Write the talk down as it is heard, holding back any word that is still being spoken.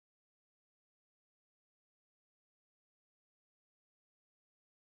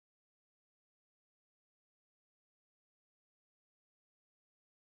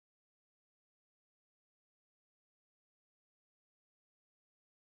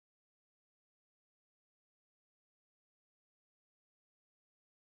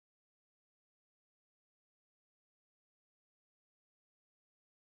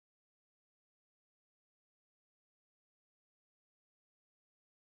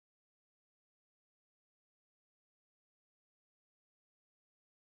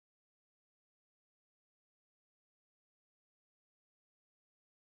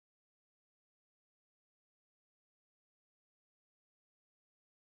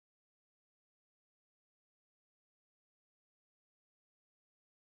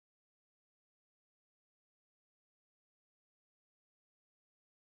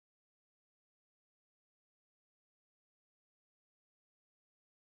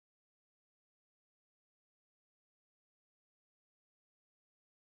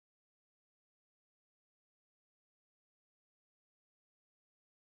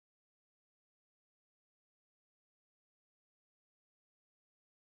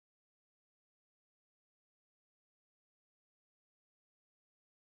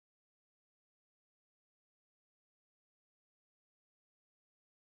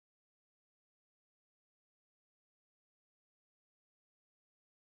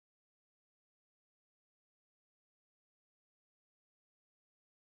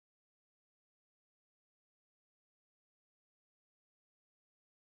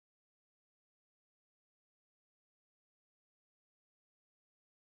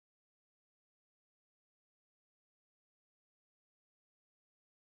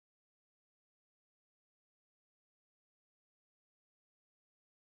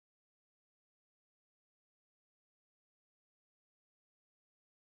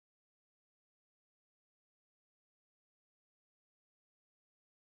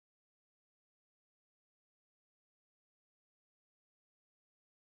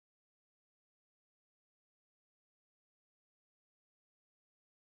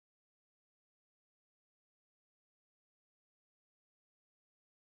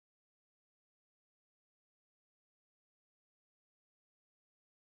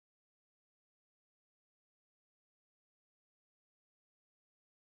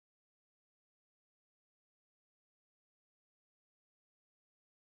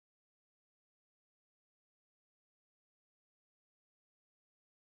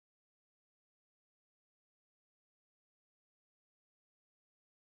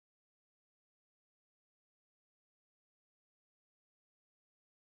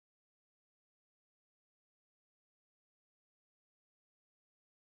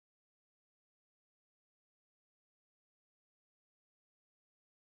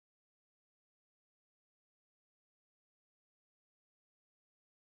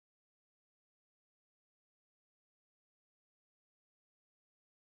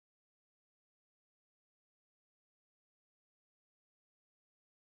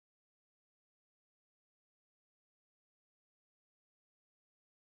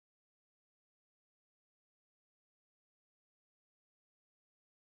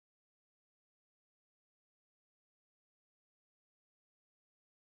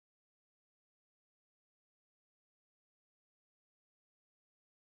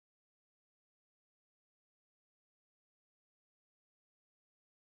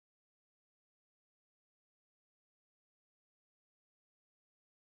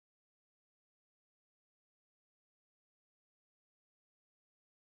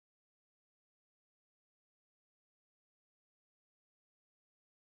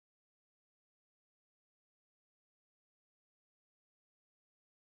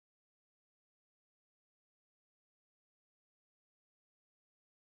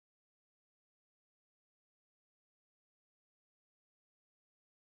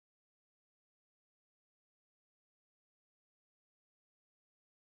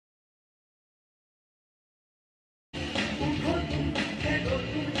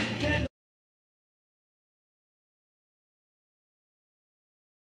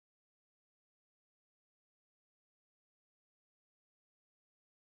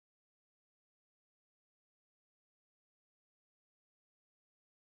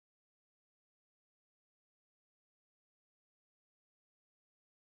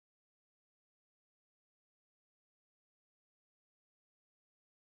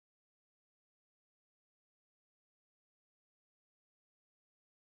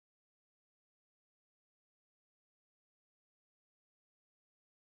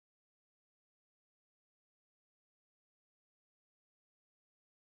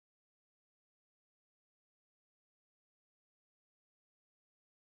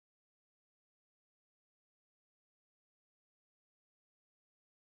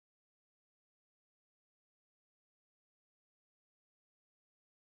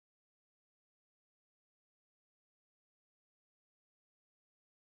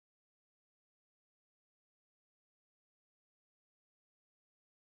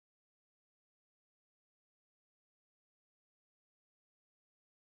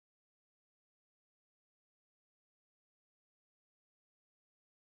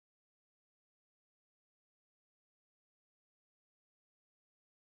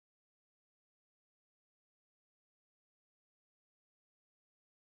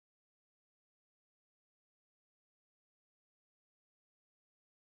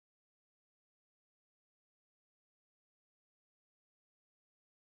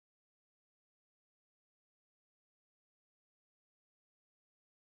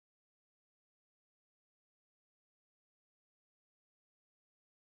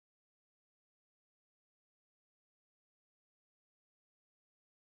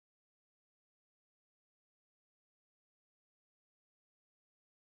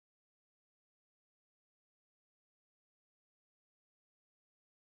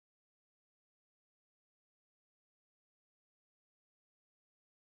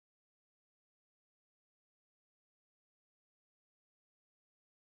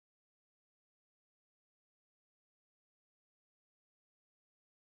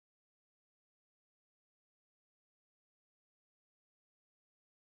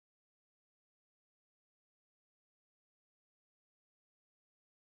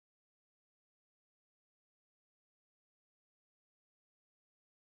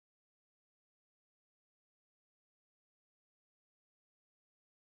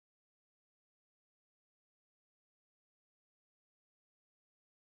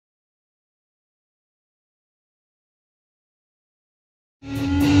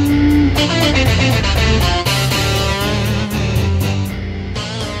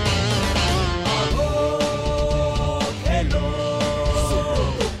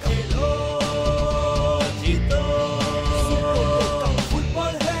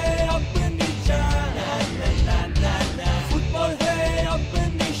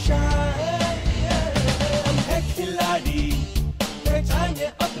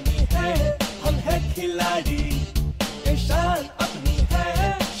खिलाड़ी, ये शान अपनी है,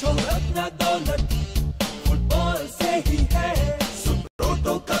 शोहरत ना दौलत, फुटबॉल से ही है,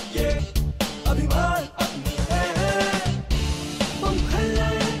 सुब्रोटो कप ये अभिमान अपनी है। पंखा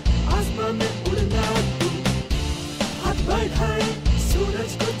लाए आसमां में उड़ना तुम, हाथ बढ़ाए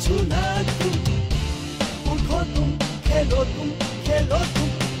सूरज को छूना तुम, उठो तुम, खेलो तुम,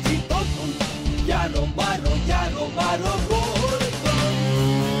 जीतो तुम, यारो मारो गोल तुम,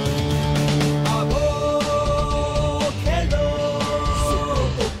 आओ खेलो,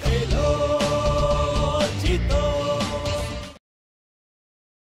 सुब्रोटो खेलो, जीतो।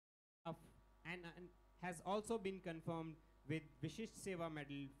 And has also been confirmed with Vishisht Seva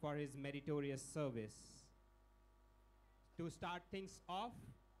Medal for his meritorious service. To start things off,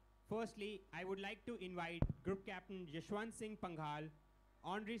 firstly, I would like to invite Group Captain Yashwant Singh Panghal,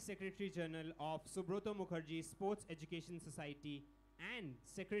 Honorary Secretary General of Subroto Mukherjee Sports Education Society and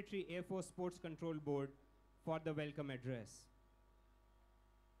Secretary Air Force Sports Control Board for the welcome address.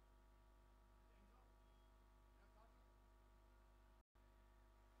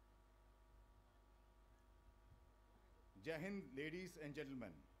 Jai Hind, ladies and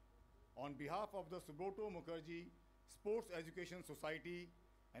gentlemen. On behalf of the Subroto Mukherjee Sports Education Society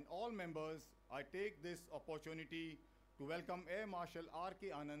and all members, I take this opportunity to welcome Air Marshal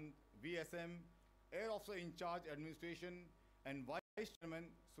R.K. Anand, VSM, Air Officer in Charge Administration and Vice Chairman,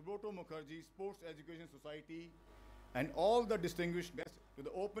 Subroto Mukherjee Sports Education Society, and all the distinguished guests to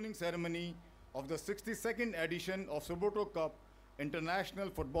the opening ceremony of the 62nd edition of Subroto Cup International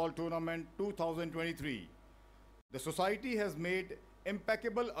Football Tournament 2023. The society has made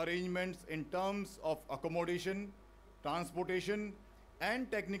impeccable arrangements in terms of accommodation, transportation, and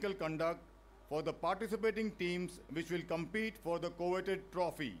technical conduct for the participating teams which will compete for the coveted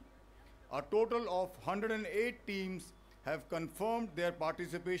trophy. A total of 108 teams have confirmed their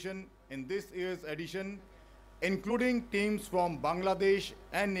participation in this year's edition, including teams from Bangladesh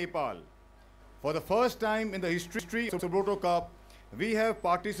and Nepal. For the first time in the history of the Subroto Cup, we have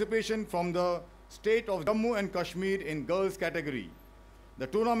participation from the state of Jammu and Kashmir in girls category. The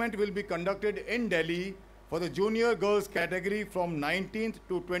tournament will be conducted in Delhi for the junior girls category from 19th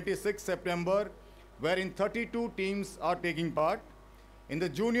to 26th September, wherein 32 teams are taking part. In the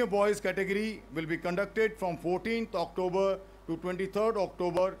junior boys category will be conducted from 14th October to 23rd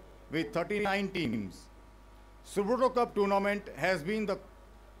October with 39 teams. Subroto Cup tournament has been the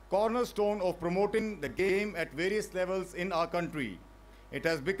cornerstone of promoting the game at various levels in our country. It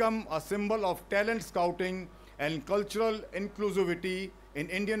has become a symbol of talent scouting and cultural inclusivity in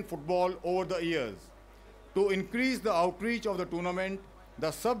Indian football over the years. To increase the outreach of the tournament,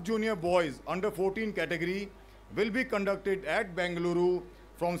 the sub-junior boys under 14 category will be conducted at Bengaluru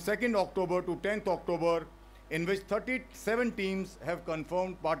from 2nd October to 10th October, in which 37 teams have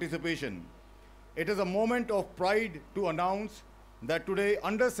confirmed participation. It is a moment of pride to announce that today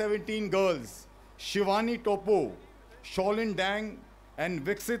under 17 girls, Shivani Topo, Shaolin Dang, and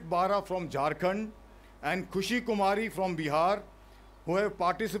Viksit Bara from Jharkhand, and Khushi Kumari from Bihar, who have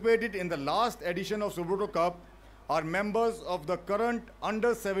participated in the last edition of Subroto Cup, are members of the current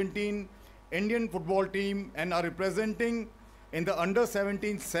under-17 Indian football team and are representing in the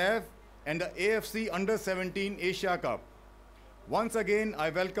under-17 SAF and the AFC under-17 Asia Cup. Once again, I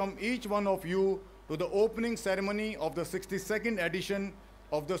welcome each one of you to the opening ceremony of the 62nd edition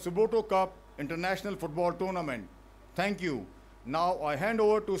of the Subroto Cup International Football Tournament. Thank you. Now I hand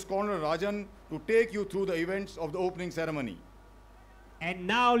over to Scholar Rajan to take you through the events of the opening ceremony. And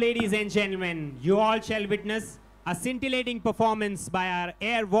now, ladies and gentlemen, you all shall witness a scintillating performance by our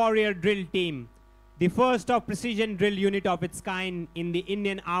Air Warrior Drill Team, the first of precision drill unit of its kind in the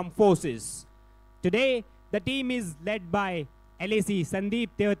Indian Armed Forces. Today, the team is led by LAC Sandeep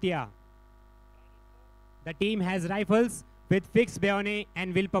Teotia. The team has rifles with fixed bayonet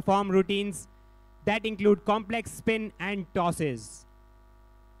and will perform routines that include complex spin and tosses.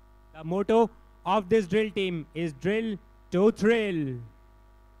 The motto of this drill team is drill to thrill.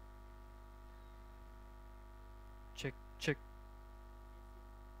 Check, check.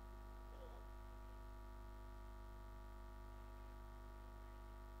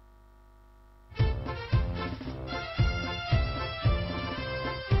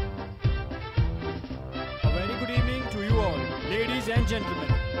 A very good evening to you all, ladies and gentlemen.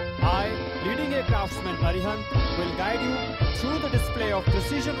 I, leading air craftsman Arihant, will guide you through the display of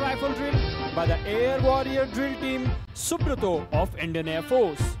precision rifle drill by the Air Warrior Drill Team Subroto of Indian Air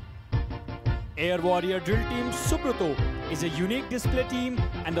Force. Air Warrior Drill Team Subroto is a unique display team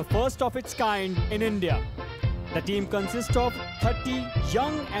and the first of its kind in India. The team consists of 30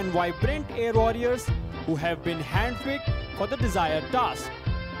 young and vibrant air warriors who have been handpicked for the desired task.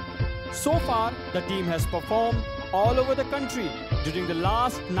 So far, the team has performed all over the country during the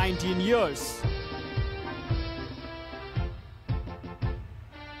last 19 years.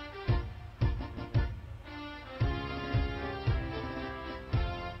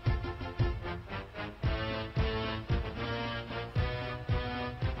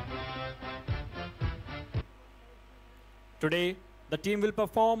 Today, the team will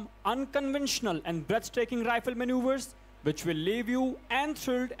perform unconventional and breathtaking rifle maneuvers which will leave you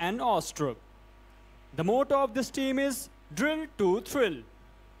enthralled and awestruck. The motto of this team is Drill to Thrill.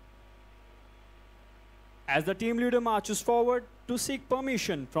 As the team leader marches forward to seek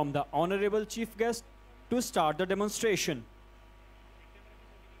permission from the Honorable Chief Guest to start the demonstration.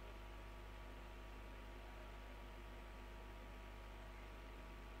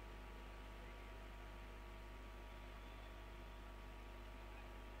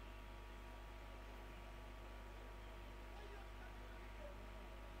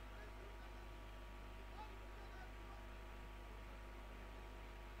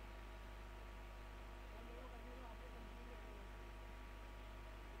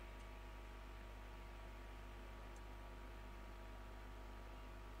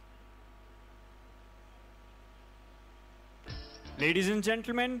 Ladies and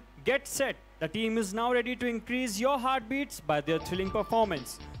gentlemen, get set. The team is now ready to increase your heartbeats by their thrilling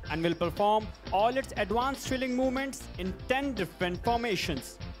performance and will perform all its advanced thrilling movements in 10 different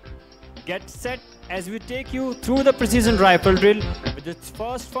formations. Get set as we take you through the precision rifle drill with its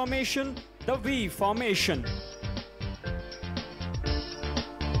first formation, the V formation.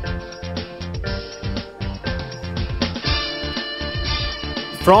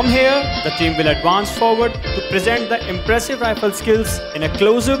 From here, the team will advance forward to present the impressive rifle skills in a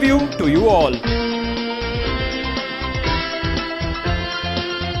closer view to you all.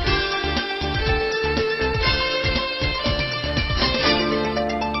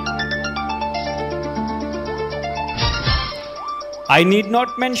 I need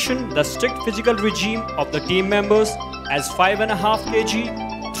not mention the strict physical regime of the team members as 5.5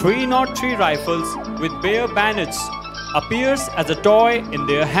 kg 303 rifles with bare bayonets appears as a toy in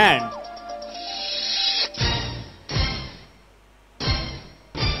their hand.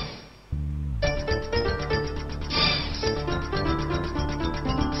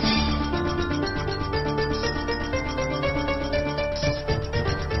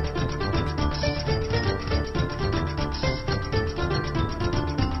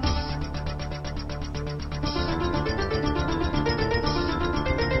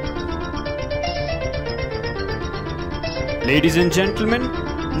 Ladies and gentlemen,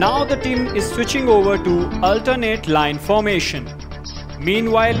 now the team is switching over to alternate line formation.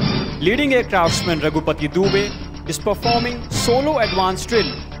 Meanwhile, leading aircraftsman Raghupati Dubey is performing solo advanced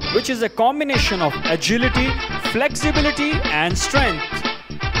drill, which is a combination of agility, flexibility and strength.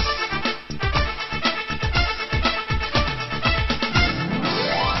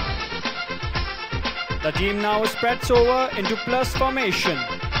 The team now spreads over into plus formation.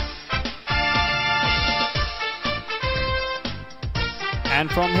 And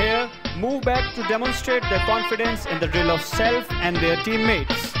from here, move back to demonstrate their confidence in the drill of self and their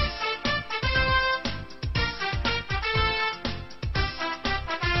teammates.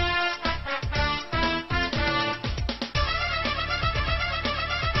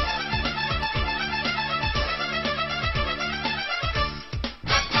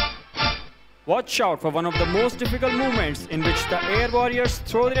 Watch out for one of the most difficult movements in which the air warriors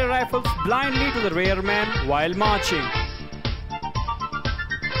throw their rifles blindly to the rear man while marching.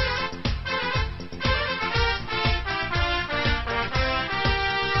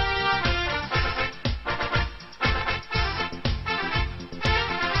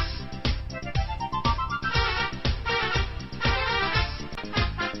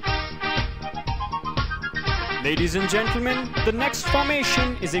 Ladies and gentlemen, the next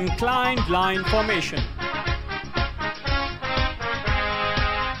formation is inclined line formation.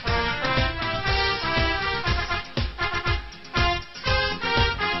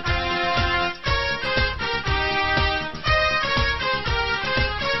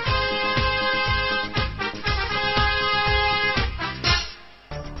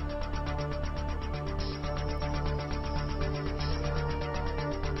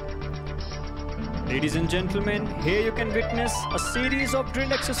 Ladies and gentlemen, here you can witness a series of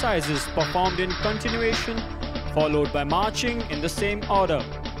drill exercises performed in continuation, followed by marching in the same order.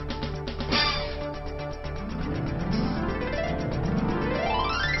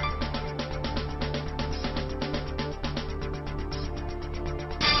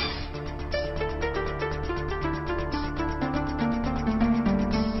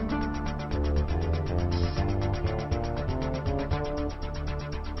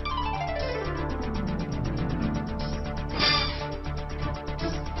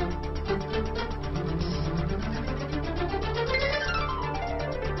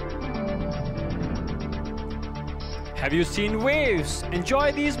 Have you seen waves?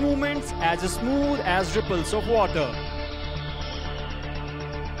 Enjoy these movements as smooth as ripples of water.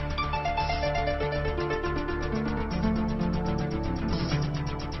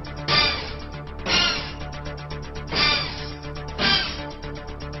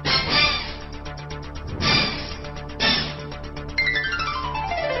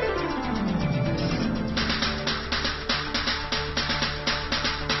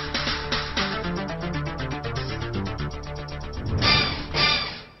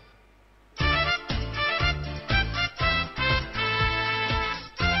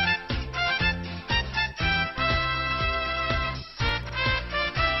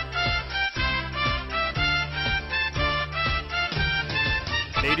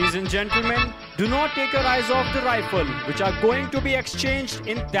 Ladies and gentlemen, do not take your eyes off the rifle, which are going to be exchanged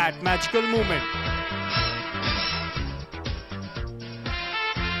in that magical moment.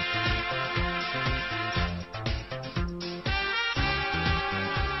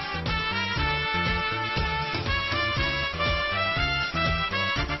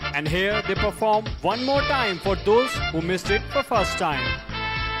 And here they perform one more time for those who missed it for first time.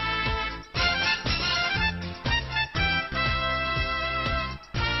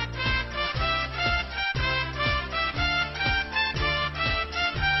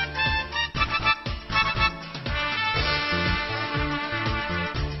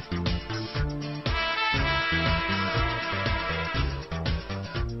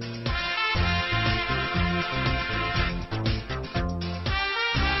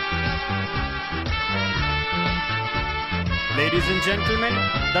 Ladies and gentlemen,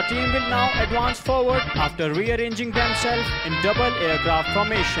 the team will now advance forward after rearranging themselves in double aircraft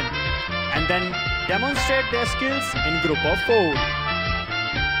formation and then demonstrate their skills in group of 4.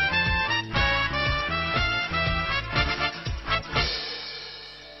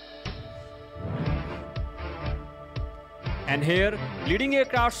 And here, leading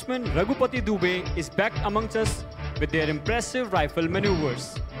aircraftsman Raghupati Dubey is back amongst us with their impressive rifle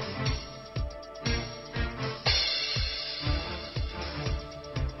maneuvers.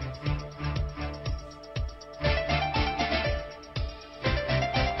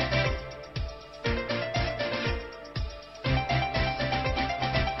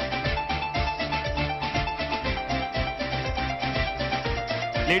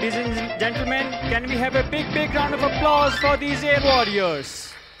 Ladies and gentlemen, can we have a big round of applause for these air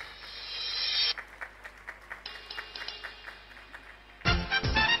warriors?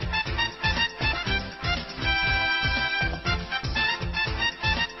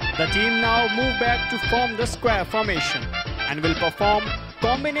 The team now move back to form the square formation and will perform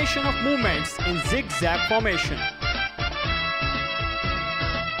combination of movements in zigzag formation.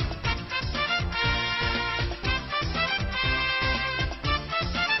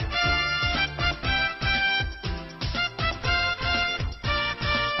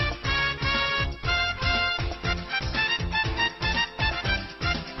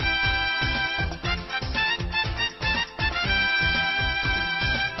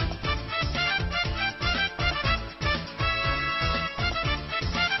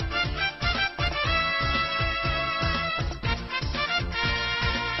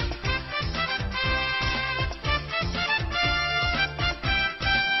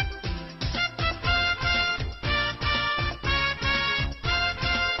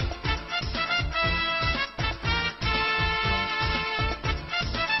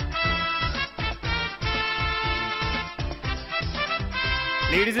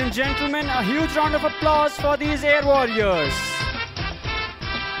 Ladies and gentlemen, a huge round of applause for these air warriors.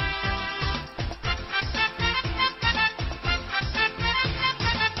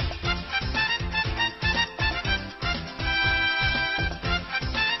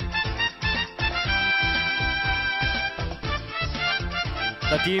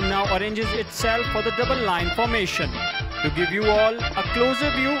 The team now arranges itself for the double line formation to give you all a closer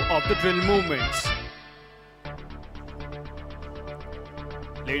view of the drill movements.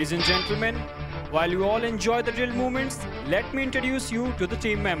 Ladies and gentlemen, while you all enjoy the drill movements, let me introduce you to the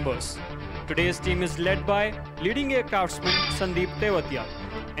team members. Today's team is led by leading aircraftsman Sandeep Tewatia.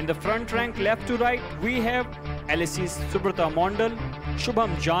 In the front rank left to right, we have LSC's Subroto Mondal,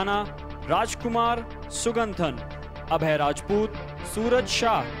 Shubham Jana, Rajkumar Suganthan, Abhay Rajput, Suraj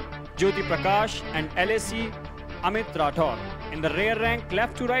Shah, Jyoti Prakash and LSC Amit Rathor. In the rear rank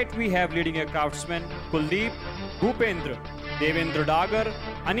left to right, we have leading aircraftsmen Kuldeep, Bhupendra, Devendra Dagar,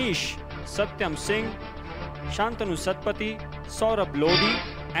 Anish, Satyam Singh, Shantanu Satpati, Saurabh Lodhi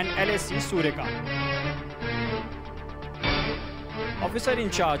and LSC Sureka. Officer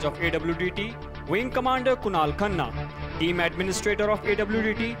in charge of AWDT, Wing Commander Kunal Khanna, Team Administrator of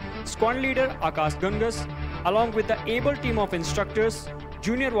AWDT, Squad Leader Akash Gangas, along with the able team of instructors,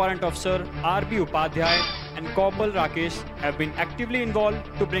 Junior Warrant Officer R.B. Upadhyay and Corporal Rakesh have been actively involved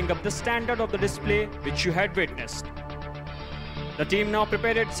to bring up the standard of the display which you had witnessed. The team now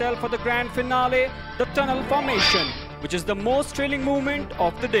prepared itself for the grand finale, the tunnel formation, which is the most thrilling movement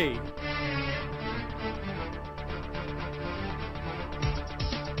of the day.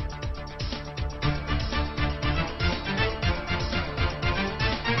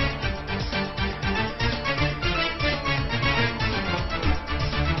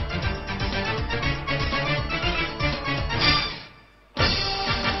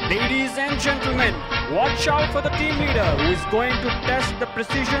 Ladies and gentlemen, watch out for the team leader who is going to test the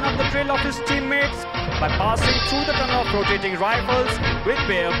precision of the drill of his teammates by passing through the tunnel of rotating rifles with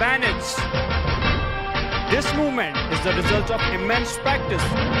bare bayonets. This movement is the result of immense practice,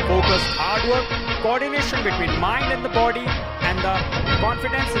 focused hard work, coordination between mind and the body, and the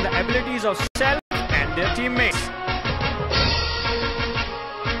confidence in the abilities of self and their teammates.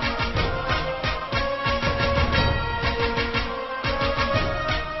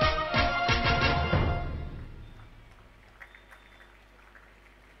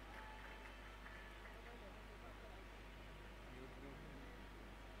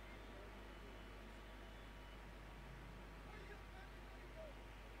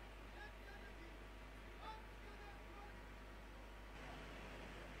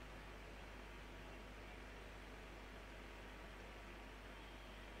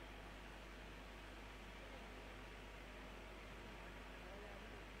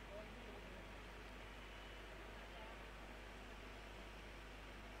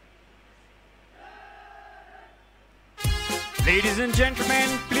 Ladies and gentlemen,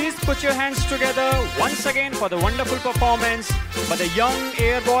 please put your hands together once again for the wonderful performance by the young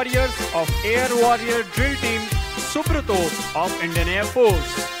air warriors of Air Warrior Drill Team Subroto of Indian Air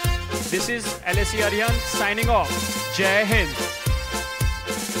Force. This is LSE Arihant signing off. Jai Hind.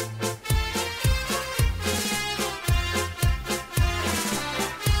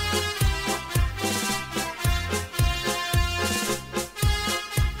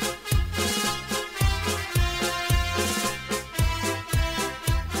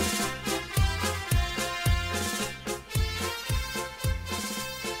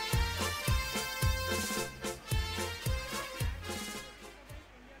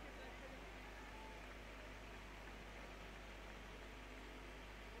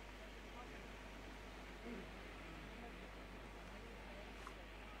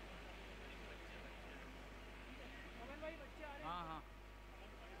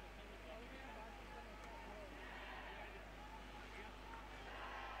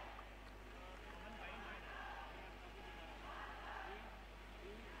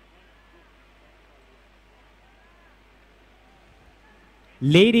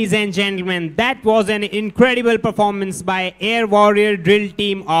 Ladies and gentlemen, that was an incredible performance by Air Warrior Drill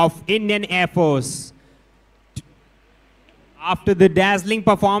Team of Indian Air Force. After the dazzling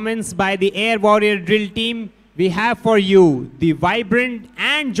performance by the Air Warrior Drill Team, we have for you the vibrant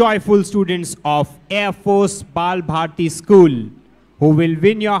and joyful students of Air Force Bal Bharti School, who will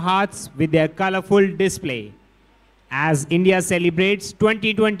win your hearts with their colorful display. As India celebrates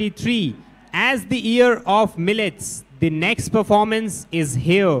 2023 as the year of millets, the next performance is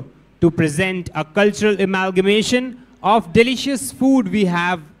here to present a cultural amalgamation of delicious food we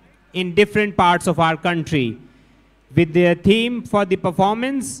have in different parts of our country. With their theme for the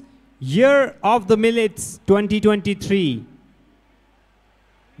performance, Year of the Millets 2023.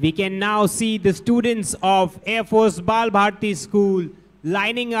 We can now see the students of Air Force Bal Bharti School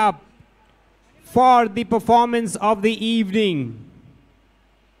lining up for the performance of the evening.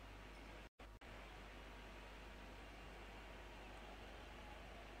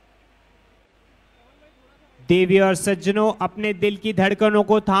 देवी और सज्जनों, अपने दिल की धड़कनों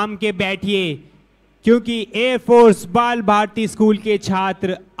को थाम के बैठिए, क्योंकि एयरफोर्स बाल भारती स्कूल के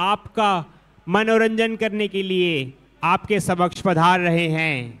छात्र आपका मनोरंजन करने के लिए आपके समक्ष पधार रहे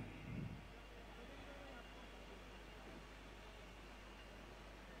हैं।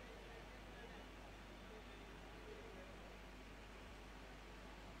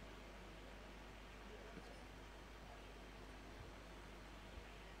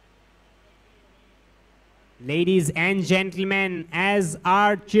 Ladies and gentlemen, as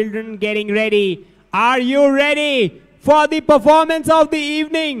our children getting ready, are you ready for the performance of the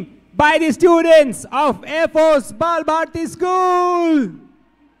evening by the students of Air Force Bal Bharti School?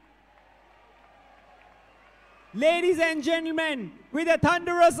 Ladies and gentlemen, with a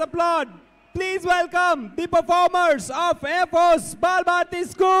thunderous applaud, please welcome the performers of Air Force Bal Bharti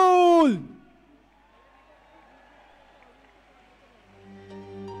School.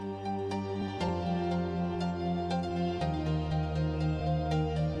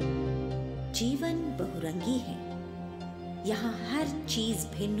 जीवन बहुरंगी है। यहाँ हर चीज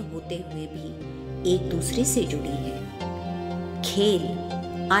भिन्न होते हुए भी एक दूसरे से जुड़ी है। खेल,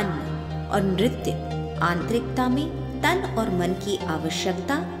 अन्न और नृत्य आंतरिकता में तन और मन की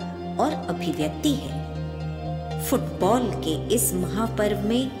आवश्यकता और अभिव्यक्ति है। फुटबॉल के इस महापर्व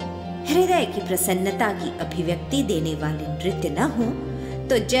में हृदय की प्रसन्नता की अभिव्यक्ति देने वाले नृत्य न हो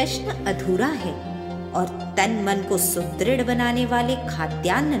तो जश्न अधूरा है, और तन मन को सुदृढ़ बनाने वाले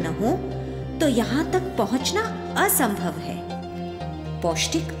खाद्यान्न न हो तो यहाँ तक पहुँचना असंभव है।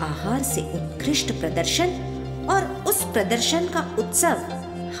 पौष्टिक आहार से उत्कृष्ट प्रदर्शन और उस प्रदर्शन का उत्सव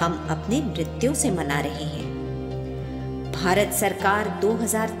हम अपने नृत्यों से मना रहे हैं। भारत सरकार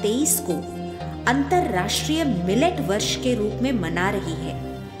 2023 को अंतर्राष्ट्रीय मिलेट वर्ष के रूप में मना रही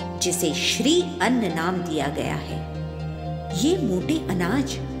है, जिसे श्री अन्न नाम दिया गया है। ये मोटे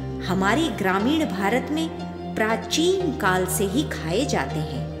अनाज हमारे ग्रामीण भारत में प्राचीन काल से ही खाए जाते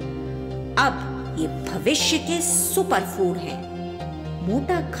हैं। अब ये भविष्य के सुपर फूड हैं।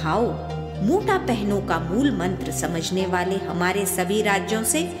 मोटा खाओ, मोटा पहनो का मूल मंत्र समझने वाले हमारे सभी राज्यों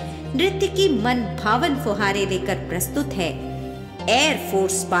से नृत्य की मन भावन फुहारे लेकर प्रस्तुत है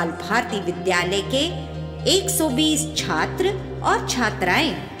एयरफोर्स बाल भारती विद्यालय के 120 छात्र और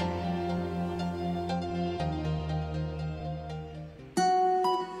छात्राएं।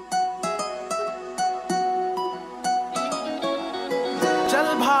 चल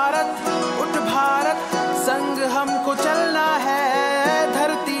भारत, उठ भारत, संग हमको चलना है।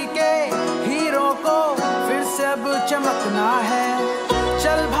 धरती के हीरो को फिर से अब चमकना है।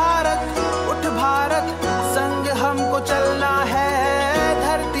 चल भारत, उठ भारत, संग हमको चलना है।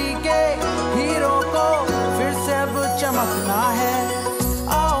 धरती के हीरो को फिर से अब चमकना है।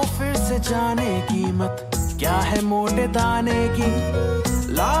 आओ फिर से जाने कीमत क्या है मोटे दाने की,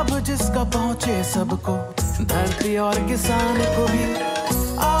 लाभ जिसका पहुँचे सबको, धरती और किसान को भी।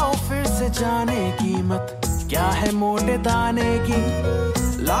 आओ फिर से जाने कीमत क्या है मोटे दाने की,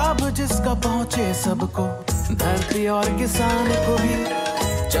 लाभ जिसका पहुँचे सबको, धरती और किसान को भी।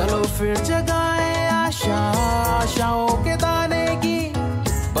 चलो फिर जगाएं आशा, आशाओं के दाने की,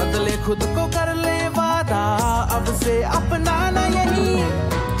 बदले खुद को कर ले वादा, अब से अपनाना यही।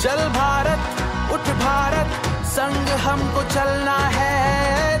 चल भारत, उठ भारत, संग हमको चलना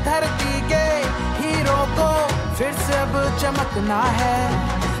है। धरती के हीरो को फिर से अब चमकना है।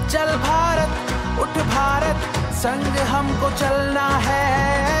 चल भारत, उठ भारत, संग हमको चलना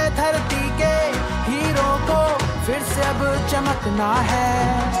है। धरती के हीरो को फिर से अब चमकना है।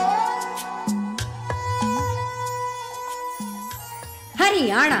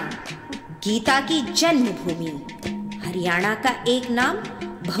 हरियाणा, गीता की जन्मभूमि। हरियाणा का एक नाम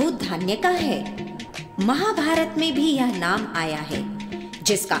बहुत धान्य का है। महाभारत में भी यह नाम आया है,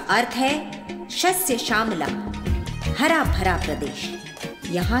 जिसका अर्थ है शस्य श्यामला, हरा भरा प्रदेश।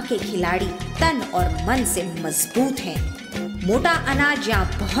 यहाँ के खिलाड़ी तन और मन से मजबूत हैं। मोटा अनाज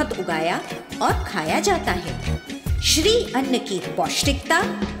यहाँ बहुत उगाया और खाया जाता है। श्री अन्न की पौष्टिकता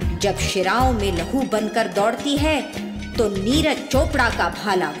जब शिराओं में लहू बनकर दौड़ती है तो नीरज चोपड़ा का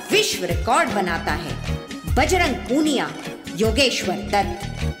भाला विश्व रिकॉर्ड बनाता है। बजरंग पूनिया, योगेश्वर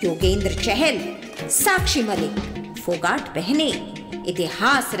दत्त, योगेंद्र चहल, साक्षी मलिक, फोगाट बहने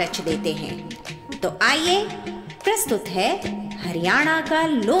इतिहास रच देते हैं। तो आइए प्रस्तुत है हरियाणा का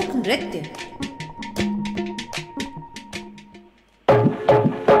लोक नृत्य।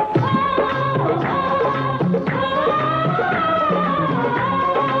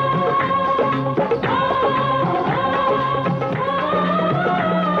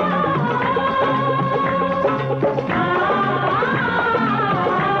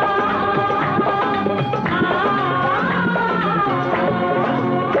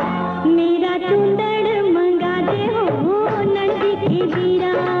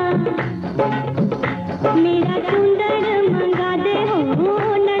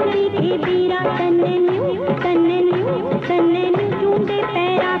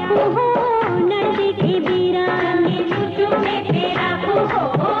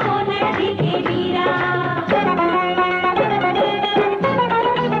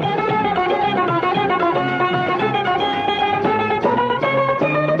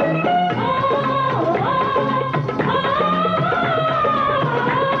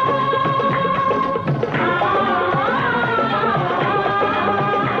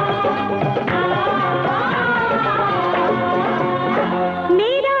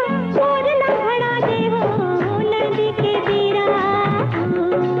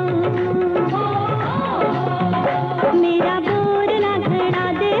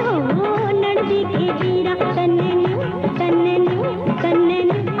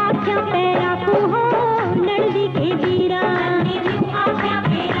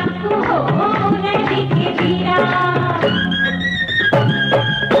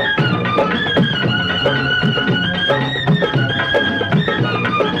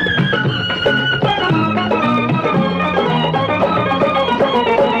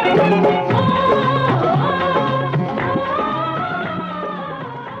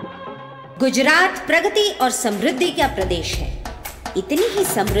 गुजरात प्रगति और समृद्धि का प्रदेश है। इतनी ही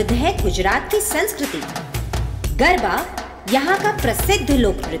समृद्ध है गुजरात की संस्कृति। गरबा यहाँ का प्रसिद्ध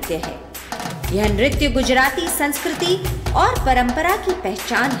लोक नृत्य है। यह नृत्य गुजराती संस्कृति और परंपरा की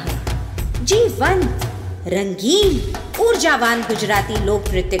पहचान है। जीवंत, रंगीन, ऊर्जावान गुजराती लोक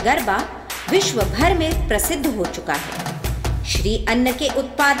नृत्य गरबा विश्व भर में प्रसिद्ध हो चुका है। श्री अन्न के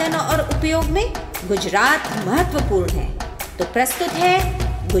उत्पादन और उपयोग में गुजरात महत्वपूर्ण है। तो प्रस्तुत है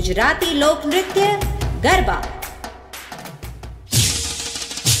गुजराती लोक नृत्य गरबा।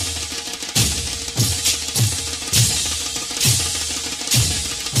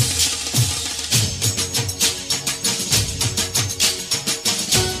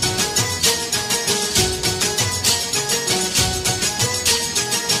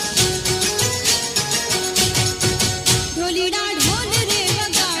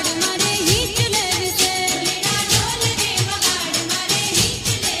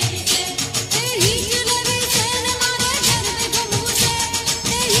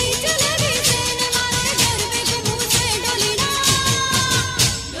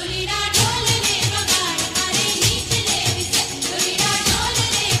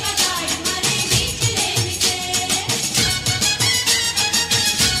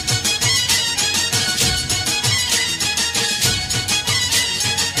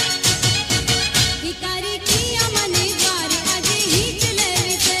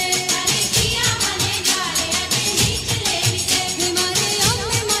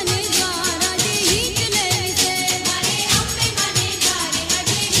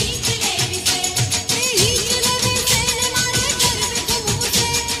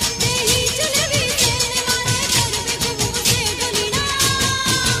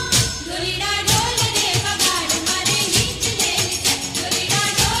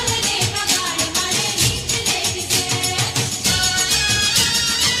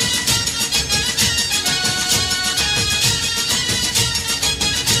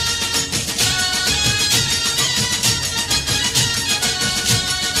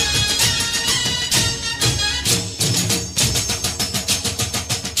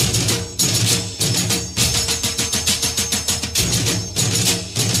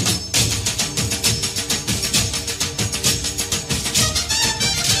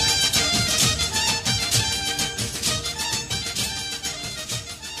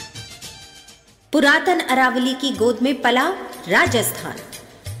 पुरातन अरावली की गोद में पला राजस्थान।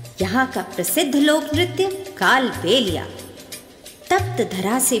 यहाँ का प्रसिद्ध लोक नृत्य कालबेलिया तप्त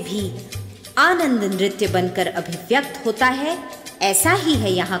धरा से भी आनंद नृत्य बनकर अभिव्यक्त होता है। ऐसा ही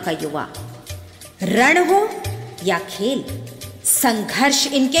है यहाँ का युवा। रण हो या खेल, संघर्ष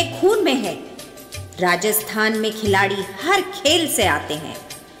इनके खून में है। राजस्थान में खिलाड़ी हर खेल से आते हैं।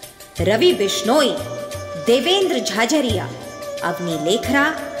 रवि बिश्नोई, देवेंद्र झाझरिया, अवनी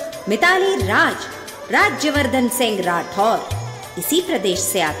लेखरा, मिताली राज, राज्यवर्धन सिंह राठौर इसी प्रदेश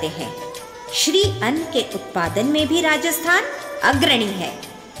से आते हैं। श्री अन्न के उत्पादन में भी राजस्थान अग्रणी है।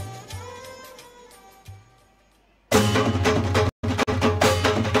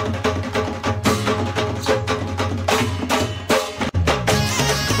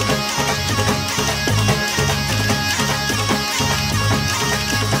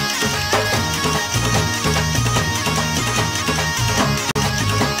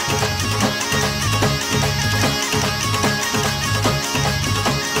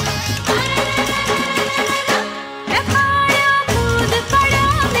 पड़ा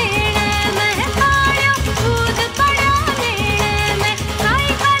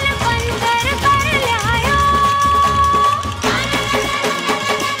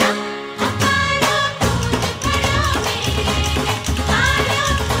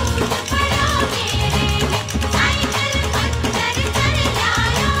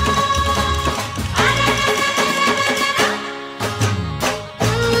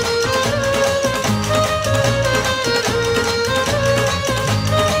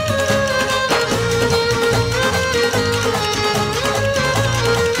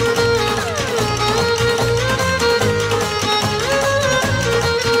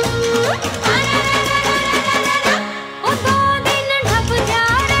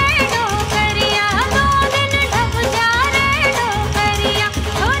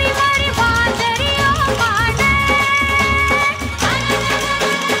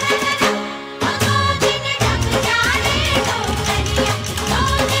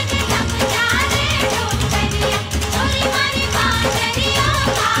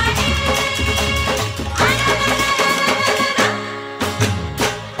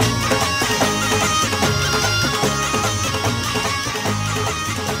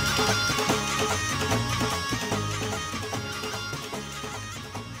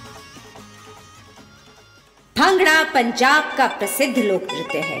भांगड़ा पंजाब का प्रसिद्ध लोक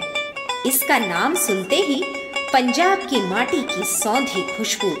नृत्य है। इसका नाम सुनते ही पंजाब की माटी की सौंधी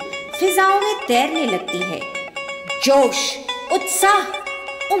खुशबू फिजाओं में तैरने लगती है। जोश, उत्साह,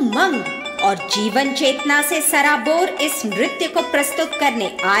 उमंग और जीवन चेतना से सराबोर इस नृत्य को प्रस्तुत करने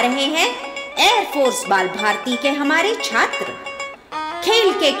आ रहे हैं एयरफोर्स बाल भारती के हमारे छात्र। खेल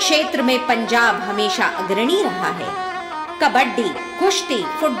के क्षेत्र में पंजाब हमेशा अग्रणी रहा है। कबड्डी, कुश्ती,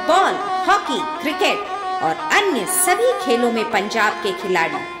 फुटबॉल, हॉकी, क्रिकेट और अन्य सभी खेलों में पंजाब के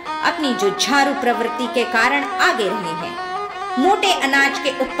खिलाड़ी अपनी जुझारू प्रवृत्ति के कारण आगे रहे हैं। मोटे अनाज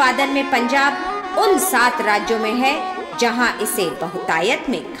के उत्पादन में पंजाब उन 7 राज्यों में है जहां इसे बहुतायत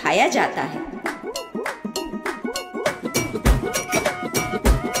में खाया जाता है।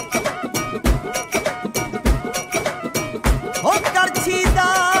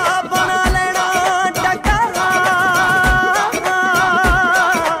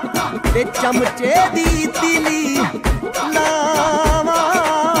 चमचे दी तिली लावांगे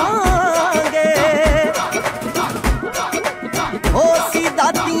ओ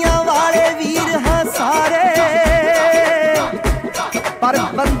सीधातियां वाले वीर हैं सारे पर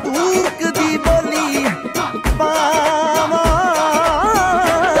बंदूक दी बोली पावांगे।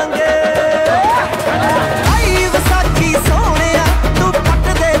 आई वसाखी सोनिया तू पट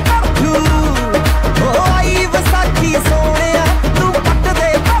दे पट्ठू, ओ आई वसाखी सोनिया तू पट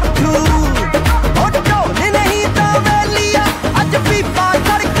दे पट्ठू।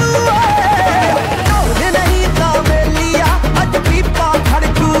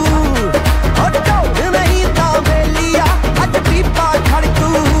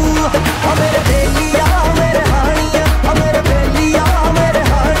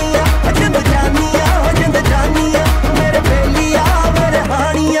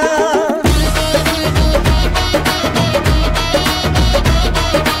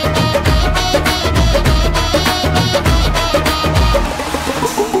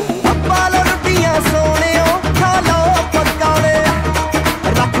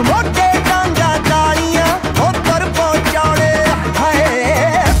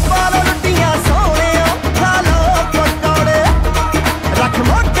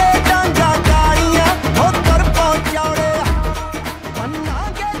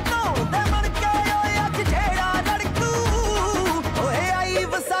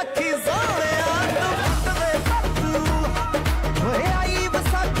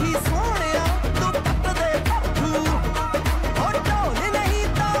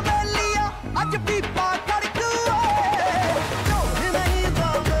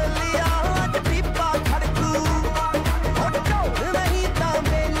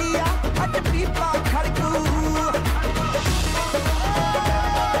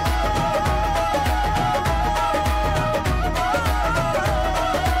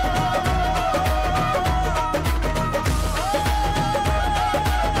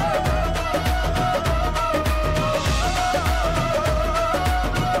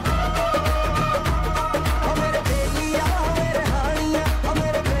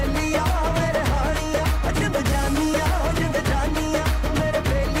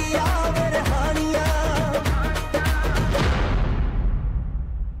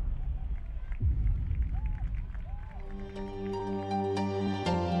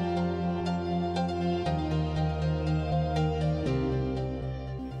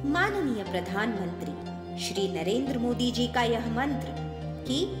 माननीय प्रधानमंत्री श्री नरेंद्र मोदी जी का यह मंत्र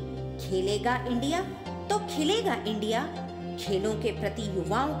कि खेलेगा इंडिया तो खिलेगा इंडिया खेलों के प्रति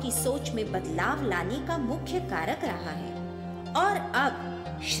युवाओं की सोच में बदलाव लाने का मुख्य कारक रहा है। और अब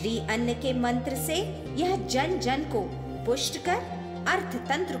श्री अन्न के मंत्र से यह जन जन को पुष्ट कर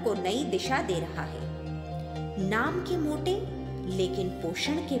अर्थतंत्र को नई दिशा दे रहा है। नाम के मोटे लेकिन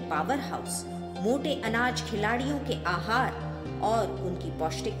पोषण के पावर हाउस मोटे अनाज खिलाड़ियों के आहार और उनकी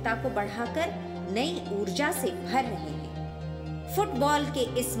पौष्टिकता को बढ़ाकर नई ऊर्जा से भर रहे हैं। फुटबॉल के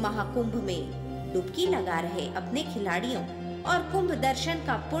इस महाकुंभ में डुबकी लगा रहे अपने खिलाड़ियों और कुंभ दर्शन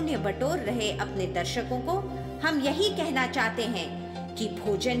का पुण्य बटोर रहे अपने दर्शकों को हम यही कहना चाहते हैं कि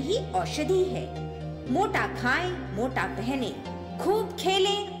भोजन ही औषधि है। मोटा खाएं, मोटा पहने, खूब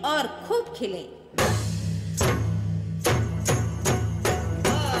खेलें और खूब खिलें।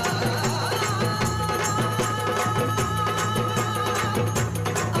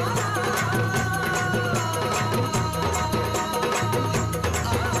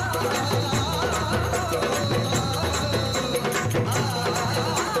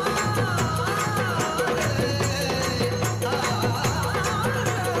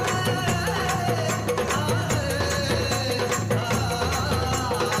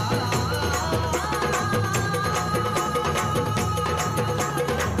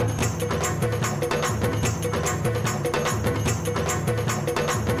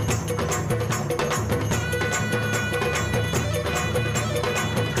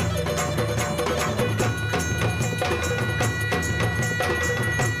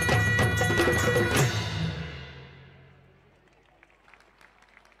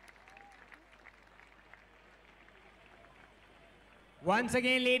 Once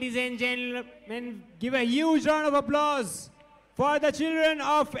again, ladies and gentlemen, give a huge round of applause for the children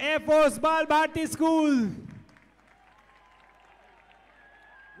of Air Force Bal Bharti School.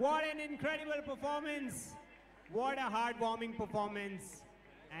 What an incredible performance. What a heartwarming performance.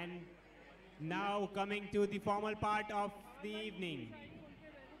 And now coming to the formal part of the evening.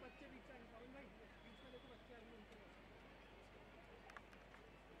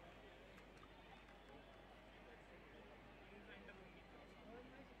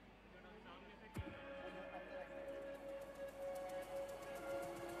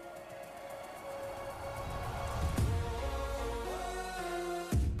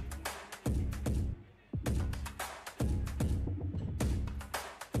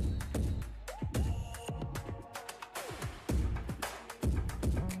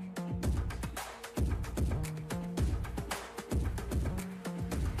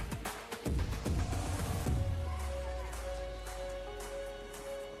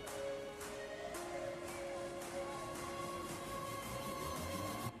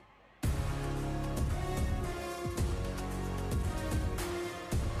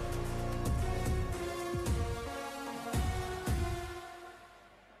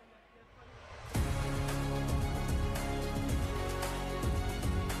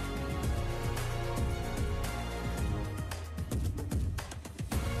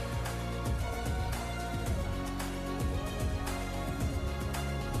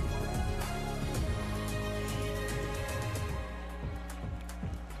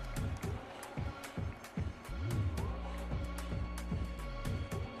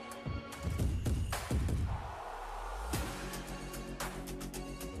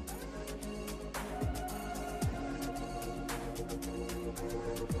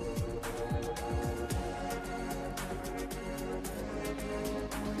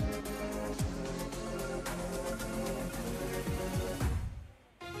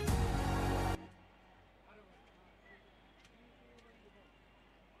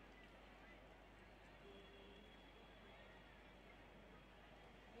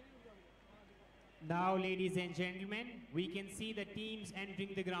 Now, ladies and gentlemen, we can see the teams entering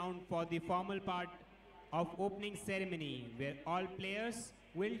the ground for the formal part of opening ceremony, where all players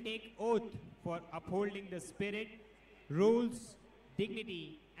will take oath for upholding the spirit, rules,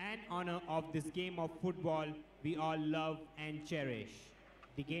 dignity, and honor of this game of football we all love and cherish.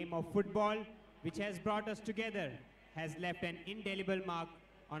 The game of football, which has brought us together, has left an indelible mark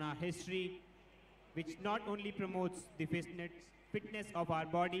on our history, which not only promotes the fitness of our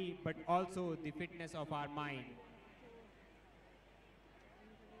body, but also the fitness of our mind.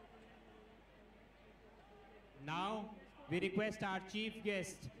 Now, we request our chief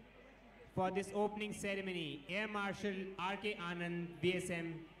guest for this opening ceremony, Air Marshal R.K. Anand,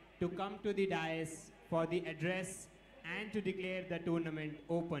 VSM, to come to the dais for the address and to declare the tournament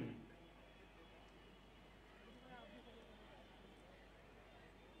open.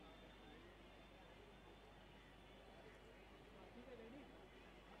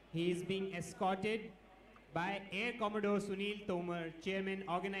 He is being escorted by Air Commodore Sunil Tomar, Chairman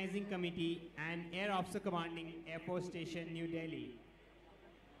Organizing Committee and Air Officer Commanding Air Force Station, New Delhi.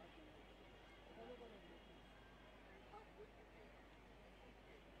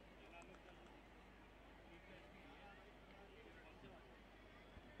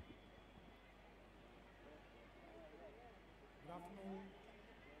 Good afternoon,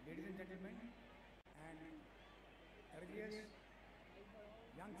 ladies and gentlemen, and earliest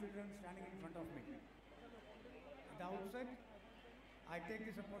young children standing in front of me. At the outset, I take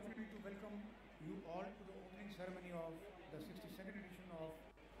this opportunity to welcome you all to the opening ceremony of the 62nd edition of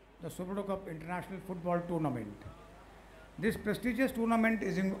the Subroto Cup International Football Tournament. This prestigious tournament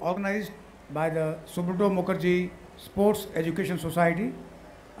is organized by the Subroto Mukherjee Sports Education Society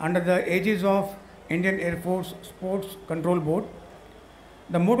under the aegis of Indian Air Force Sports Control Board.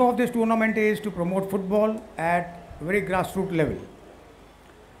 The motto of this tournament is to promote football at very grassroots level.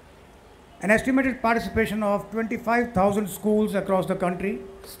 An estimated participation of 25,000 schools across the country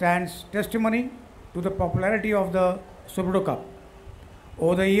stands testimony to the popularity of the Subroto Cup.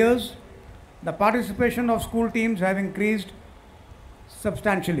 Over the years, the participation of school teams have increased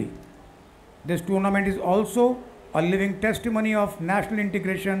substantially. This tournament is also a living testimony of national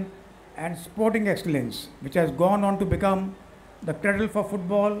integration and sporting excellence, which has gone on to become the cradle for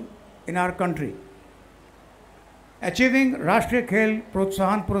football in our country. Achieving Rashtriya Khel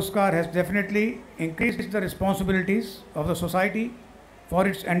Protsahan Puraskar has definitely increased the responsibilities of the society for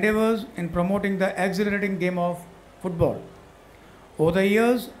its endeavors in promoting the exhilarating game of football. Over the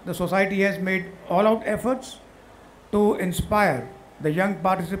years, the society has made all-out efforts to inspire the young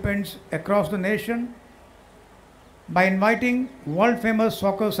participants across the nation by inviting world-famous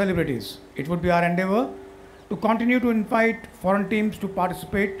soccer celebrities. It would be our endeavor to continue to invite foreign teams to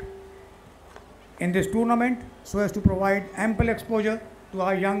participate in this tournament so as to provide ample exposure to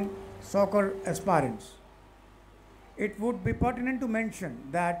our young soccer aspirants. It would be pertinent to mention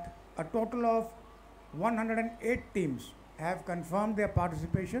that a total of 108 teams have confirmed their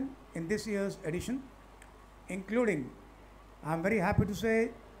participation in this year's edition, including, I'm very happy to say,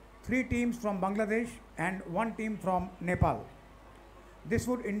 3 teams from Bangladesh and 1 team from Nepal. This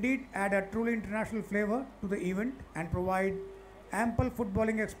would indeed add a truly international flavor to the event and provide ample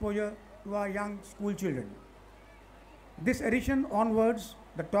footballing exposure to our young school children. This edition onwards,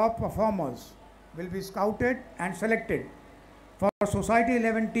 the top performers will be scouted and selected for Society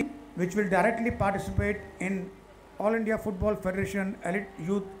 11 team, which will directly participate in All India Football Federation Elite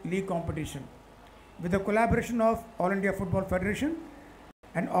Youth League competition with the collaboration of All India Football Federation,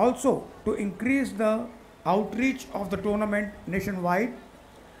 and also to increase the outreach of the tournament nationwide.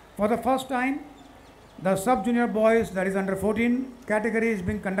 For the first time, the sub-junior boys, that is under 14 category, is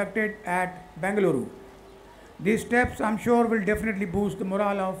being conducted at Bengaluru. These steps, I'm sure, will definitely boost the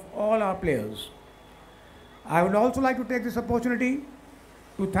morale of all our players. I would also like to take this opportunity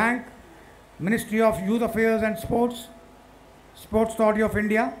to thank Ministry of Youth Affairs and Sports, Sports Authority of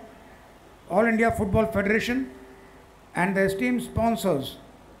India, All India Football Federation, and the esteemed sponsors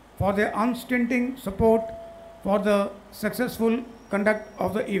for their unstinting support for the successful conduct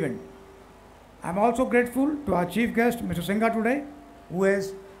of the event. I am also grateful to our chief guest, Mr. Singha, today, who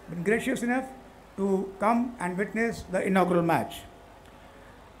has been gracious enough to come and witness the inaugural match.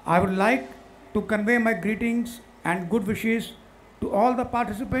 I would like to convey my greetings and good wishes to all the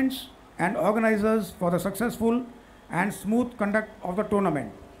participants and organizers for the successful and smooth conduct of the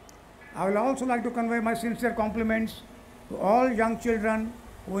tournament. I will also like to convey my sincere compliments to all young children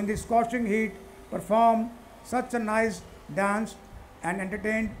who in this scorching heat perform such a nice dance and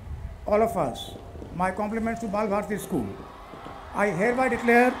entertained all of us. My compliments to Bal Bharati School. I hereby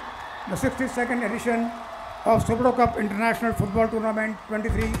declare the 62nd edition of Subroto Cup International Football Tournament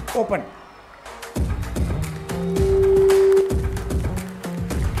 23 open.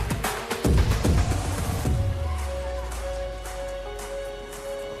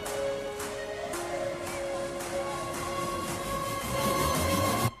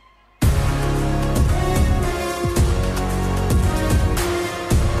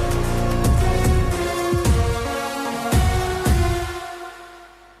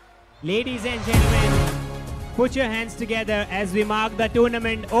 Ladies and gentlemen, put your hands together as we mark the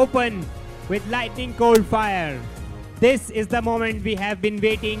tournament open with lightning cold fire. This is the moment we have been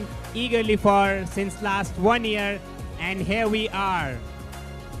waiting eagerly for since last 1 year, and here we are.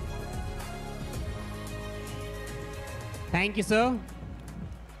 Thank you, sir.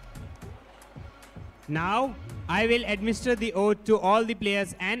 Now, I will administer the oath to all the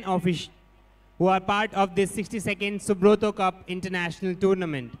players and officials who are part of this 62nd Subroto Cup International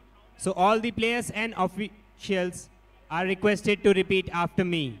Tournament. So all the players and officials are requested to repeat after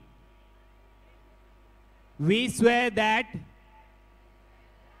me. We swear that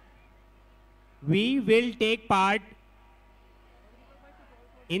we will take part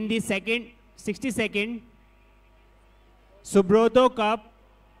in the 62nd Subroto Cup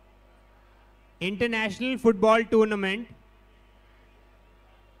International Football Tournament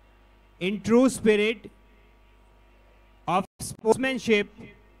in true spirit of sportsmanship,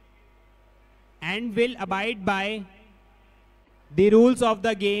 and will abide by the rules of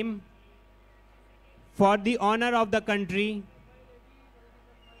the game for the honor of the country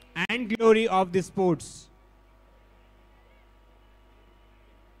and glory of the sports.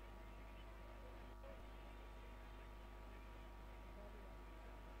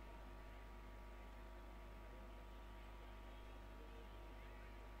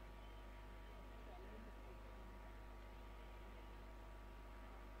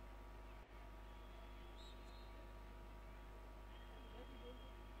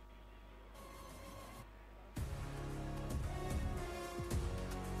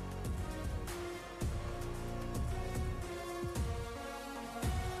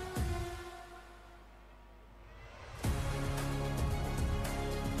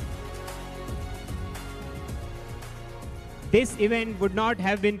 This event would not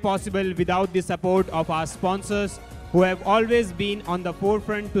have been possible without the support of our sponsors, who have always been on the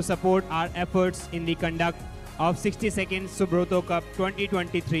forefront to support our efforts in the conduct of 62nd Subroto Cup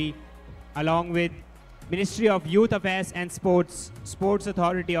 2023, along with Ministry of Youth Affairs and Sports, Sports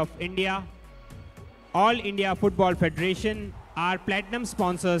Authority of India, All India Football Federation, our platinum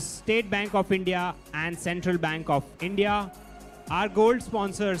sponsors State Bank of India and Central Bank of India, our gold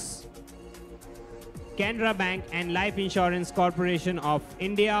sponsors Canara Bank and Life Insurance Corporation of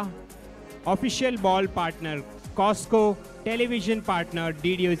India. Official ball partner Costco, television partner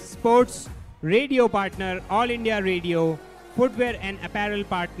DD Sports, radio partner All India Radio, footwear and apparel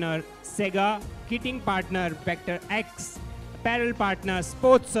partner Sega, kitting partner Vector X, apparel partner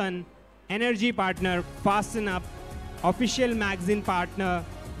Sportson, energy partner Fasten Up, official magazine partner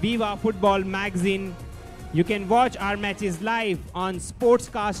Viva Football Magazine. You can watch our matches live on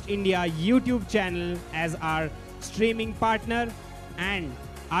Sportscast India YouTube channel as our streaming partner, and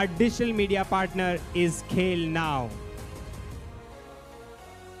our digital media partner is Khel Now.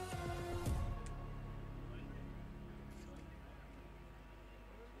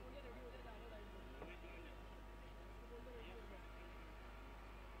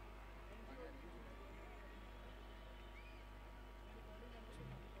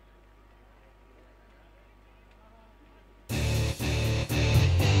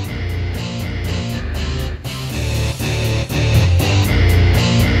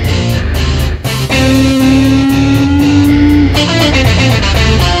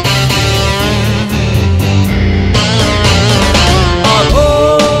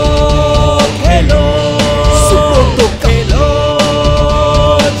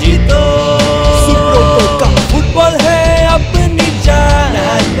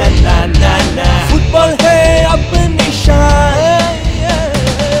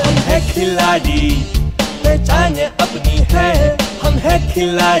 पहचाने अपनी है, हम है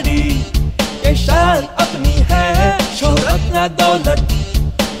खिलाड़ी, ये शान अपनी है, शोहरत ना दौलत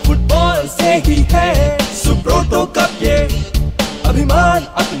फुटबॉल से ही है, सुब्रोटो कप ये अभिमान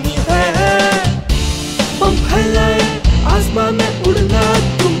अपनी है। बम फैलाए आसमां में उड़ना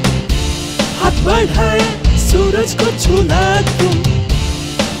तुम, हाथ बढ़ाए सूरज को छूना तुम,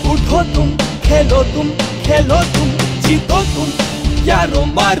 उठो तुम, खेलो तुम, खेलो तुम, जीतो तुम, यारो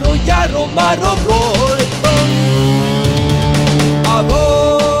मारो गोल तुम, आवो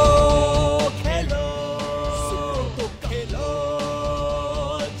खेलो, सुब्रोटो खेलो,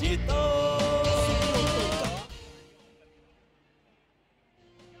 जीतो।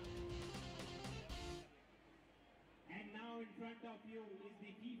 And now in front of you is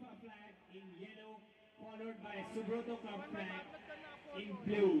the FIFA flag in yellow, followed by Subroto Club flag in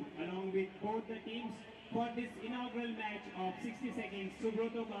blue, along with both the teams for this inaugural match of 62nd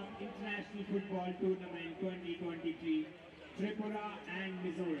Subroto Cup International Football Tournament 2023, Tripura and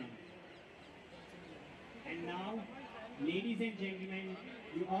Mizoram. And now, ladies and gentlemen,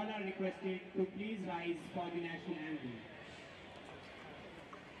 you all are requested to please rise for the national anthem.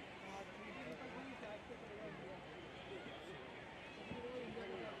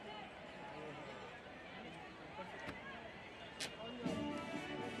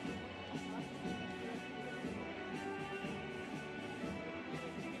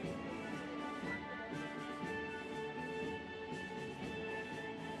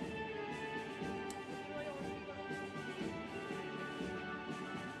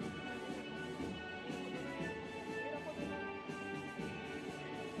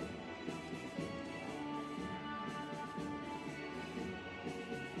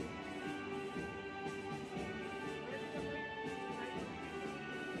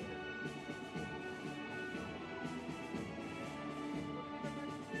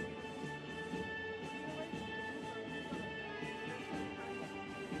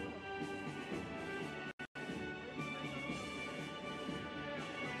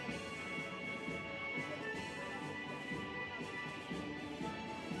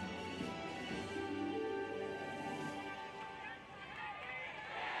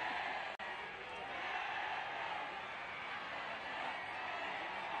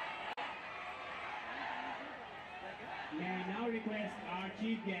 May I now request our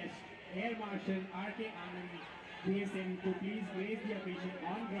Chief Guest, Air Marshal R.K. Anand, BSM, to please grace the occasion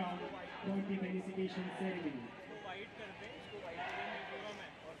on ground for the felicitation ceremony.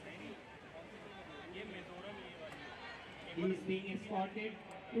 He is being escorted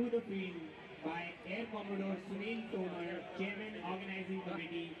to the field by Air Commodore Sunil Tomar, Chairman Organizing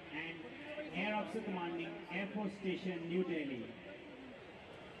Committee and Air Officer Commanding Air Force Station, New Delhi.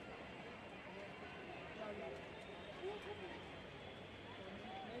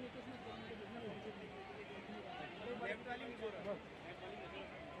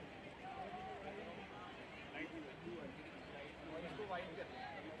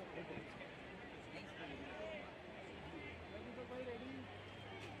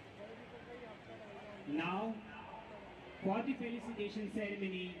 Now, for the felicitation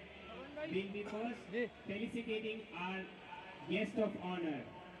ceremony, we'll be first felicitating our guest of honor,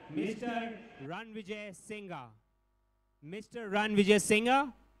 Mr. Ranvijay Singha. Mr. Ranvijay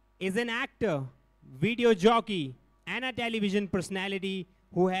Singha is an actor, video jockey, and a television personality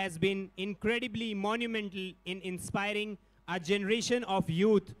who has been incredibly monumental in inspiring a generation of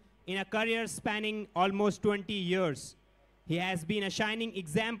youth in a career spanning almost 20 years. He has been a shining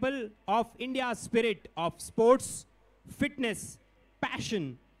example of India's spirit of sports, fitness,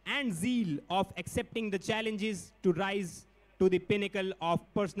 passion, and zeal of accepting the challenges to rise to the pinnacle of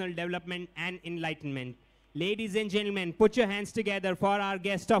personal development and enlightenment. Ladies and gentlemen, put your hands together for our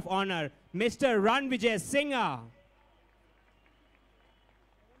guest of honor, Mr. Ranvijay Singha.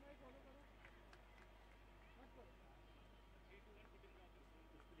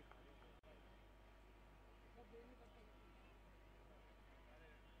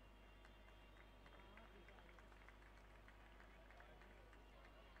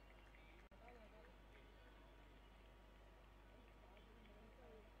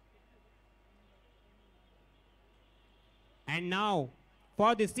 And now,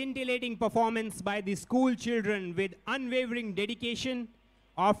 for the scintillating performance by the school children with unwavering dedication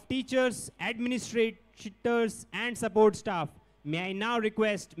of teachers, administrators, and support staff, may I now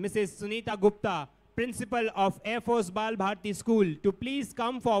request Mrs. Sunita Gupta, Principal of Air Force Bal Bharti School, to please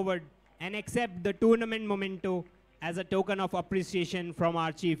come forward and accept the tournament memento as a token of appreciation from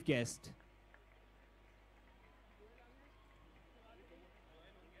our chief guest.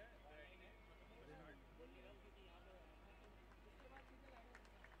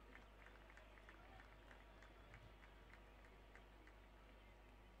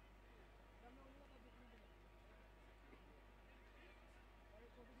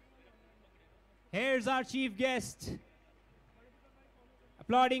 Here's our chief guest,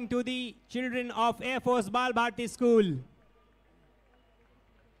 applauding to the children of Air Force Bal Bharti School.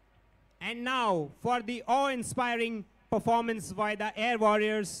 And now, for the awe-inspiring performance by the Air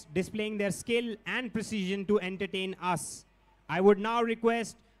Warriors displaying their skill and precision to entertain us, I would now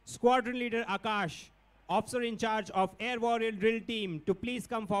request Squadron Leader Akash, Officer in charge of Air Warrior Drill Team, to please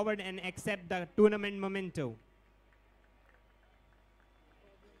come forward and accept the tournament memento.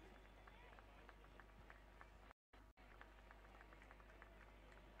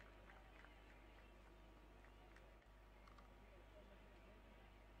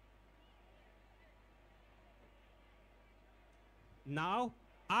 Now,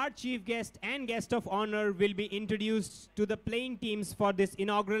 our chief guest and guest of honor will be introduced to the playing teams for this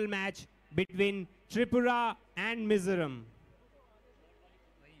inaugural match between Tripura and Mizoram.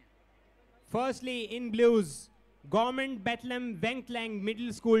 Firstly, in blues, Government Bethlehem Venklang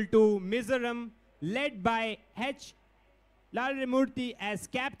Middle School to Mizoram, led by H. Lalamurthy as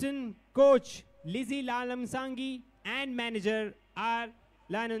captain, coach Lizzie Lalamsangi, and manager R.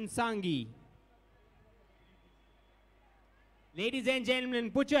 Lanansangi. Ladies and gentlemen,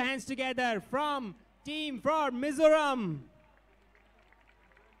 put your hands together from Team for Mizoram.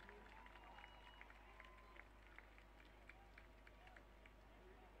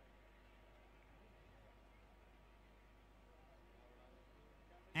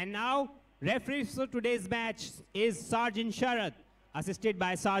 And now, referee for today's match is Sergeant Sharath, assisted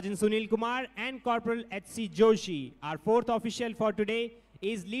by Sergeant Sunil Kumar and Corporal H.C. Joshi. Our fourth official for today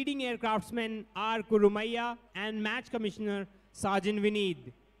is leading aircraftsman R. Kurumaya and match commissioner Sergeant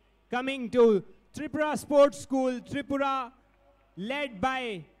Vineed. Coming to Tripura Sports School, Tripura, led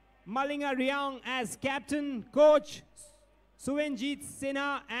by Malinga Ryang as captain, coach Suvenjit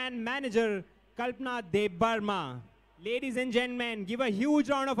Sinha, and manager Kalpana Deb Barma. Ladies and gentlemen, give a huge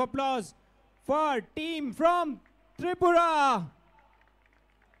round of applause for team from Tripura.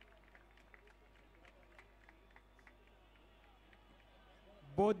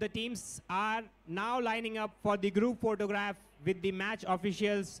 Both the teams are now lining up for the group photograph with the match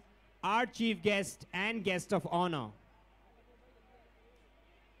officials, our chief guest and guest of honor.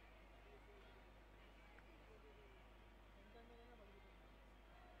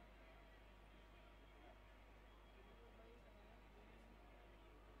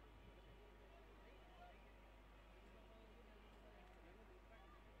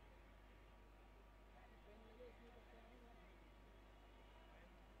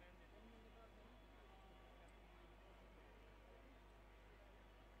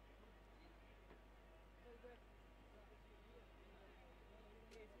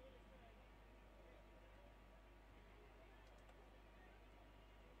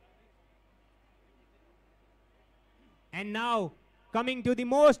 And now, coming to the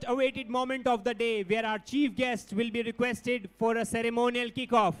most awaited moment of the day, where our chief guest will be requested for a ceremonial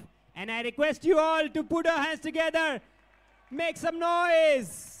kickoff. And I request you all to put our hands together, make some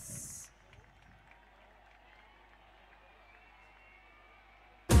noise.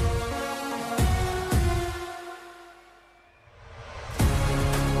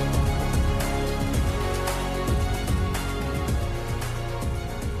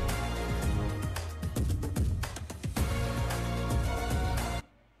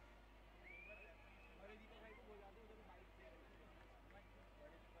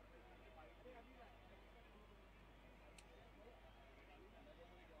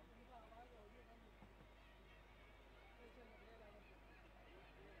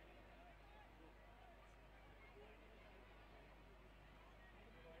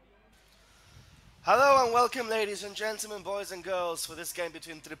 Hello and welcome, ladies and gentlemen, boys and girls, for this game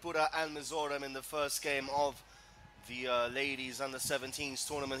between Tripura and Mizoram in the first game of the ladies under 17s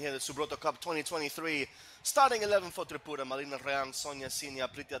tournament here, the Subroto Cup 2023. Starting 11 for Tripura: Malina Reang, Sonia Sinia,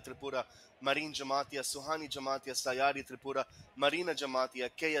 Pritya Tripura, Marine Jamatia, Suhani Jamatia, Sayari Tripura, Marina Jamatia,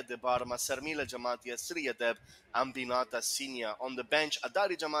 Keya Debarma, Sarmila Jamatia, Sriya Deb, Ambinata Sinia. On the bench,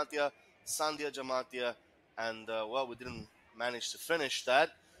 Adari Jamatia, Sandhya Jamatia, and well, we didn't manage to finish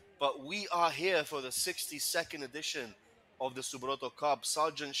that. But we are here for the 62nd edition of the Subroto Cup.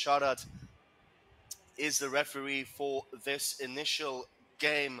 Sergeant Sharat is the referee for this initial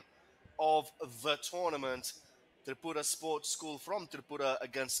game of the tournament. Tripura Sports School from Tripura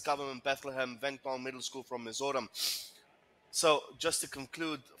against Government Bethlehem Vengtong Middle School from Mizoram. So, just to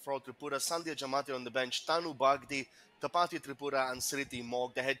conclude, for Tripura, Sandhya Jamati on the bench, Tanu Bagdi, Tapati Tripura, and Sriti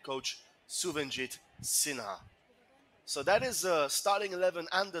Mog, the head coach, Suvanjit Sinha. So that is starting 11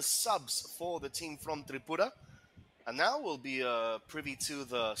 and the subs for the team from Tripura. And now we'll be privy to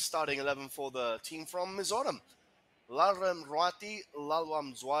the starting 11 for the team from Mizoram. Lalram Rwati,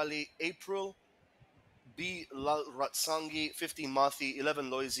 Lalwam Zwali, April, B. Lal Ratsangi, 15 Mathi, 11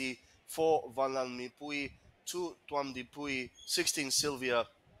 Loisi, 4 Vanlal Mipui, 2 Tuamdipui, 16 Sylvia.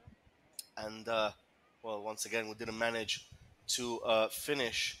 And, well, once again, we didn't manage to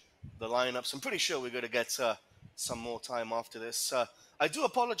finish the lineups. I'm pretty sure we're going to get some more time after this. I do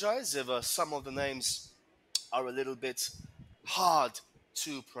apologize if some of the names are a little bit hard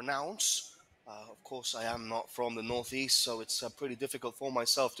to pronounce. Of course, I am not from the Northeast, so it's pretty difficult for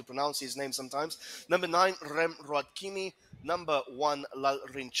myself to pronounce these names sometimes. Number 9, Rem Rodkimi. Number 1, Lal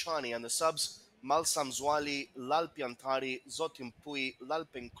Rinchani. And the subs, Mal Samzwali, Lal Piantari, Zotim Pui, Lal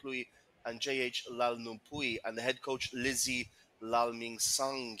Penklui, and JH Lal Numpui. And the head coach, Lizzie Lalming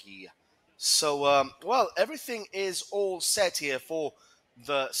Sangi. So, well, everything is all set here for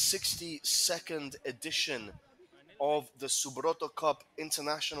the 62nd edition of the Subroto Cup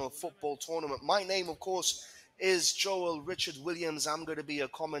International Football Tournament. My name, of course, is Joel Richard Williams. I'm going to be a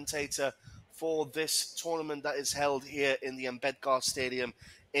commentator for this tournament that is held here in the AMBEDKAR Stadium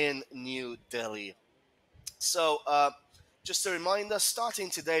in New Delhi. So, just a reminder,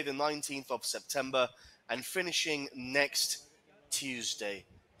 starting today, the 19th of September, and finishing next Tuesday.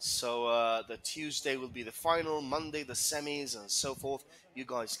 So, the Tuesday will be the final, Monday the semis, and so forth. You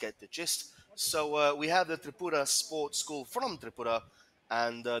guys get the gist. So we have the Tripura Sports School from Tripura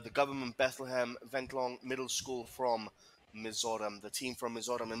and the Government Bethlehem Vengtlong Middle School from Mizoram. The team from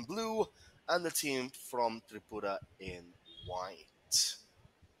Mizoram in blue and the team from Tripura in white.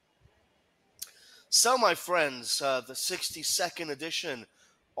 So, my friends, the 62nd edition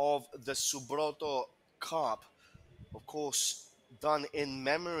of the Subroto Cup, of course, done in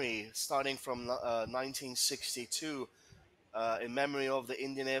memory, starting from 1962, in memory of the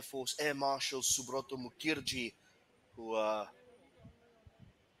Indian Air Force Air Marshal Subroto Mukherjee, who,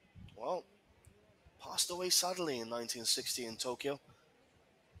 well, passed away suddenly in 1960 in Tokyo.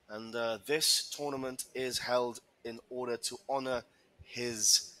 And this tournament is held in order to honor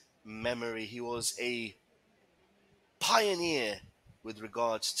his memory. He was a pioneer with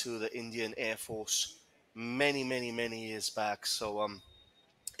regards to the Indian Air Force many years back. So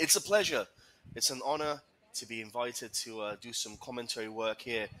it's a pleasure. It's an honor to be invited to do some commentary work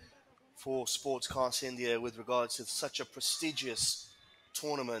here for Sportscast India with regards to such a prestigious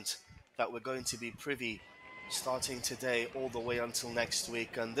tournament that we're going to be privy starting today all the way until next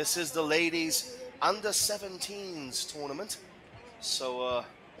week. And this is the ladies under 17s tournament. So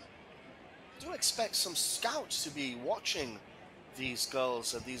do expect some scouts to be watching these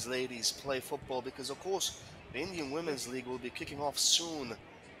girls and these ladies play football, because of course the Indian Women's League will be kicking off soon.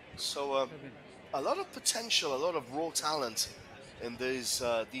 So a lot of potential, a lot of raw talent in these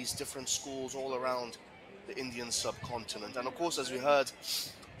different schools all around the Indian subcontinent. And of course, as we heard,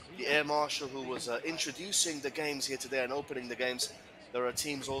 the Air Marshal who was introducing the games here today and opening the games, there are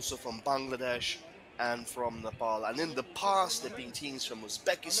teams also from Bangladesh and from Nepal. And in the past, there have been teams from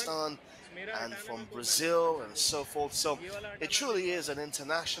Uzbekistan and from Brazil and so forth. So it truly is an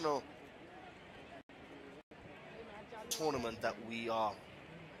international tournament that we are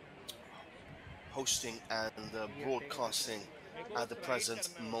hosting and broadcasting at the present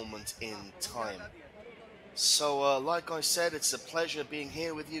moment in time. So like I said, it's a pleasure being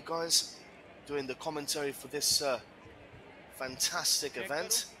here with you guys, doing the commentary for this fantastic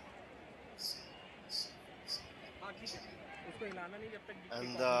event.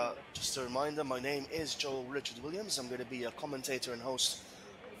 And just a reminder, my name is Joel Richard Williams. I'm going to be a commentator and host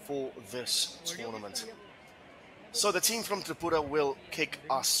for this tournament. So the team from Tripura will kick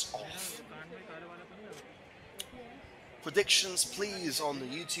us off. Predictions, please, on the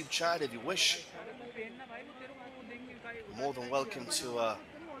YouTube chat if you wish. more than welcome to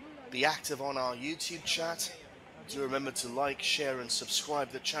be active on our YouTube chat. Do remember to like, share, and subscribe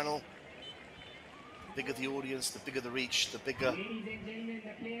to the channel. The bigger the audience, the bigger the reach, the bigger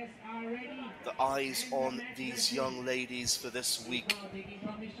the eyes on these young ladies for this week.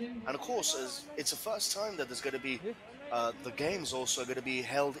 And of course, it's the first time that there's going to be the games also going to be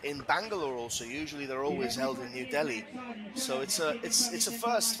held in Bangalore. Also, usually they're always held in New Delhi. So it's a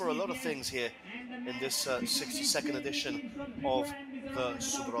first for a lot of things here in this 62nd edition of the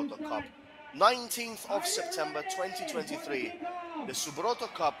Subroto Cup. 19th of September 2023, the Subroto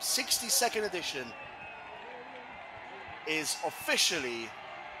Cup 62nd edition is officially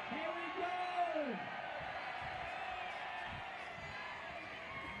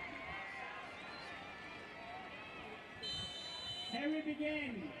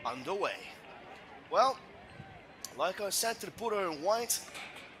underway. Well, like I said, Tripura in white,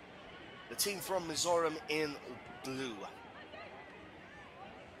 the team from Mizoram in blue.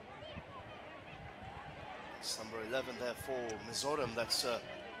 It's number 11 there for Mizoram. That's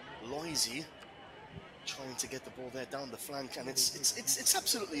Loisy trying to get the ball there down the flank, and it's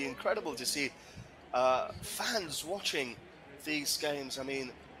absolutely incredible to see fans watching these games. I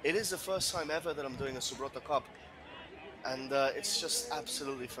mean, it is the first time ever that I'm doing a Subroto Cup, and it's just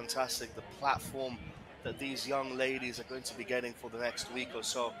absolutely fantastic. The platform that these young ladies are going to be getting for the next week or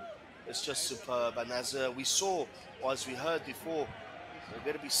so is just superb. And as we saw, or as we heard before, there are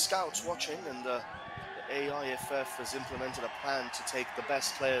going to be scouts watching, and the AIFF has implemented a plan to take the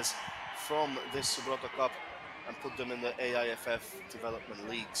best players from this Subroto Cup and put them in the AIFF Development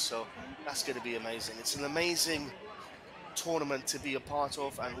League. So that's going to be amazing. It's an amazing tournament to be a part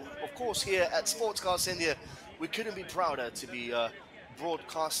of, and of course here at Sportscast India, we couldn't be prouder to be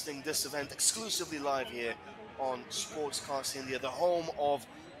broadcasting this event exclusively live here on Sportscast India, the home of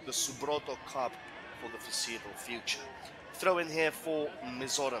the Subroto Cup for the foreseeable future. Throw in here for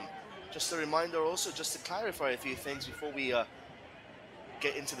Mizoram. Just a reminder also, just to clarify a few things before we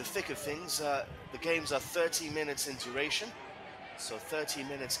get into the thick of things. The games are 30 minutes in duration, so 30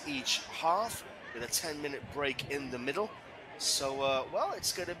 minutes each half with a 10-minute break in the middle. So, well,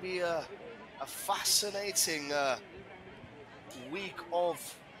 it's going to be a fascinating week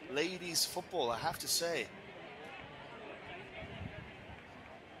of ladies football, I have to say.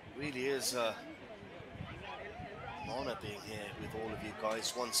 It really is an honor being here with all of you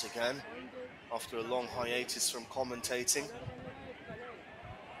guys once again after a long hiatus from commentating.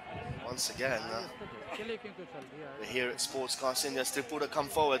 Once again, we're here at Sportscast India. Tripura come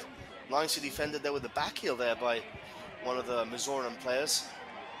forward. Nicely defended there with the back heel there by one of the Mizoram players.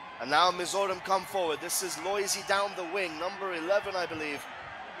 And now Mizoram come forward. This is Loisy down the wing, number 11, I believe.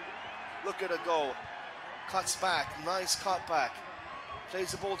 Look at her go. Cuts back, nice cut back.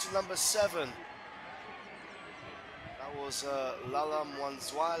 Plays the ball to number 7. That was Lala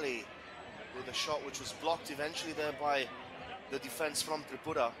Mwanzwali with a shot which was blocked eventually there by the defense from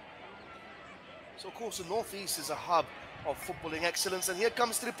Tripura. So of course the Northeast is a hub of footballing excellence, and here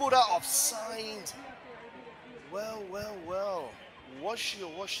comes Tripura, offside. Well, well, well. Was she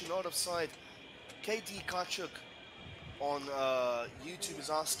or was she not offside? KD Kachuk on YouTube is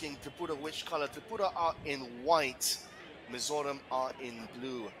asking Tripura which color. Tripura are in white, Mizoram are in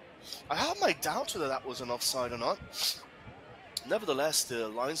blue. I have my doubts whether that was an offside or not. Nevertheless, the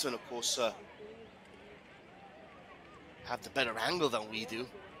linesmen, of course, have the better angle than we do.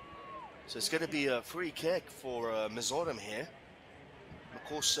 So it's going to be a free kick for Mizoram here. Of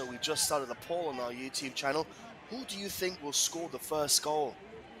course, we just started a poll on our YouTube channel. Who do you think will score the first goal?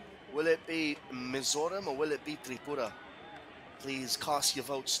 Will it be Mizoram or will it be Tripura? Please cast your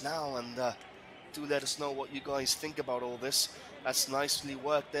votes now, and do let us know what you guys think about all this. That's nicely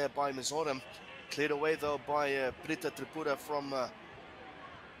worked there by Mizoram. Cleared away though by Prita Tripura from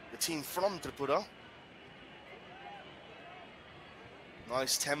the team from Tripura.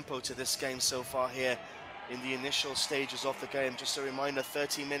 Nice tempo to this game so far here in the initial stages of the game. Just a reminder,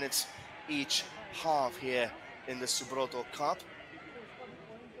 30 minutes each half here in the Subroto Cup.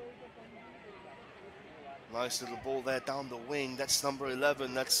 Nice little ball there down the wing. That's number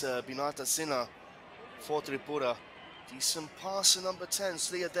 11. That's Binata Sinha for Tripura. Decent pass to number 10,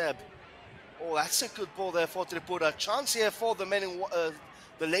 Sliya Deb. Oh, that's a good ball there for Tripura. Chance here for the men in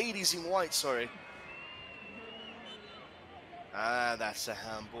the ladies in white, sorry. Ah, that's a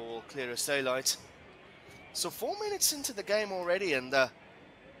handball, clear as daylight. So 4 minutes into the game already, and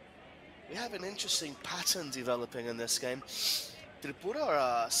we have an interesting pattern developing in this game. Tripura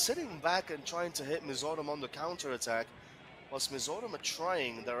are sitting back and trying to hit Mizoram on the counter-attack, whilst Mizoram are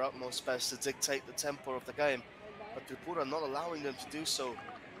trying their utmost best to dictate the tempo of the game, but Tripura not allowing them to do so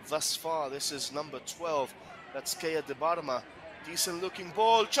thus far. This is number 12. That's Kea Debarma. Decent looking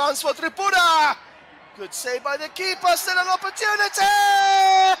ball. Chance for Tripura. Good save by the keeper. Still an opportunity.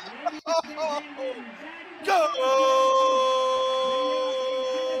 Goal!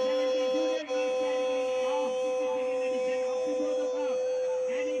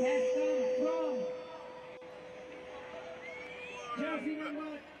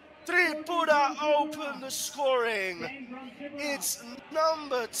 3 Tripura open the scoring. It's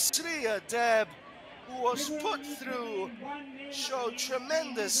number 3 Deb, who was put through, showed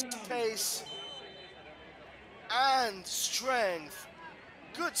tremendous pace and strength.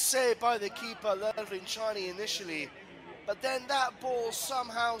 Good save by the keeper, Lervinchani, initially, but then that ball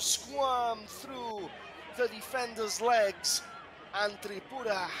somehow squirmed through the defender's legs, and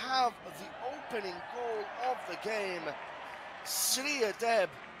Tripura have the opening goal of the game. Sriya Deb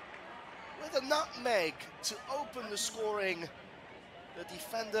with a nutmeg to open the scoring. The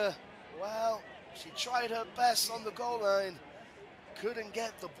defender, well, she tried her best on the goal line, couldn't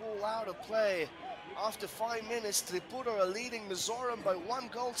get the ball out of play. After 5 minutes, Tripura are leading Mizoram by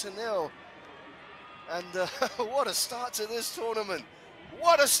 1-0. And what a start to this tournament.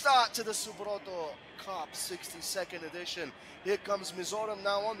 What a start to the Subroto Cup 62nd edition. Here comes Mizoram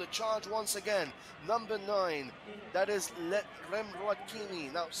now on the charge once again. Number 9, that is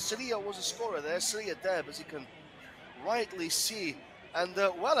Remroatkini. Now, Sriya was a scorer there, Sriya Deb, as you can rightly see. And,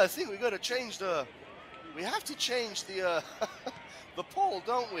 well, I think we have to change the the poll,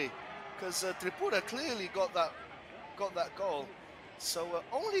 don't we? Because Tripura clearly got that goal. So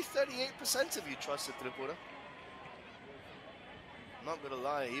only 38% of you trusted Tripura. I'm not gonna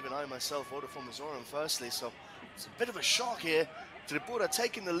lie, even I myself voted for Mizoram firstly, so it's a bit of a shock here. Tripura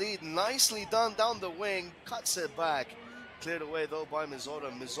taking the lead, nicely done down the wing, cuts it back. Cleared away though by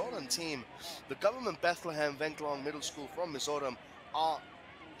Mizoram. Mizoram team, the Government Bethlehem Venklong Middle School from Mizoram are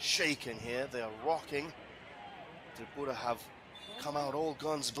shaking here, they are rocking. Tripura have come out all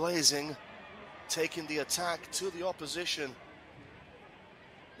guns blazing, taking the attack to the opposition.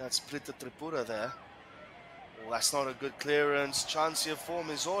 That's Prita Tripura there. Oh, that's not a good clearance. Chance here for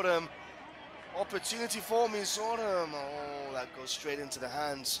Mizoram. Opportunity for Mizoram. Oh, that goes straight into the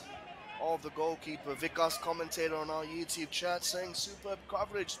hands of the goalkeeper. Vikas, commentator on our YouTube chat, saying superb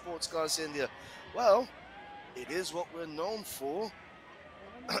coverage, Sportscast India. Well, it is what we're known for.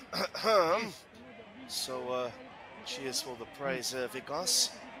 So, cheers for the praise,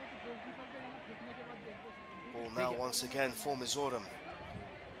 Vikas. Ball now once again for Mizoram.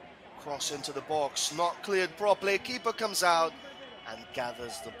 Cross into the box, not cleared properly. Keeper comes out and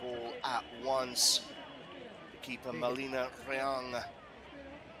gathers the ball at once. The keeper, Malina Reang,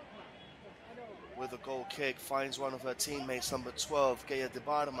 with a goal kick, finds one of her teammates, number 12, Kea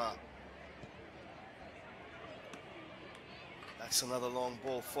Debarma. That's another long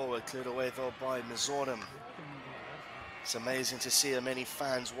ball forward, cleared away though by Mizoram. It's amazing to see many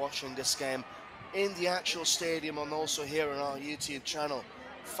fans watching this game in the actual stadium and also here on our YouTube channel.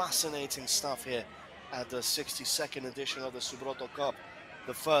 Fascinating stuff here at the 62nd edition of the Subroto Cup.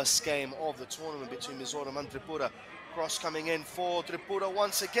 The first game of the tournament between Mizoram and Tripura. Cross coming in for Tripura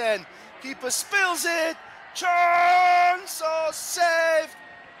once again. Keeper spills it. Chance! Oh, saved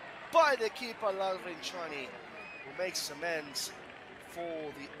by the keeper, Lalrinchani, who makes amends for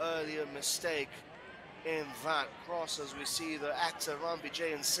the earlier mistake in that cross, as we see the actor Ram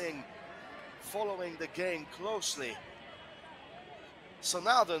Vijayan Singh following the game closely. So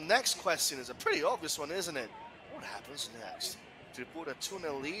now the next question is a pretty obvious one, isn't it? What happens next? Tripura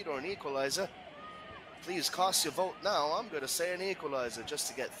 2-0 lead or an equalizer? Please cast your vote now. I'm going to say an equalizer just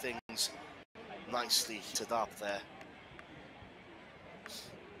to get things nicely heated up there.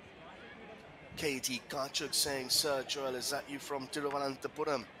 KT Kachuk saying, Sir Joel, is that you from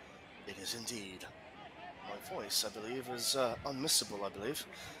Tiruvananthapuram? It is indeed. My voice, I believe, is unmissable, I believe.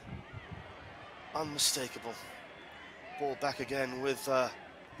 Unmistakable. Ball back again with the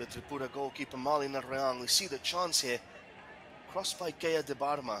Tripura goalkeeper Malina Reang. We see the chance here. Crossed by Kea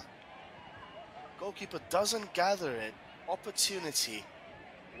Debarma. Goalkeeper doesn't gather it. Opportunity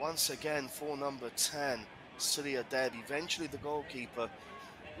once again for number 10, Sriya Deb. Eventually the goalkeeper,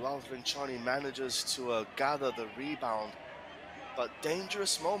 Lalrinchani, manages to gather the rebound. But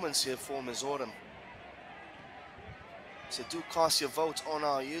dangerous moments here for Mizoram. So do cast your vote on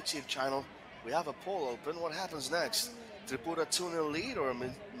our YouTube channel. We have a poll open. What happens next? Tripura 2-0 lead or a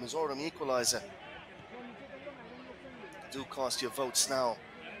Mizoram equalizer? Do cast your votes now.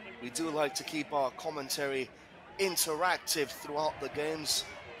 We do like to keep our commentary interactive throughout the games.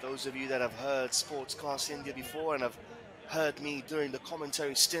 Those of you that have heard Sportscast India before and have heard me during the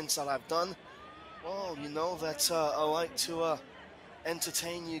commentary stints that I've done, well, you know that I like to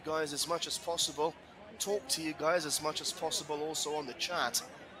entertain you guys as much as possible, talk to you guys as much as possible also on the chat.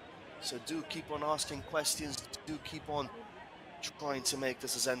 So do keep on asking questions, do keep on trying to make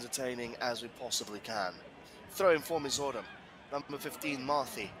this as entertaining as we possibly can. Throw in for MIZORAM, number 15,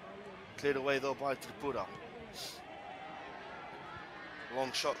 Marthi. Cleared away though by Tripura.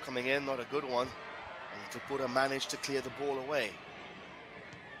 Long shot coming in, not a good one. And Tripura managed to clear the ball away.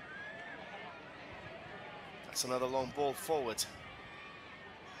 That's another long ball forward.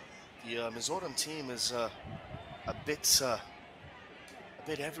 The MIZORAM team is a bit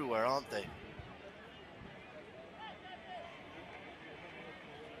everywhere, aren't they?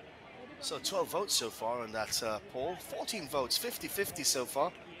 So 12 votes so far in that poll. 14 votes, 50-50 so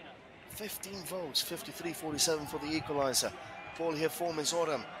far. 15 votes, 53-47 for the equalizer. Ball here for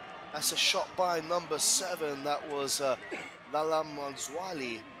MIZORAM. That's a shot by number 7. That was Lalam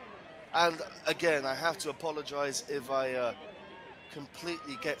Manzwali. And again, I have to apologize if I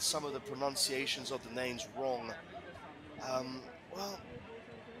completely get some of the pronunciations of the names wrong. Well,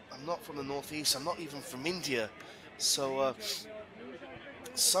 I'm not from the Northeast. I'm not even from India. So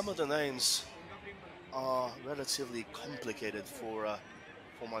some of the names are relatively complicated for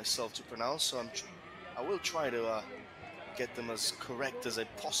myself to pronounce. So I will try to get them as correct as I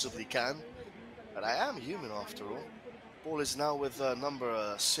possibly can. But I am human after all. Ball is now with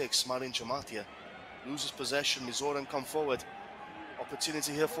number 6, Marin Jamatia. Loses possession, MIZORAM come forward.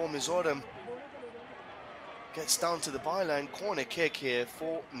 Opportunity here for MIZORAM. Gets down to the byline, corner kick here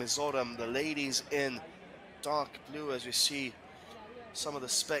for MIZORAM. The ladies in dark blue, as we see some of the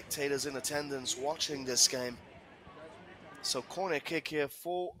spectators in attendance watching this game. So corner kick here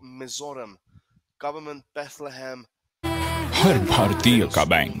for MIZORAM. Government Bethlehem. हर भारतीय का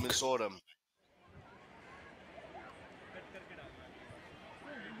bank. MIZORAM.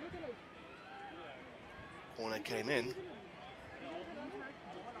 Corner came in.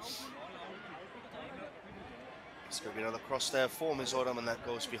 It's going to be another cross there for MIZORAM, and that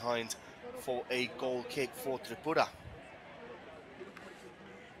goes behind for a goal kick for Tripura.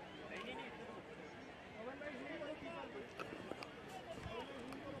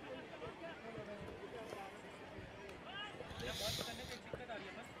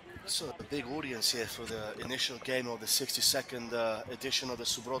 So a big audience here for the initial game of the 62nd edition of the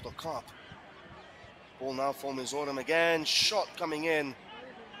Subroto Cup. Ball now for MIZORAM again. Shot coming in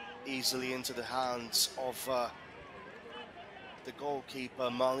easily into the hands of the goalkeeper,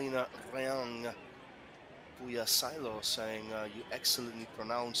 Malina Reang. Puya Silo saying, you excellently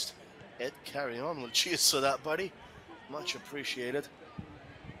pronounced it. Carry on. Well, cheers for that, buddy. Much appreciated.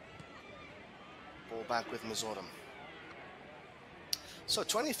 Ball back with MIZORAM. So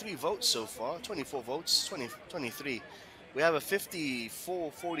 23 votes so far, 24 votes, 23. We have a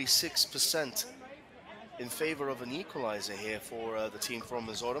 54-46% in favor of an equalizer here for the team from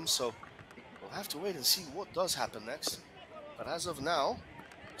MIZORAM. So we'll have to wait and see what does happen next. But as of now,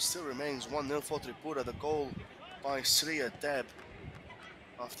 still remains 1-0 for Tripura. The goal by Sriya Deb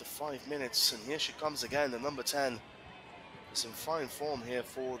after 5 minutes. And here she comes again, the number 10. Is in fine form here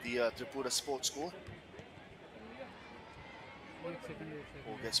for the Tripura Sports School.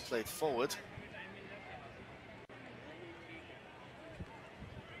 Ball gets played forward.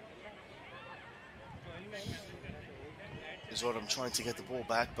 MIZORAM trying to get the ball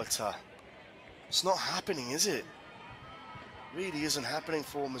back, but it's not happening, is it? Really isn't happening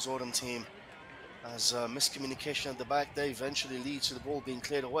for MIZORAM team, as miscommunication at the back there eventually leads to the ball being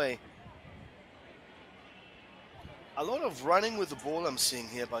cleared away. A lot of running with the ball I'm seeing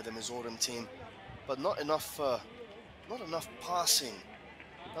here by the MIZORAM team, but not enough passing.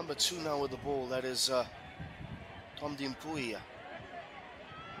 Number 2 now with the ball, that is Tom Dimpuia.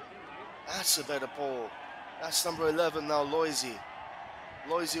 That's a better ball. That's number 11 now, Loisy.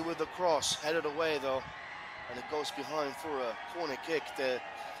 Loisy with the cross, headed away though, and it goes behind for a corner kick there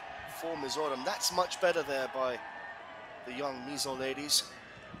for MIZORAM. That's much better there by the young Mizo ladies.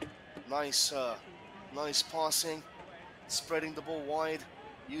 Nice passing, spreading the ball wide,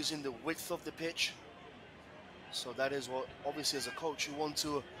 using the width of the pitch. So that is what, obviously as a coach, you want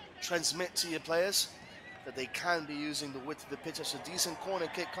to transmit to your players, that they can be using the width of the pitch. That's a decent corner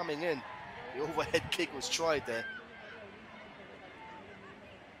kick coming in. The overhead kick was tried there.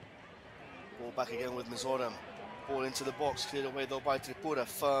 Ball back again with MIZORAM. Ball into the box, cleared away though by Tripura.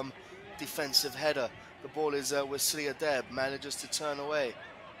 Firm defensive header. The ball is with Sriya Deb, manages to turn away.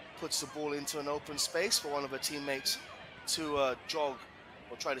 Puts the ball into an open space for one of her teammates to jog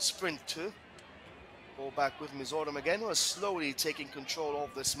or try to sprint to. Ball back with MIZORAM again, who are slowly taking control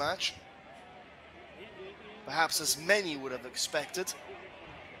of this match. Perhaps as many would have expected.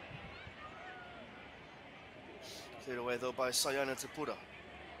 Cleared away though by Sayana Tripura.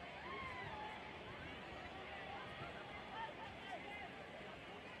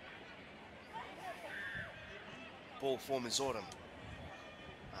 Ball for Mizoram.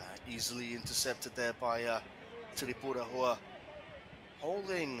 Easily intercepted there by Tripura, who are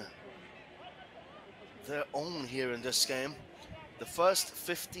holding their own here in this game. The first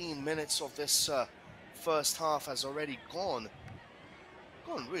 15 minutes of this first half has already gone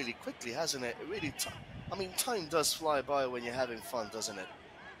really quickly, hasn't it? Really, I mean, time does fly by when you're having fun, doesn't it?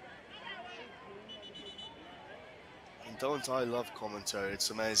 And don't I love commentary? It's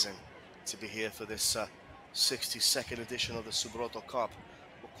amazing to be here for this 62nd edition of the Subroto Cup.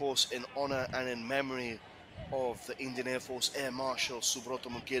 Of course, in honor and in memory of the Indian Air Force Air Marshal Subroto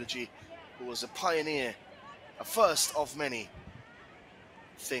Mukherjee, who was a pioneer, a first of many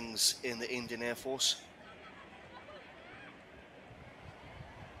things in the Indian Air Force.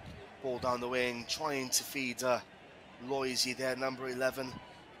 Ball down the wing, trying to feed Loisy there, number 11.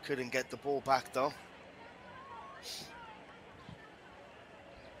 Couldn't get the ball back though.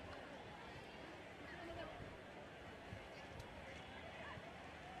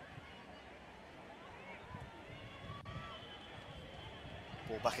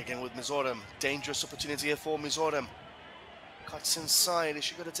 Ball back again with Mizoram. Dangerous opportunity here for Mizoram. Cuts inside. Is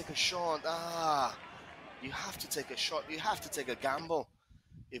she going to take a shot? You have to take a shot. You have to take a gamble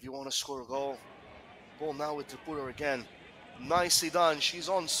if you want to score a goal. Ball now with Tripura again. Nicely done. She's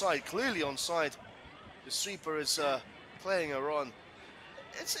onside, clearly onside. The sweeper is playing her on.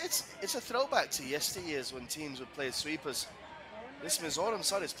 It's a throwback to yesteryears when teams would play sweepers. This Mizoram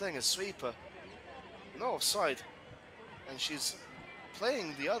side is playing a sweeper. No offside. And she's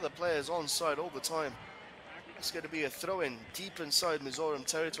playing the other players onside all the time. It's going to be a throw-in deep inside Mizoram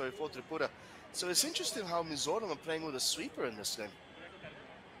territory for Tripura. So it's interesting how Mizoram are playing with a sweeper in this game.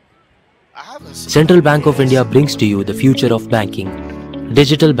 Central Bank of India brings to you the future of banking,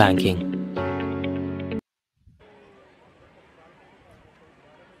 digital banking.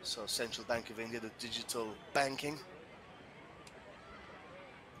 So Central Bank of India, the digital banking.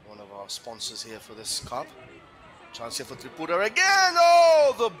 One of our sponsors here for this cup. Chance here for Tripura again.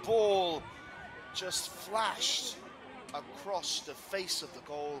 Oh, the ball just flashed across the face of the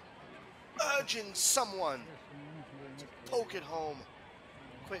goal, urging someone to poke it home.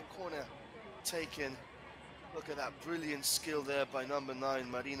 Quick corner taken. Look at that brilliant skill there by number 9,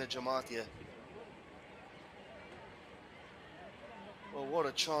 Marina Jamatia. Well, what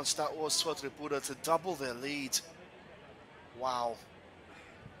a chance that was for Tripura to double their lead. Wow.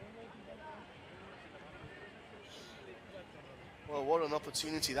 Well, what an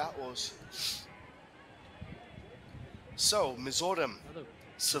opportunity that was. So, Mizoram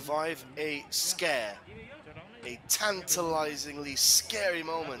survive a scare. A tantalizingly scary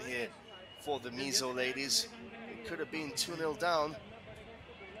moment here for the Mizo ladies. It could have been 2-0 down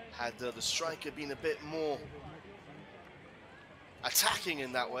had the striker been a bit more attacking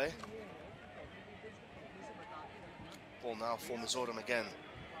in that way. Ball now for Mizoram again.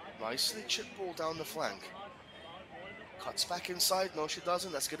 Nicely chipped ball down the flank. Cuts back inside. No, she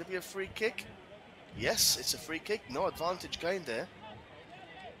doesn't. That's going to be a free kick. Yes, it's a free kick. No advantage gained there.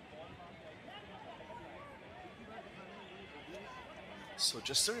 So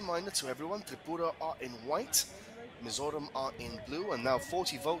just a reminder to everyone, Tripura are in white, Mizoram are in blue, and now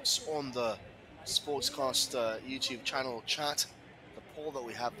 40 votes on the Sportscast YouTube channel chat. The poll that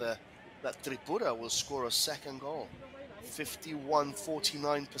we have there, that Tripura will score a second goal.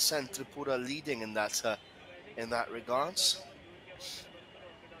 51-49% Tripura leading in that regards.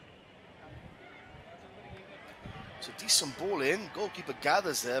 So decent ball in, goalkeeper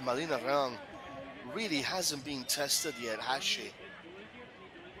gathers there. Malina Rang really hasn't been tested yet, has she?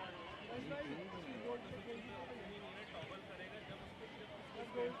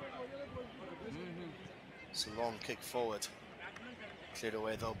 It's a long kick forward. Cleared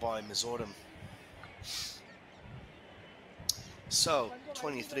away though by Mizoram. So,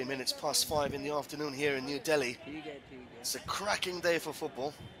 23 minutes past 5 in the afternoon here in New Delhi. It's a cracking day for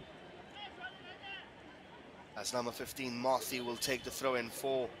football. As number 15, Marthi, will take the throw-in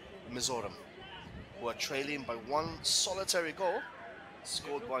for Mizoram, who are trailing by one solitary goal,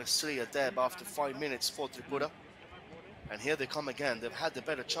 scored by Sriya Deb after 5 minutes for Tripura. And here they come again. They've had the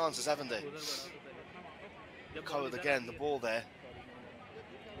better chances, haven't they? Covered again, the ball there.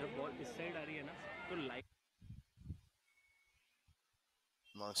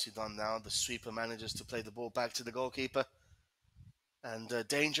 Nicely done now. The sweeper manages to play the ball back to the goalkeeper. And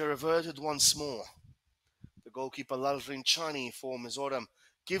danger averted once more. The goalkeeper Lalrin Chani for Mizoram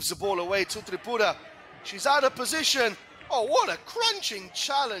gives the ball away to Tripura. She's out of position. Oh, what a crunching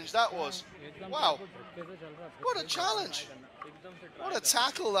challenge that was. Wow. What a challenge! What a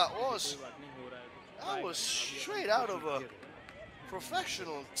tackle that was! That was straight out of a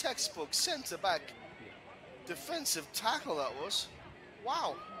professional textbook centre-back defensive tackle that was.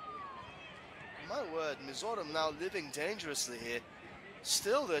 Wow! My word, Mizoram now living dangerously here.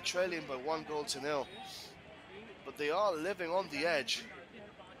 Still they're trailing by 1-0. But they are living on the edge.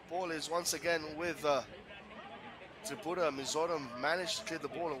 Ball is once again with Tripura. Mizoram managed to clear the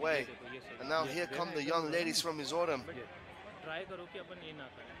ball away. And now here come the young ladies from Mizoram.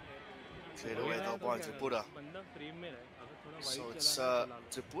 Cleared away though by Tripura. So it's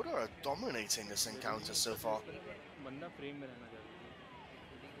Tripura are dominating this encounter so far.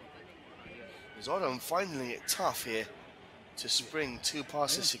 Mizoram finding it tough here to spring two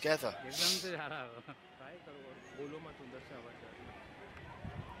passes together.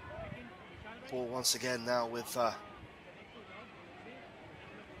 Ball once again now with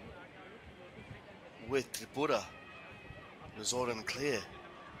Tripura. Mizoram clear,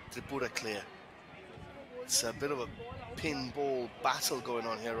 Tripura clear. It's a bit of a pinball battle going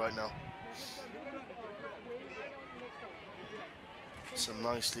on here right now. Some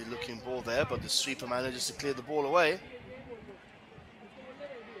nicely looking ball there, but the sweeper manages to clear the ball away.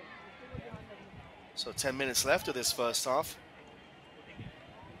 So 10 minutes left of this first half.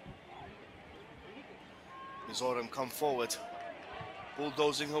 Mizoram come forward,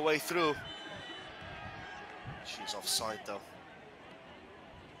 bulldozing her way through. She's offside though.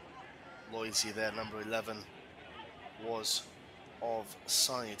 Loisy there, number 11, was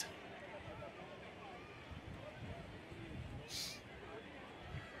offside.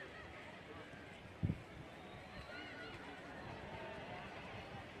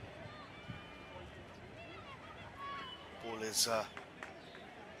 Ball is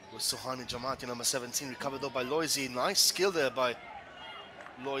with Suhani Jamati, number 17, recovered though by Loisy. Nice skill there by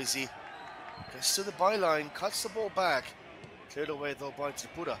Loisy. Gets to the byline, cuts the ball back. Cleared away though by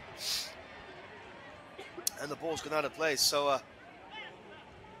Tripura. And the ball's gone out of play, so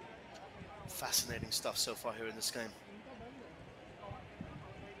fascinating stuff so far here in this game.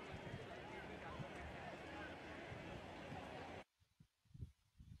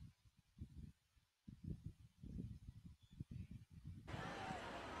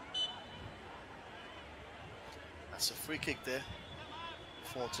 That's a free kick there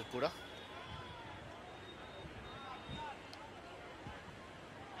for Tripura.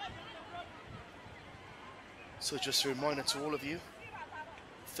 So just a reminder to all of you,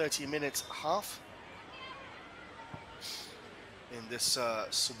 30-minute half in this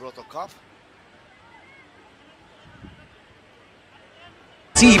Subroto Cup.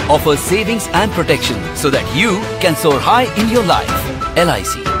 LIC offers savings and protection so that you can soar high in your life.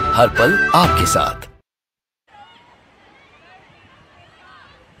 LIC, हर पल आपके साथ.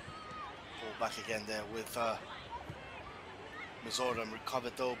 Ball back again there with Mizoram,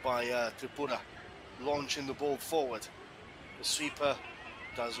 recovered though by Tripura. Launching the ball forward. The sweeper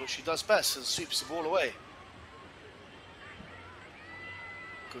does what she does best and sweeps the ball away.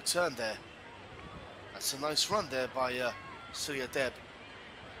 Good turn there. That's a nice run there by Surya Deb.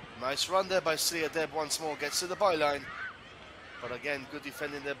 Nice run there by Surya Deb once more. Gets to the byline. But again, good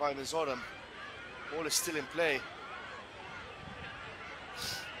defending there by Mizoram. Ball is still in play.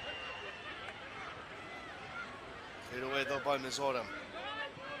 Cleared away though by Mizoram.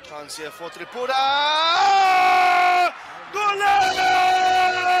 Chance here for Tripura. Golazo!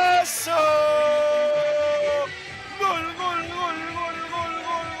 Gol, gol, gol, gol, gol,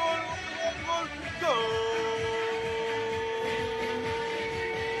 gol, gol, gol,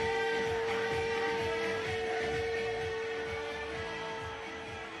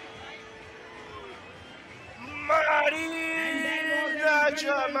 Marina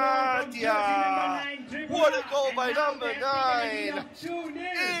Jamatia! What a goal by number 9!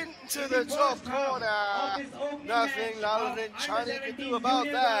 Into the top corner. Nothing Lalvin Chani can do about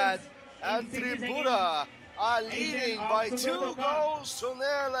that. And Tripura are leading by 2 goals to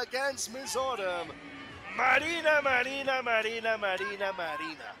nil against Mizoram. Marina, Marina, Marina, Marina,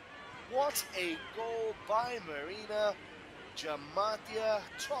 Marina. What a goal by Marina Jamatia.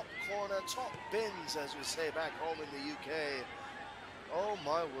 Top corner, top bins, as we say back home in the UK. Oh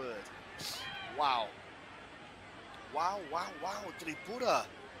my word. Wow. Wow, wow, wow, Tripura.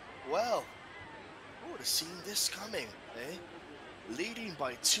 Well, who would have seen this coming, eh? Leading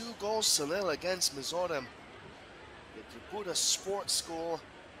by 2 goals to nil against Mizoram. The Tripura Sports School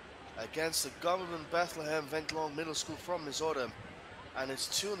against the Government Bethlehem Ventlong Middle School from Mizoram. And it's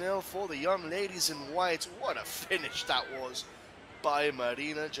 2-0 for the young ladies in white. What a finish that was by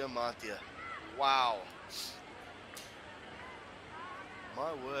Marina Jamatia. Wow.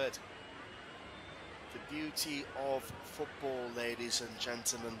 My word. beauty of football, ladies and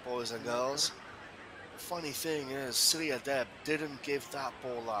gentlemen, boys and girls. The funny thing is, Sri Adeb didn't give that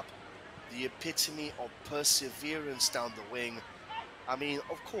ball up. The epitome of perseverance down the wing. I mean,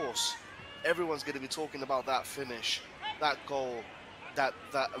 of course, everyone's going to be talking about that finish, that goal, that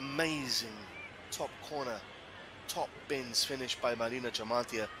amazing top corner, top bins finish by Marina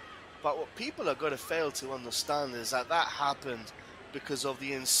Jamatia. But what people are going to fail to understand is that that happened because of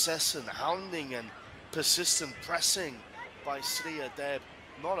the incessant hounding and persistent pressing by Sri Adeb,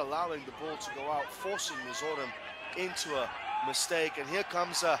 not allowing the ball to go out, forcing Mizoram into a mistake. And here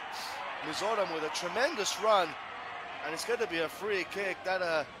comes Mizoram with a tremendous run, and it's going to be a free kick.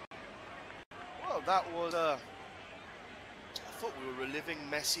 That well, that was I thought we were reliving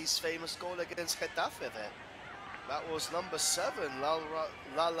Messi's famous goal against Getafe there. That was number 7,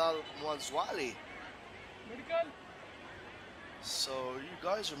 Lalal Mwazwali. So you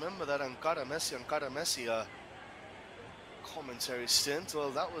guys remember that Ankara Messi commentary stint?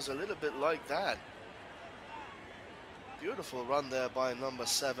 Well, that was a little bit like that. Beautiful run there by number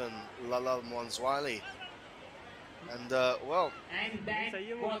 7, Lalal Mwazwali. And well, and that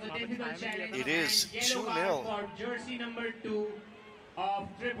was a difficult challenge. It is 2-0 for jersey number 2 of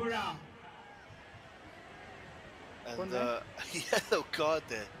Tripura. And yellow card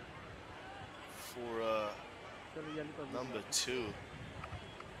there for number 2.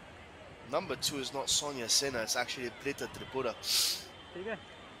 Number 2 is not Sonia Sena, it's actually Brita Tripura.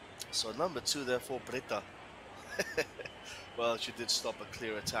 So number 2 there for Brita. Well, she did stop a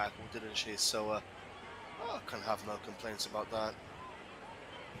clear attack, didn't she? So I can have no complaints about that.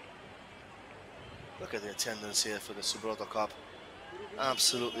 Look at the attendance here for the Subroto Cup.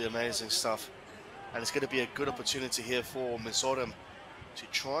 Absolutely amazing stuff. And it's going to be a good opportunity here for Mizoram to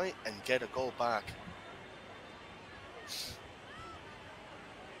try and get a goal back.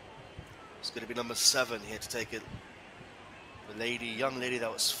 It's going to be number 7 here to take it. The young lady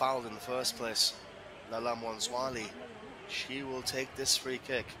that was fouled in the first place, Lala Mwanzwali. She will take this free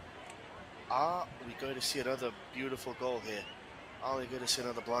kick. Are we going to see another beautiful goal here? Are we going to see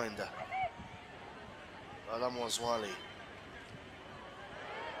another blinder? Lala Mwanzwali.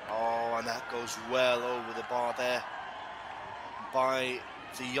 Oh, and that goes well over the bar there by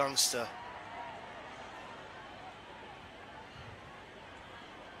the youngster.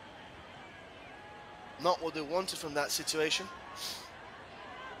 Not what they wanted from that situation.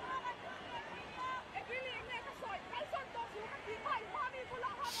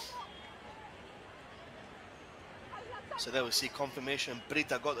 So there we see confirmation.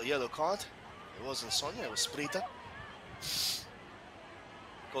 Brita got the yellow card. It wasn't Sonia, it was Brita.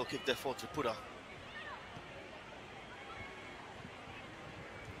 Goal kick there for Tripura.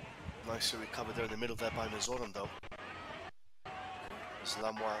 Nicely recovered there in the middle there by Mizoram though. It's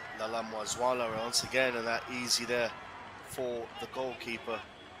Lala Mwazwala once again, and that easy there for the goalkeeper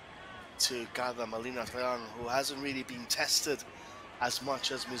to gather Malina Triang, who hasn't really been tested as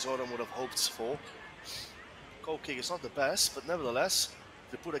much as Mizoram would have hoped for. Goal kick is not the best, but nevertheless,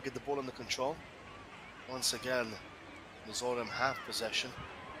 Tripura get the ball under control. Once again, Mizoram have possession.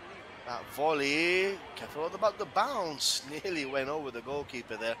 That volley, careful about the bounce, nearly went over the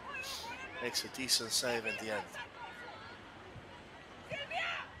goalkeeper there. Makes a decent save in the end.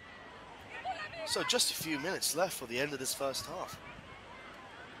 So just a few minutes left for the end of this first half.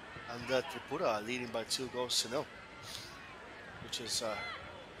 And Tripura are leading by 2-0, which is an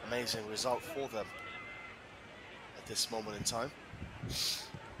amazing result for them at this moment in time.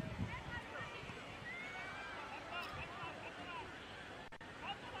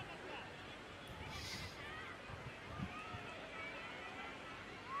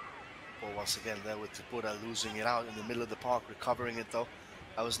 Once again there with Tripura losing it out in the middle of the park, recovering it though.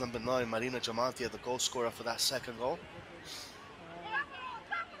 That was number 9, Marina Jamatia, the goal scorer for that second goal.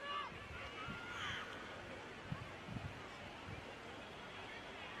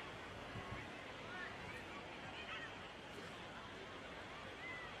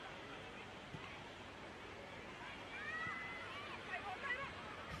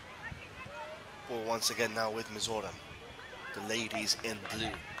 Ball once again now with Mizoram, the ladies in blue.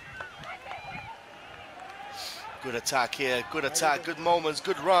 Good attack here, good attack, good moments,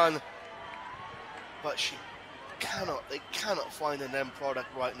 good run. But they cannot find an end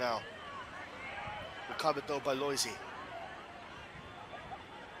product right now. Recovered though by Loisy.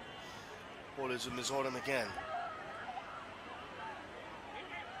 Ball is with Mizoram again.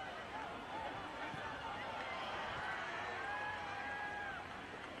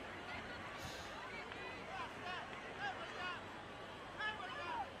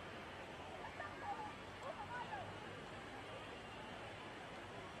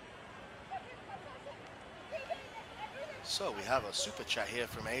 So we have a super chat here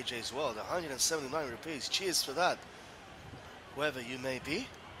from AJ's World, 179 rupees. Cheers for that. Whoever you may be,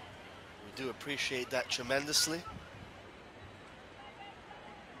 we do appreciate that tremendously.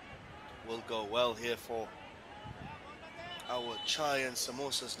 Will go well here for our chai and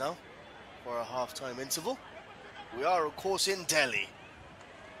samosas now for a half-time interval. We are, of course, in Delhi.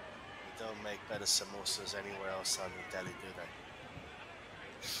 They don't make better samosas anywhere else than in Delhi, do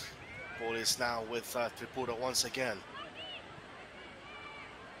they? Ball is now with Tripura once again.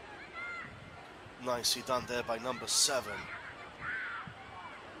 Nicely done there by number 7.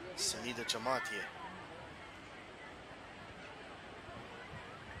 Samida Jamatia.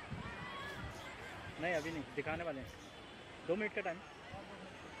 नहीं अभी नहीं दिखाने वाले हैं 2 minute का time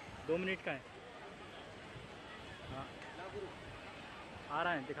 2 minute का है हाँ आ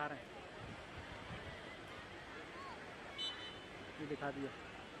रहा है दिखा रहे हैं ये दिखा दिया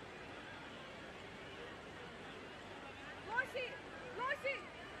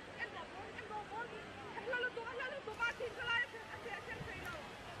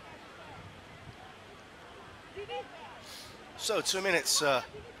So 2 minutes of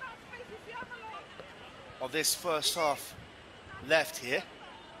this first half left here.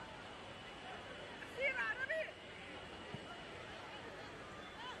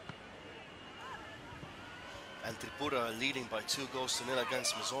 And Tripura are leading by 2-0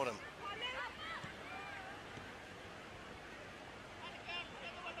 against Mizoram.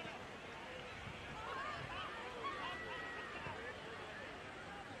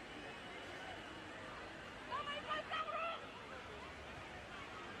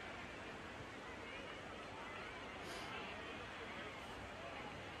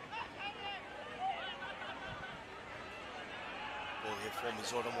 Ball here for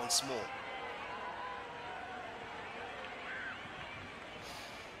Mizoram once more.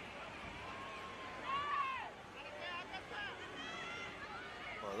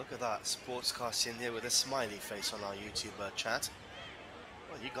 Well, look at that, sportscast in there with a smiley face on our YouTube chat.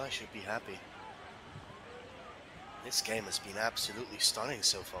 Well, you guys should be happy. This game has been absolutely stunning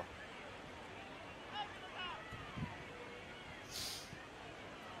so far.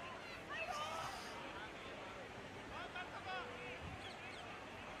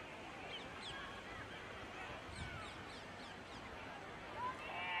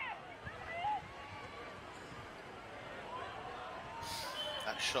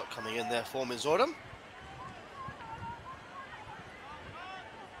 That shot coming in there for Mizoram.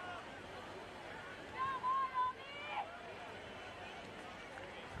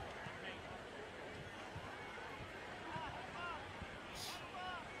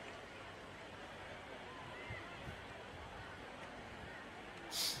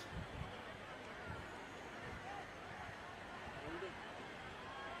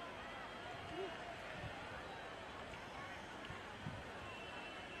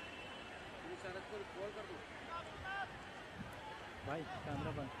 भाई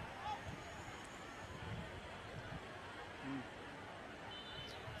camera बंद भाई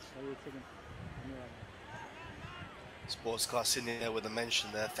 1 second धन्यवाद Sportscast in there with a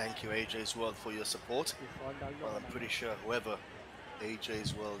mention there. Thank you, AJ's World, for your support. Well, I'm pretty sure whoever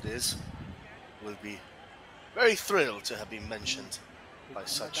AJ's World is will be very thrilled to have been mentioned by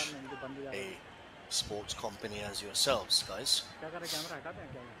such a sports company as yourselves, guys.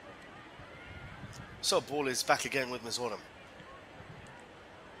 So, ball is back again with Mizoram.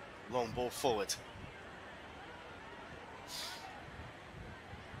 Long ball forward.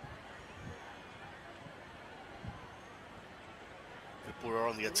 Tripura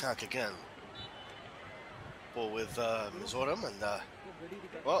on the attack again. Ball with Mizoram, and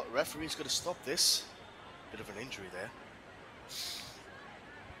well, referee's going to stop this. Bit of an injury there.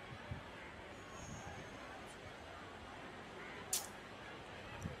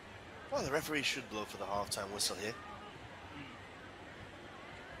 Well, the referee should blow for the half-time whistle here.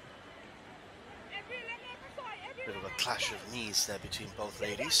 Bit of a clash of knees there between both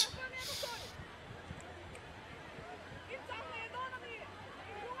ladies.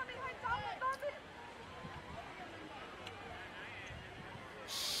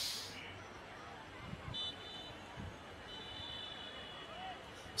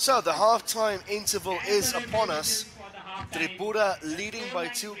 So the half-time interval is upon us. Tripura leading by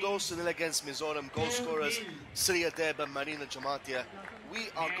 2-0 against Mizoram. Goal scorers Sriya Deb and Marina Jamatia. We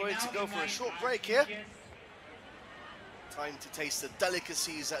are going to go for a short break here. Time to taste the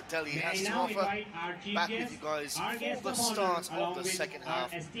delicacies that Delhi has to offer. Back with you guys for the start of the second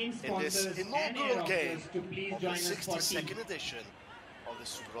half in this inaugural game of the 62nd edition of the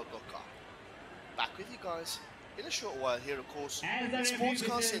Subroto Cup. Back with you guys in a short while here, of course, As the in referee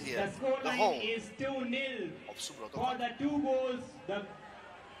Sportscast whistles, India, the score the line home is 2-0 of Subroto for Cup. the 2 goals.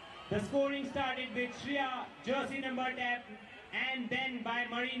 The scoring started with Shriya, jersey number 10, and then by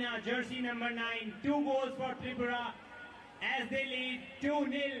Marina, jersey number 9. 2 goals for Tripura as they lead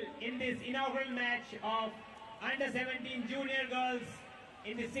 2-0 in this inaugural match of under 17 junior girls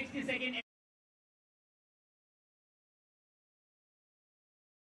in the 62nd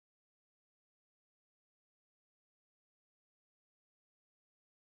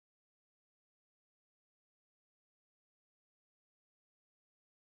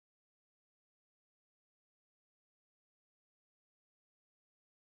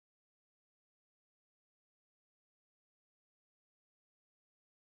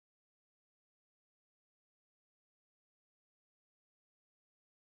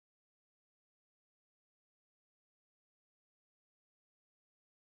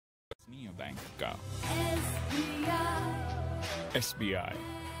bank का SBI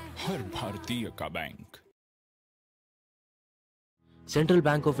हर भारतीय का bank. Central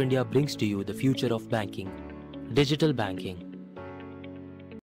Bank of India brings to you the future of banking, digital banking.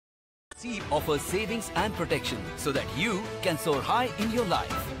 LIC offers savings and protection so that you can soar high in your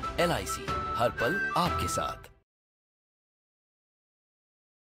life. LIC हर पल आपके साथ.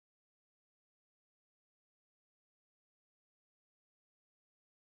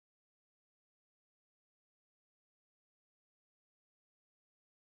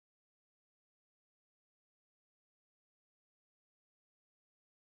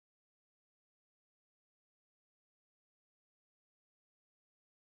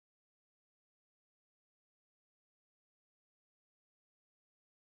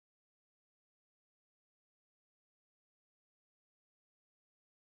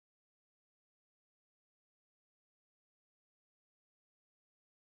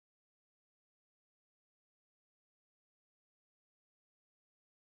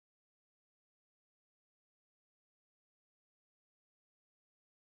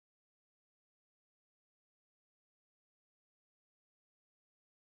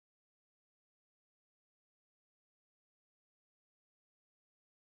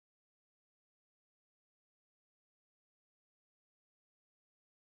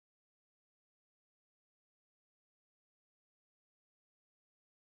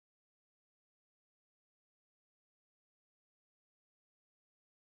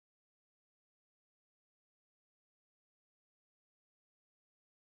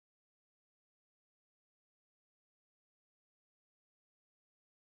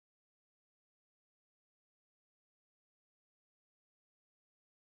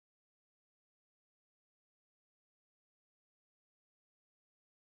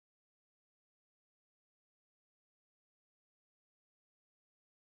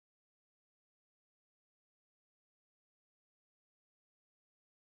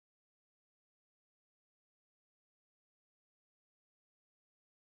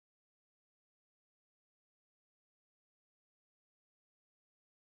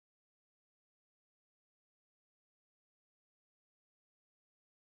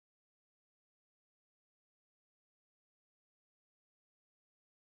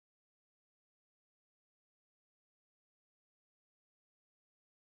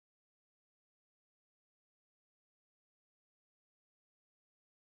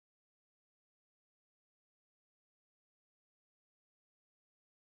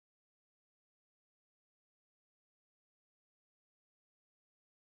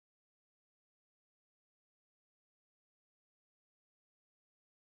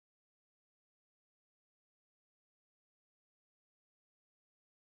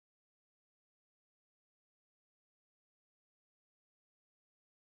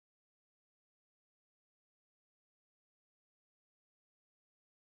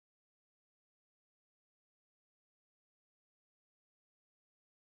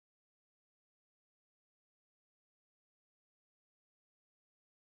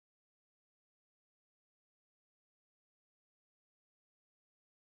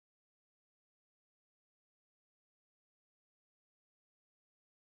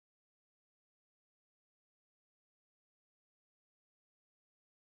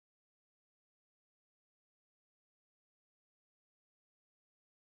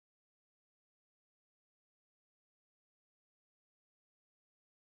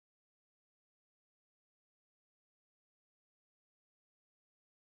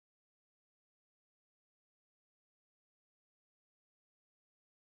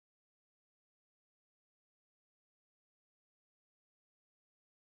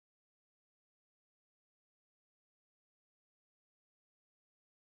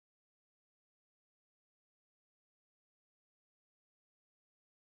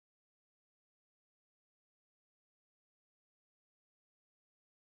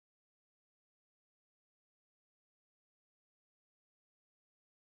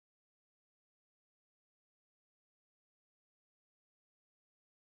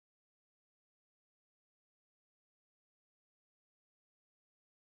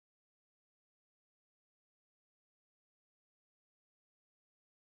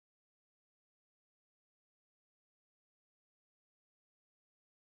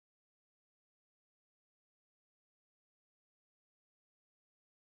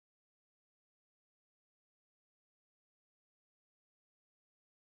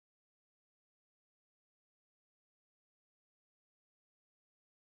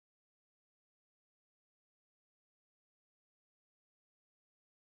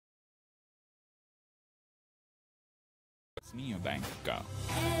 विश्वसनीय bank का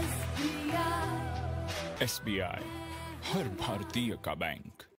SBI हर भारतीय का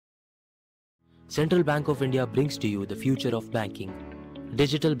bank. Central Bank of India brings to you the future of banking,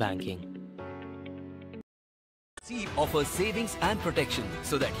 digital banking. LIC offers savings and protection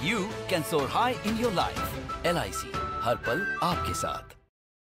so that you can soar high in your life. LIC हर पल आपके साथ।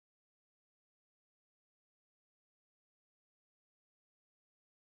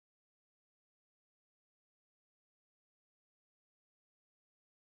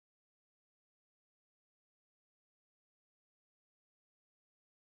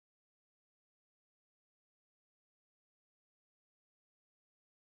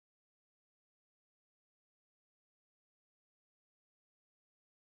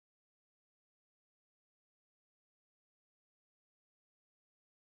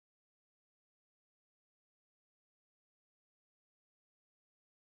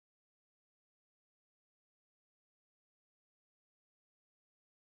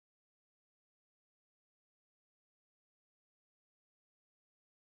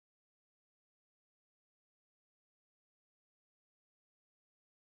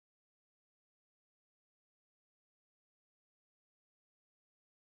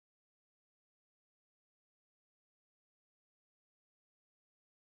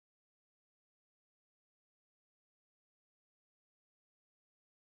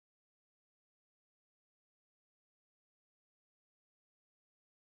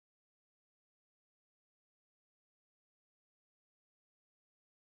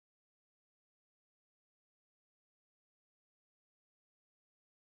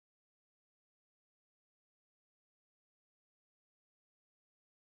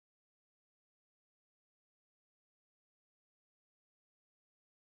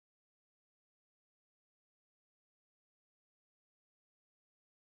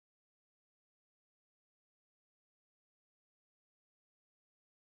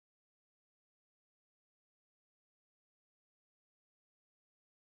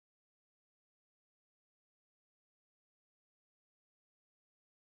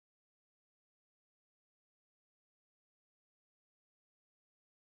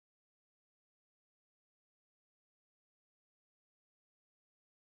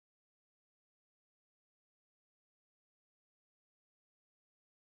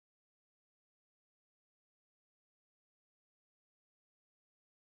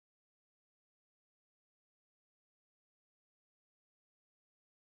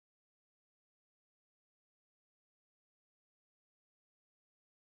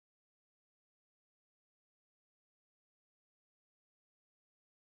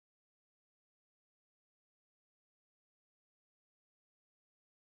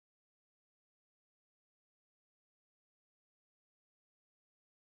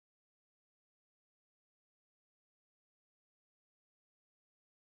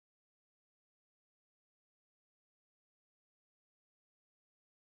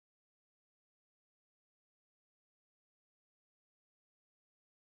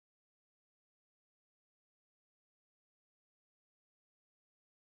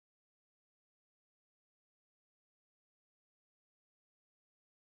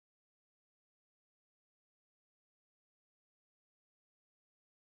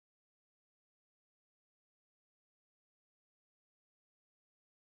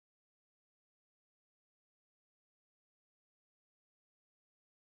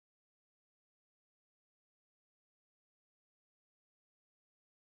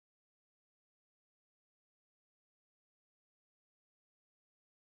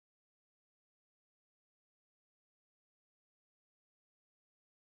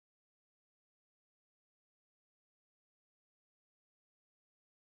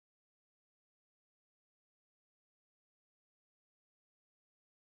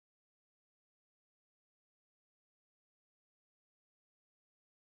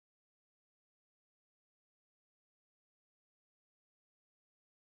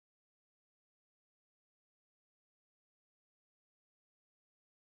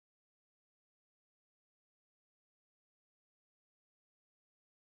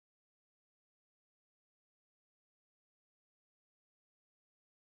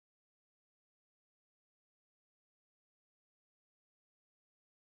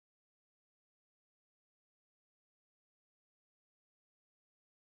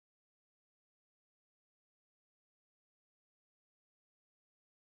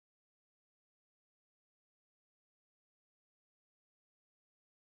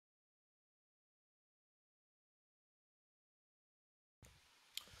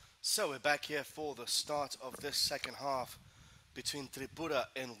 So we're back here for the start of this second half between Tripura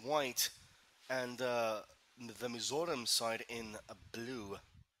in white and the Mizoram side in blue.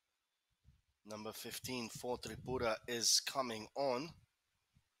 Number 15 for Tripura is coming on.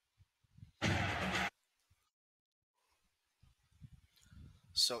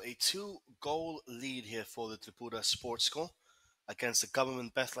 So a 2-goal lead here for the Tripura Sports School against the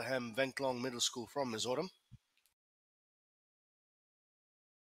Government Bethlehem Venklong Middle School from Mizoram.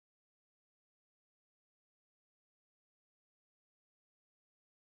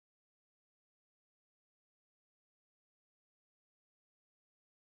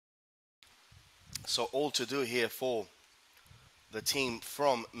 So all to do here for the team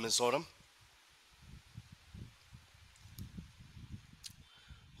from Mizoram,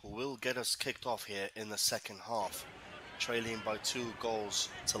 who will get us kicked off here in the second half, trailing by 2 goals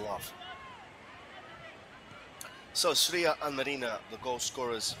to love. So Sriya and Marina, the goal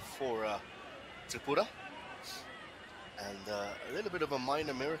scorers for Tripura, and a little bit of a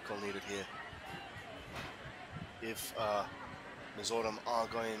minor miracle needed here if Mizoram are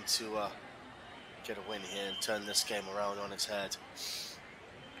going to get a win here and turn this game around on its head.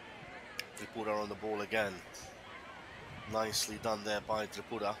 Tripura on the ball again. Nicely done there by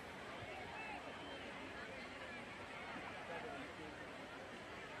Tripura.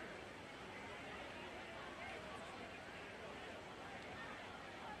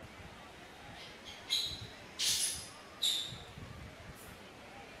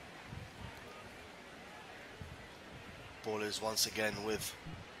 Ball is once again with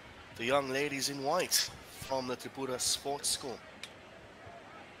the young ladies in white from the Tripura Sports School.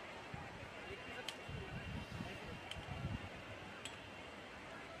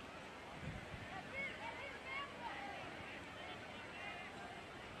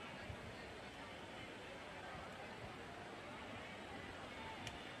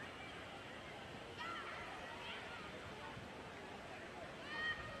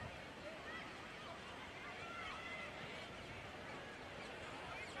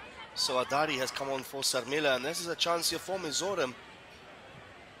 So Adari has come on for Sarmila, and this is a chance here for Mizoram.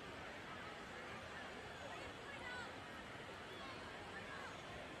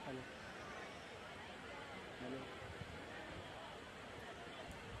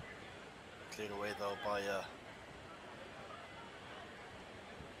 Cleared away though by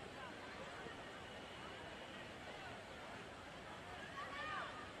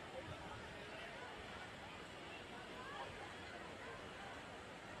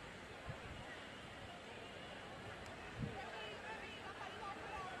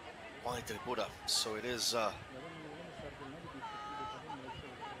Tripura. So it is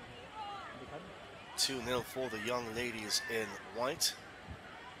 2-0 for the young ladies in white.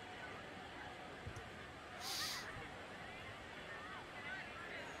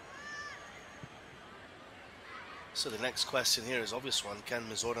 So the next question here is obvious one: can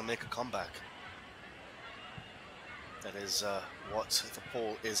Mizoram make a comeback? That is what the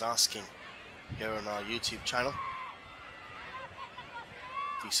poll is asking here on our YouTube channel.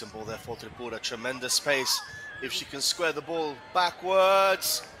 Decent ball there for Tripura, tremendous space. If she can square the ball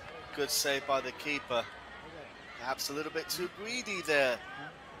backwards, good save by the keeper. Perhaps a little bit too greedy there,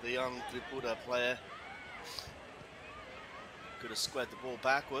 the young Tripura player. Could have squared the ball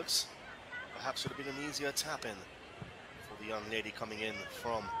backwards. Perhaps would have been an easier tap-in for the young lady coming in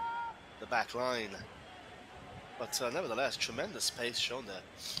from the back line. But nevertheless, tremendous pace shown there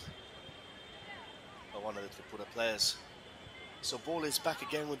by one of the Tripura players. So ball is back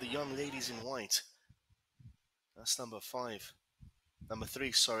again with the young ladies in white. That's number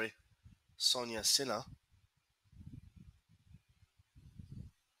 3, sorry, Sonia Sinha.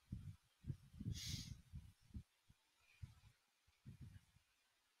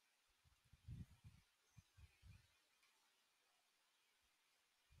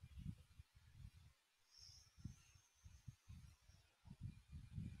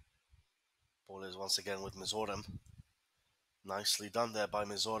 Ball is once again with Mizoram. Nicely done there by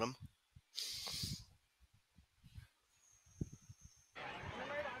Mizoram.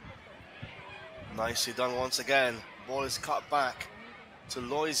 Nicely done once again. Ball is cut back to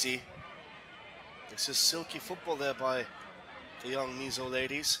Loisy. This is silky football there by the young Mizo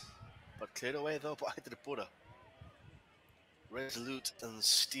ladies, but cleared away though by Tripura. Resolute and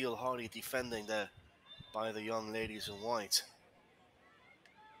steel-hardy defending there by the young ladies in white.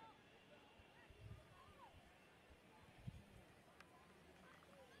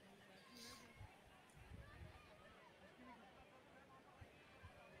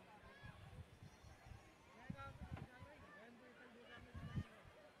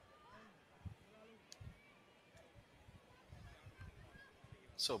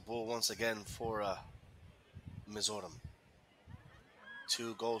 So ball once again for Mizoram.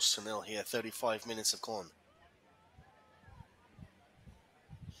 2-0 here, 35 minutes of gone.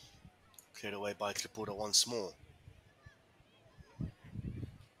 Cleared away by Tripura once more.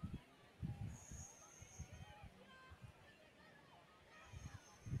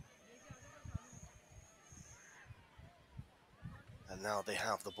 And now they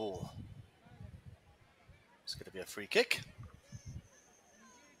have the ball. It's going to be a free kick.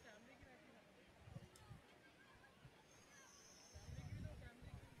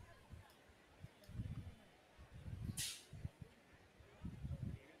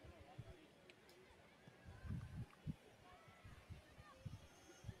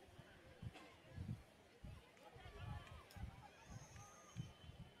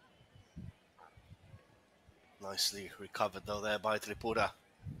 Nicely recovered though there by Tripura.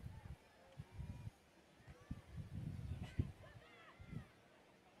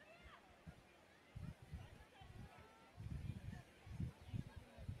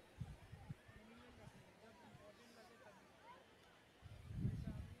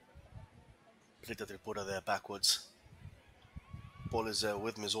 Played the Tripura there backwards. Ball is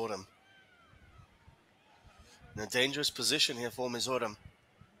with MIZORAM. In a dangerous position here for MIZORAM.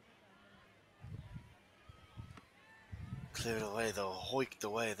 Cleared away though, hoiked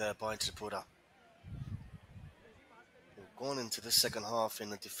away there by Tripura. We've gone into the second half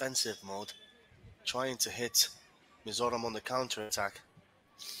in a defensive mode, trying to hit MIZORAM on the counter-attack.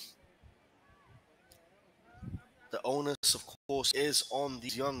 The onus, of course, is on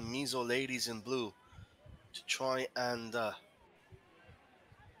these young Mizo ladies in blue to try and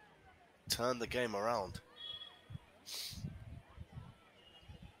turn the game around.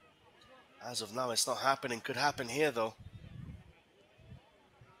 As of now, it's not happening. Could happen here, though.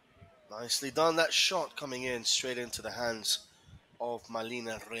 Nicely done. That shot coming in straight into the hands of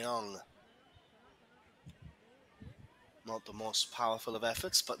Malina Reang. Not the most powerful of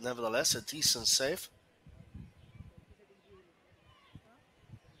efforts, but nevertheless a decent save.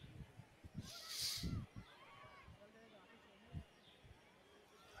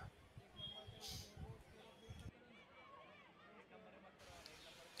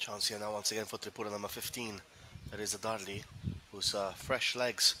 Chance here now once again for Tripura, number 15. That is Adarli, whose fresh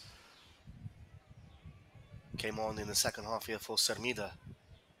legs came on in the second half here for Sermida.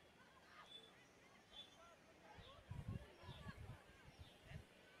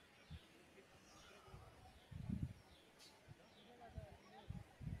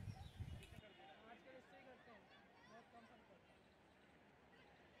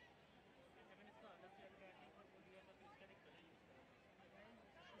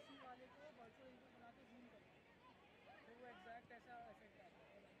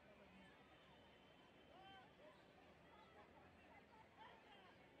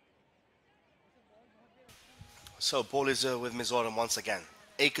 So ball is with MIZORAM once again.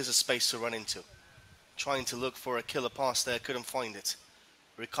 Acres of space to run into. Trying to look for a killer pass there, couldn't find it.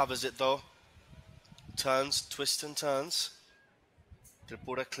 Recovers it though. Turns, twists and turns.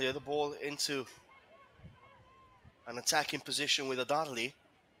 Tripura clear the ball into an attacking position with Adarli.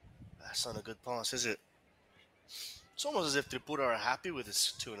 That's not a good pass, is it? It's almost as if Tripura are happy with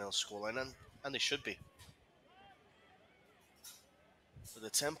this 2-0 scoreline, and they should be. But the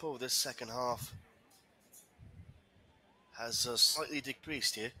tempo of this second half has slightly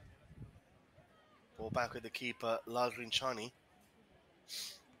decreased here. Ball back with the keeper, Lagrinchani.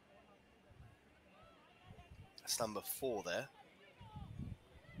 That's number 4 there.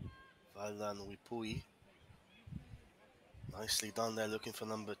 Valan Wipui. Nicely done there, looking for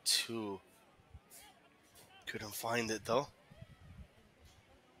number 2. Couldn't find it though.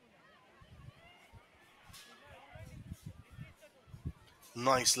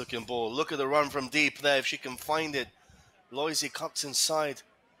 Nice looking ball. Look at the run from deep there. If she can find it. Loisy cuts inside.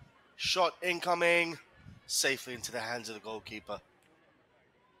 Shot incoming. Safely into the hands of the goalkeeper.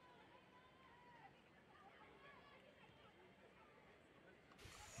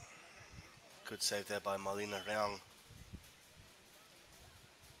 Good save there by Malina Reang.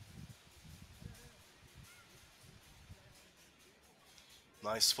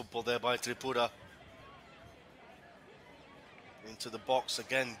 Nice football there by Tripura. Into the box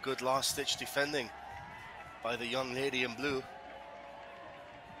again. Good last-ditch defending by the young lady in blue.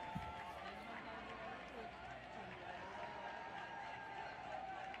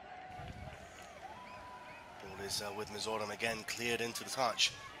 Ball is with MIZORAM again, cleared into the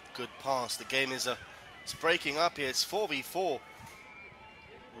touch. Good pass. The game is it's breaking up here. It's 4v4.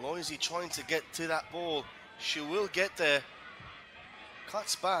 Loisy trying to get to that ball. She will get there.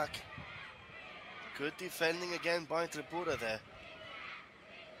 Cuts back. Good defending again by Tripura there.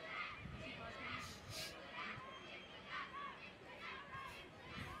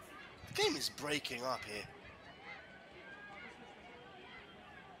 The game is breaking up here.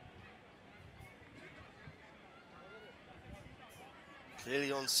 Clearly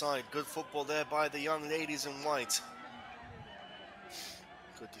onside. Good football there by the young ladies in white.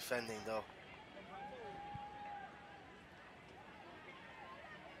 Good defending though.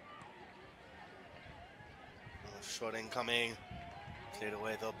 Shot incoming. Cleared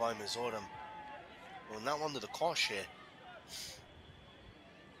away though by MIZORAM. Well, now under the cosh here.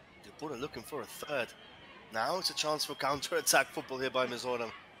 TRIPURA looking for a third. Now it's a chance for counter-attack football here by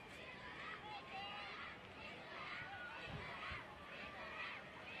MIZORAM.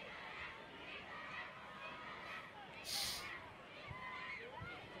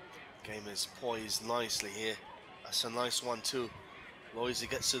 Game is poised nicely here. That's a nice one too. Loisy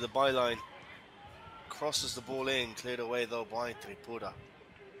gets to the byline. Crosses the ball in. Cleared away though by TRIPURA.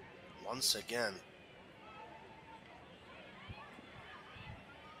 Once again.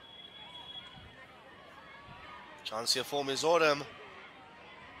 Chance here for MIZORAM.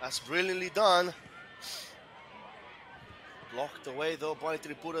 That's brilliantly done. Blocked away though by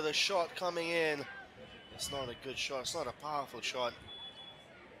TRIPURA. The shot coming in. It's not a good shot. It's not a powerful shot.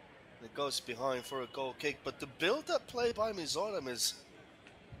 It goes behind for a goal kick. But the build-up play by MIZORAM is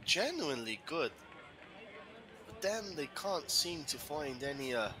genuinely good. But then they can't seem to find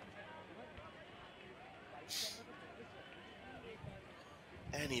any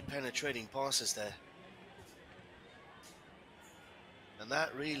penetrating passes there. And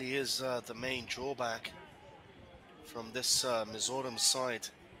that really is the main drawback from this MIZORAM side.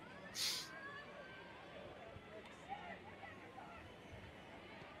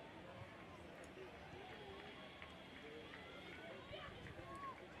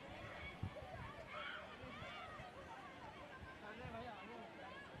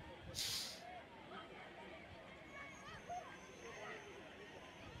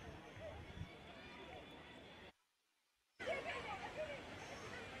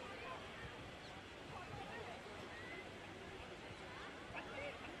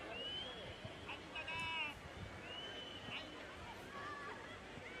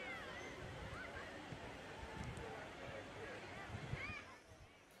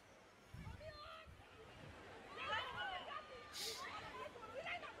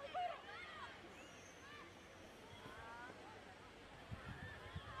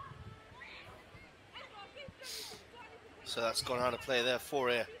 So that's gone out of play there for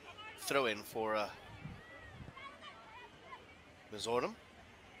a throw-in for MIZORAM.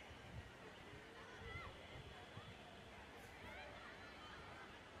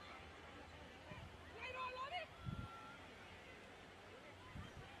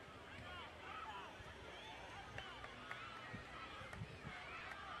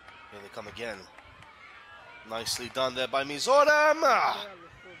 Here they come again. Nicely done there by MIZORAM.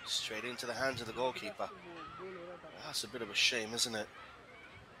 Straight into the hands of the goalkeeper. That's a bit of a shame, isn't it?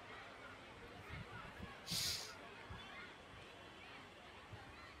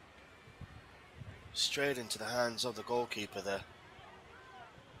 Straight into the hands of the goalkeeper there.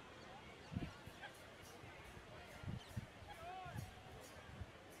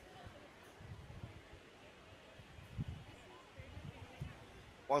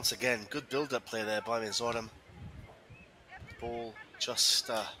 Once again, good build-up play there by MIZORAM. Ball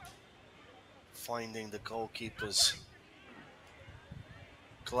just finding the goalkeeper's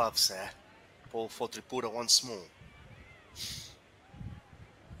gloves there. Ball for TRIPURA once more.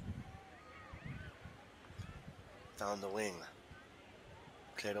 Down the wing.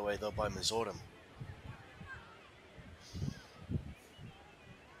 Cleared away though by MIZORAM.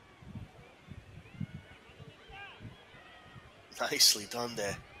 Nicely done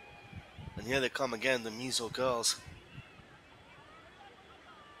there. And here they come again, the Mizo girls.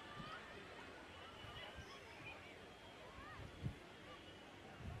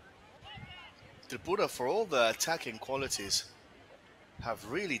 TRIPURA, for all the attacking qualities, have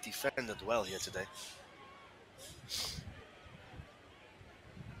really defended well here today.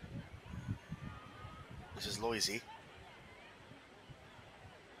 This is Loisy.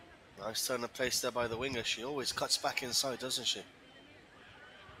 Nice turn of place there by the winger. She always cuts back inside, doesn't she?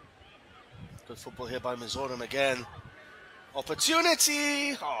 Good football here by MIZORAM again.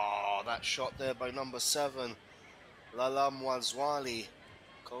 Opportunity! Oh, that shot there by number 7. Lala Mwazwali.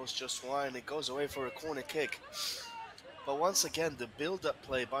 Goes just wide. It goes away for a corner kick. But once again, the build-up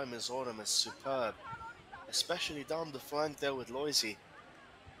play by MIZORAM is superb. Especially down the flank there with Loisy.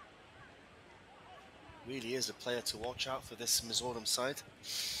 Really is a player to watch out for this MIZORAM side.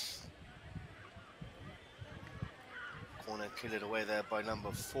 Corner cleared away there by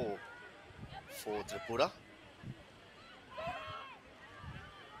number 4 for TRIPURA.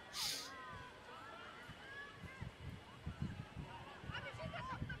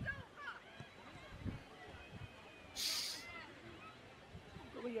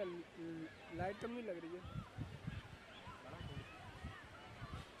 क्या light कम नहीं लग रही है?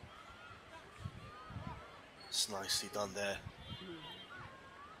 It's nicely done there.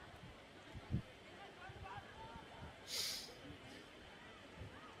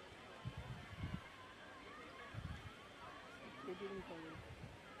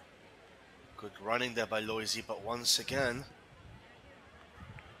 Good running there by Loisy, but once again,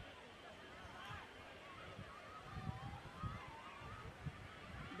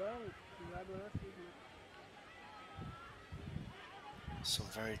 some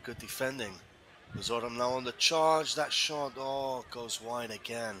very good defending. Mizoram now on the charge. That shot, oh, goes wide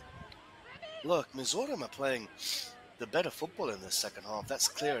again. Look, Mizoram are playing the better football in the second half. That's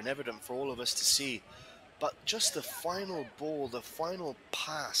clear and evident for all of us to see. But just the final ball, the final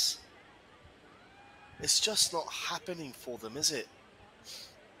pass, it's just not happening for them, is it?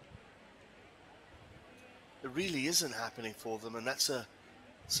 It really isn't happening for them, and it's a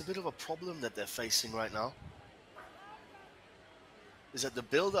bit of a problem that they're facing right now. Is that the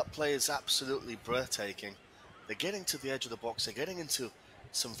build-up play is absolutely breathtaking. They're getting to the edge of the box, they're getting into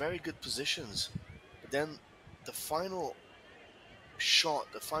some very good positions, but then the final shot,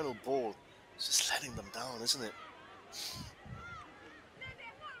 the final ball, is just letting them down, isn't it?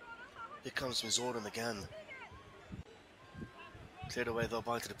 Here comes Mizoram again. Cleared away though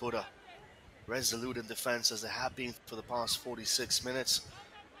by Tripura. Resolute in defense as they have been for the past 46 minutes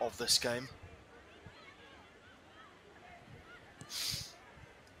of this game.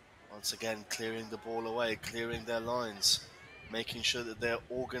 Once again, clearing the ball away, clearing their lines, making sure that they're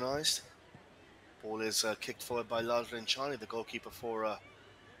organized. Ball is kicked forward by Ladrin Chani, the goalkeeper for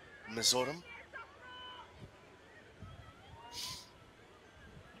Mizoram.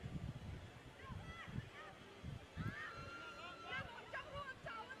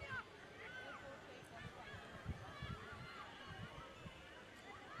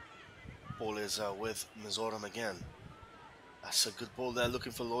 Ball is with Mizoram again. That's a good ball there,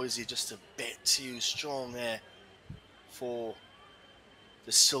 looking for Loisy, just a bit too strong there for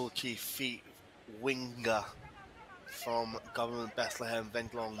the silky feet winger from Government Bethlehem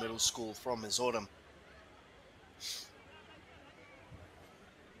Venglong Middle School from Mizoram.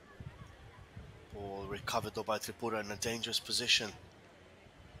 Ball recovered though by Tripura in a dangerous position.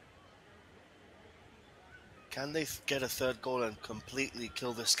 Can they get a third goal and completely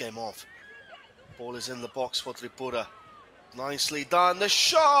kill this game off? Ball is in the box for Tripura. Nicely done. The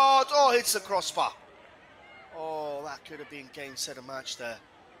shot! Oh, hits the crossbar. Oh, that could have been game, set, and match there.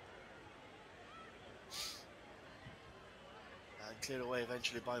 And cleared away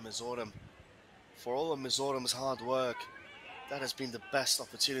eventually by Mizoram. For all of Mizoram's hard work, that has been the best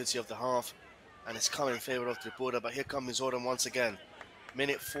opportunity of the half, and it's come in favour of Tripura. But here comes Mizoram once again.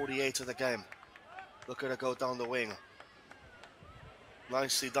 Minute 48 of the game. Look at her go down the wing.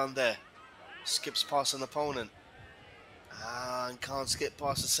 Nicely done there. Skips past an opponent. And can't skip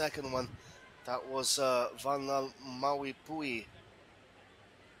past the second one. That was Vanlal Maui Pui.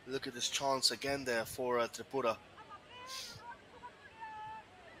 Look at this chance again there for Tripura.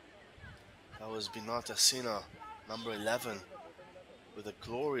 That was Binata Sina, number 11, with a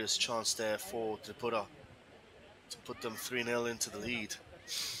glorious chance there for Tripura to put them 3-0 into the lead.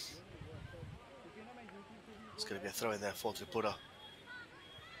 It's going to be a throw in there for Tripura.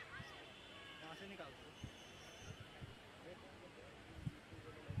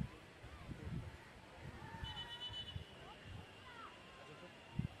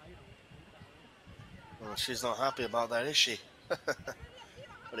 Well, she's not happy about that, is she?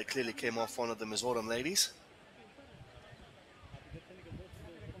 But it clearly came off one of the Mizoram ladies.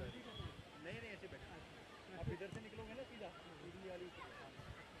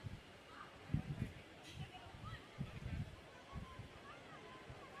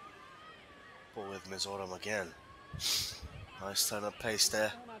 Ball with Mizoram again. Nice turn of pace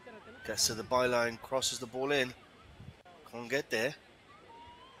there. Gets to the byline, crosses the ball in. Can't get there.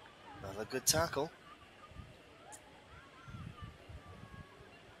 Another good tackle.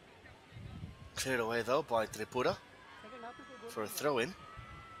 Cleared away though by Tripura for a throw-in.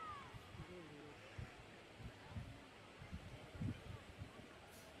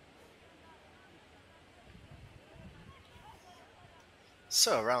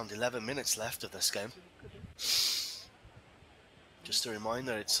 So around 11 minutes left of this game. Just a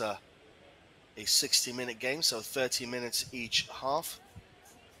reminder, it's a 60-minute game, so 30 minutes each half.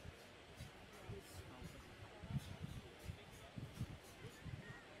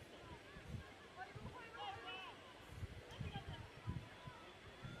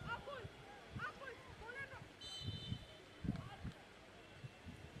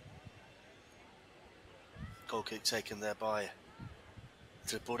 Goal kick taken there by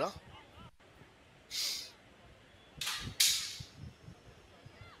Tripura.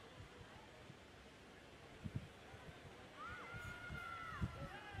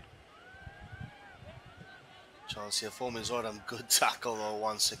 Chance here for Mizoram. Good tackle though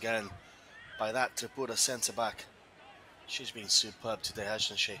once again by that Tripura centre back. She's been superb today,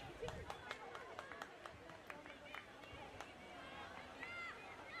 hasn't she?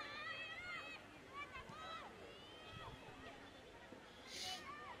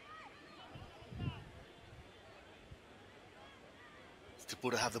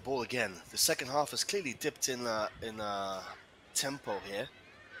 Tripura have the ball again. The second half has clearly dipped in tempo here.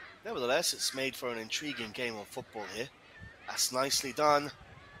 Nevertheless, it's made for an intriguing game of football here. That's nicely done.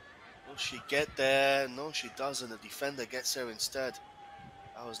 Will she get there? No, she doesn't. The defender gets there instead.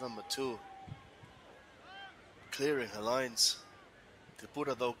 That was number 2. Clearing her lines.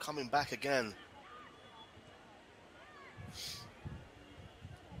 Tripura, though, coming back again.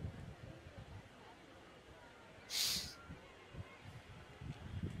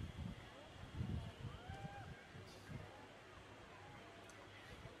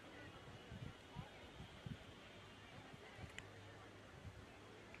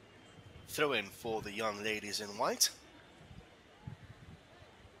 Throw in for the young ladies in white.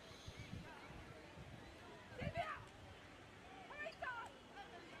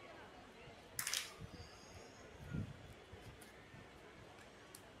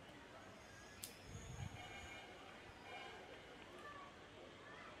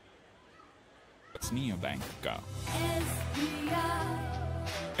 विश्वसनीय bank का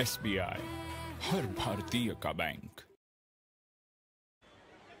SBI हर भारतीय का bank.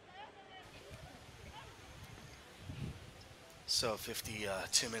 So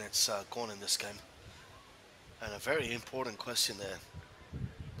 52 minutes gone in this game, and a very important question there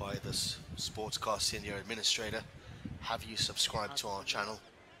by the Sportscast Senior Administrator. Have you subscribed to our channel?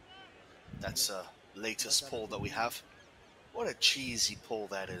 That's the latest poll that we have. What a cheesy poll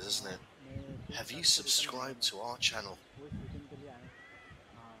that is, isn't it? Have you subscribed to our channel?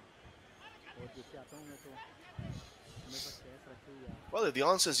 Well, if the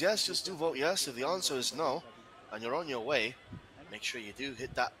answer is yes, just do vote yes. If the answer is no, and you're on your way, make sure you do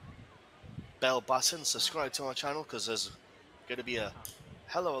hit that bell button, subscribe to our channel, because there's going to be a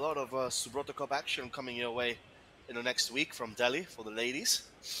hell of a lot of Subroto Cup action coming your way in the next week from Delhi for the ladies.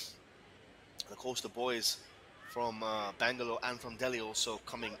 And of course, the boys from Bangalore and from Delhi also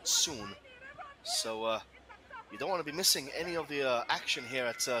coming soon. So you don't want to be missing any of the action here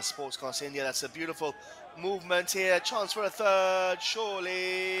at Sportscast India. That's a beautiful movement here. Chance for a third,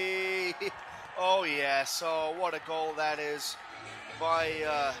 surely. Oh yes, oh what a goal that is by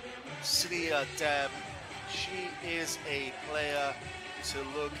Sriya Deb. She is a player to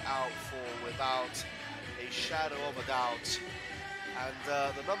look out for without a shadow of a doubt. And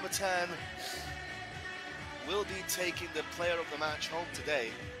the number 10 will be taking the player of the match home today.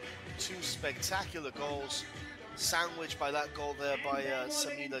 2 spectacular goals, sandwiched by that goal there by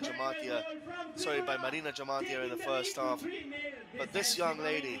by Marina Jamatia in the first half. But this young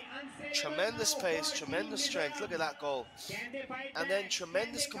lady, tremendous pace, tremendous strength, look at that goal. And then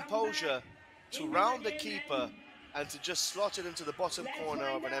tremendous composure to round the keeper and to just slot it into the bottom corner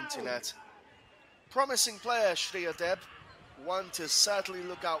of an empty net. Promising player, Shriya Deb, one to certainly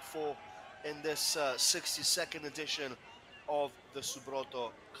look out for in this 62nd edition of the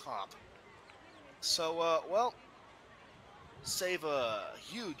Subroto Cup. So, well, save a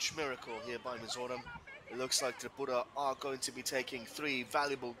huge miracle here by Mizoram. It looks like Tripura are going to be taking 3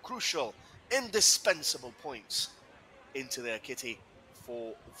 valuable, crucial, indispensable points into their kitty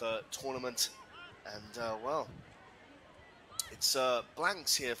for the tournament. And, well, it's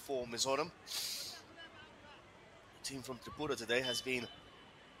blanks here for Mizoram. The team from Tripura today has been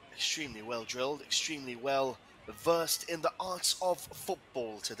extremely well drilled, extremely well versed in the arts of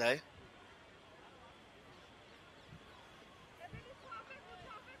football today.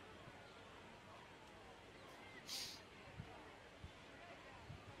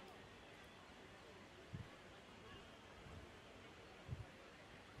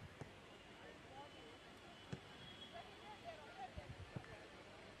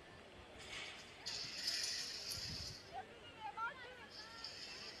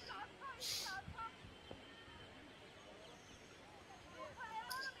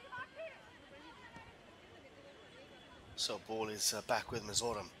 So ball is back with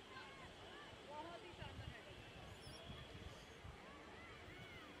Mizoram.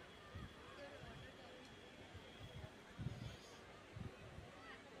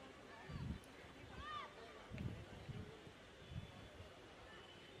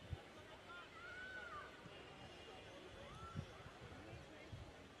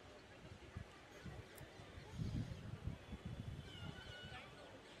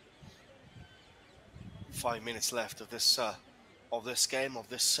 5 minutes left of this game, of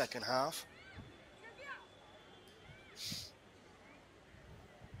this second half.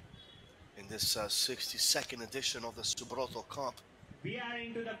 In this 62nd edition of the Subroto Cup. We are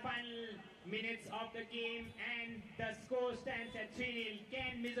into the final minutes of the game and the score stands at 3-0.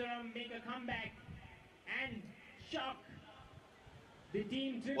 Can Mizoram make a comeback and shock the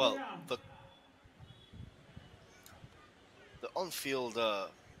team TRIPURA? Well, the on-field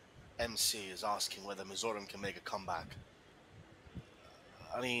MC is asking whether Mizoram can make a comeback.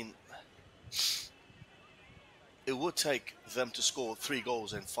 I mean, it would take them to score 3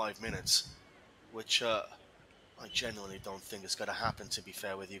 goals in 5 minutes, which I genuinely don't think is going to happen, to be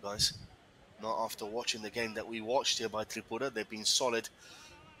fair with you guys. Not after watching the game that we watched here by TRIPURA. They've been solid.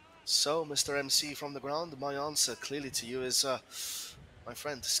 So, Mr. MC from the ground, my answer clearly to you is, my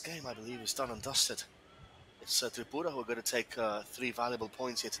friend, this game, I believe, is done and dusted. It's TRIPURA who are going to take 3 valuable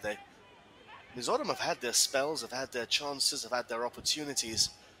points here today. Mizoram have had their spells, have had their chances, have had their opportunities.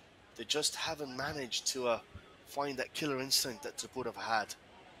 They just haven't managed to find that killer instinct that TRIPURA have had.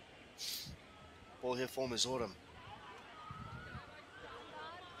 Ball here for Mizoram.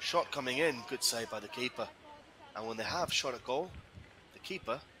 Shot coming in, good save by the keeper. And when they have shot at goal, the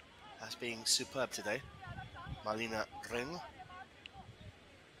keeper has been superb today. Malina Ring. Look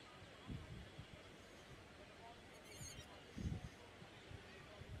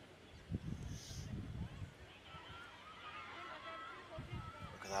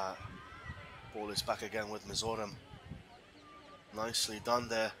at that. Ball is back again with Mizoram. Nicely done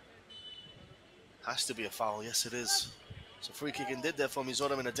there. Has to be a foul, yes it is. So free kick indeed there for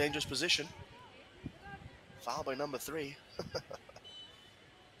Mizoram in a dangerous position. Foul by number 3.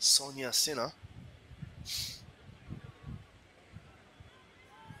 Sonia Sinha.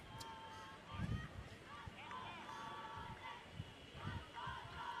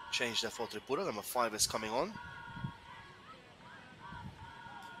 Change there for TRIPURA, number 5 is coming on.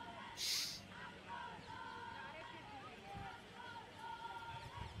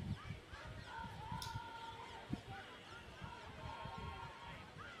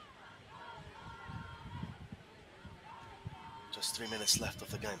 Just 3 minutes left of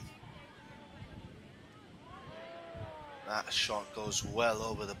the game. That shot goes well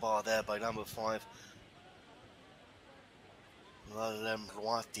over the bar there by number 5.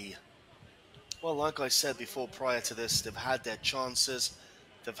 Lalemruati. Well, like I said before, prior to this, they've had their chances,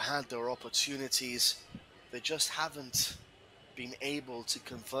 they've had their opportunities, they just haven't been able to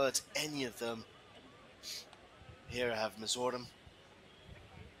convert any of them. Here I have Mizoram.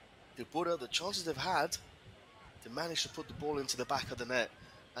 TRIPURA, the chances they've had, they managed to put the ball into the back of the net.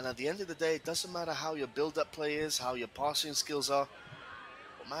 And at the end of the day, it doesn't matter how your build-up play is, how your passing skills are.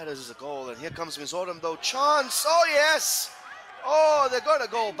 What matters is a goal. And here comes Mizoram, though. Chance! Oh, yes! Oh, they're going to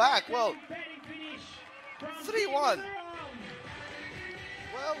go back. Well, 3-1.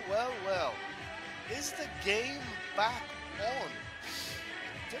 Well. Is the game back on?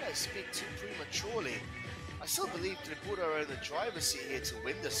 Did I speak too prematurely? I still believe TRIPURA are in the driver's seat here to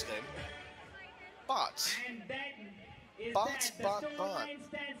win this game. But it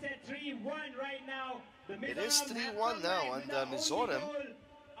is 3-1 now, and Mizoram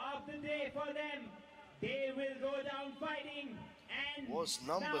was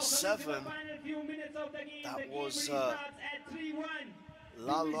number 7. That was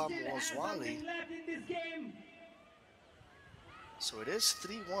Lalamwazwali. So it is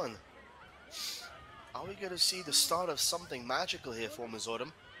 3-1. Are we going to see the start of something magical here for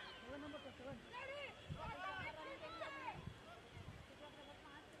Mizoram?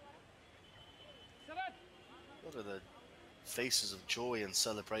 What are the faces of joy and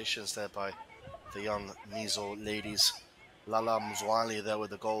celebrations there by the young Mizo ladies. Lala Mzwali there with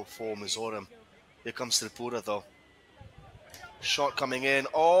the goal for Mizoram. Here comes TRIPURA though. Shot coming in.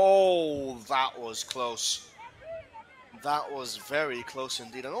 Oh, that was close. That was very close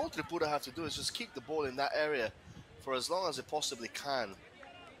indeed. And all TRIPURA have to do is just keep the ball in that area for as long as it possibly can.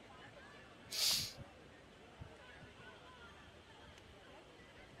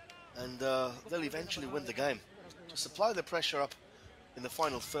 And they'll eventually win the game. Just apply the pressure up in the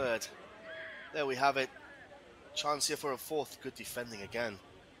final third. There we have it. Chance here for a fourth. Good defending again.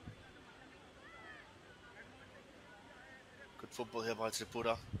 Good football here by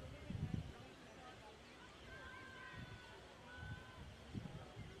TRIPURA.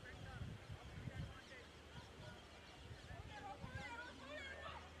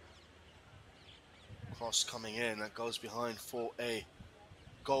 Cross coming in. That goes behind for a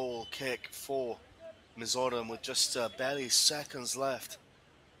goal kick for Mizoram with just barely seconds left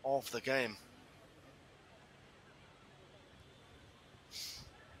of the game.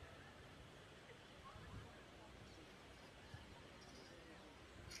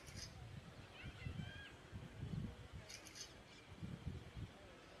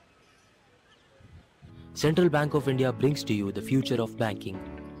 Central Bank of India brings to you the future of banking,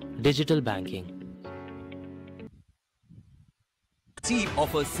 digital banking. LIC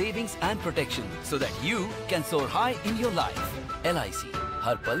offers savings and protection so that you can soar high in your life. LIC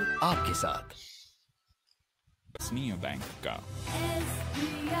हर पल आपके साथ. विश्वसनीय bank का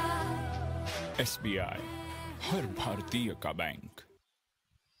SBI हर भारतीय का bank.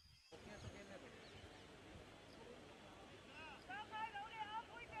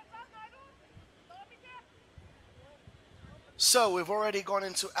 So we've already gone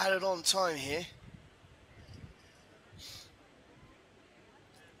into added on time here.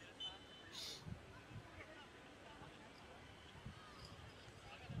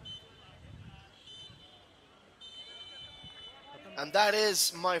 And that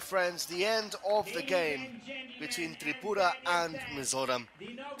is, my friends, the end of the game between Tripura and Mizoram.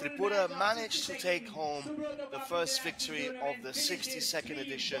 Tripura managed to take home the first victory of the 62nd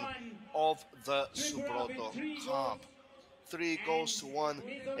edition of the Subroto Cup. 3-1,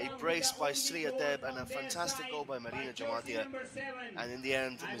 a brace by Sri Adeb and a fantastic goal by Marina Jamatia. And in the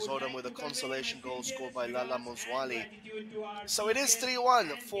end, Mizoram with a consolation goal scored by Lala Mozwali. So it is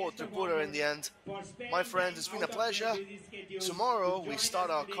 3-1 for Tripura in the end. My friends, it's been a pleasure. Tomorrow we start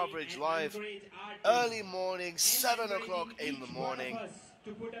our coverage live early morning, 7 o'clock in the morning.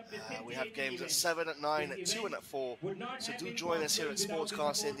 We have games at 7, at 9, at 2 and at 4. So do join us here at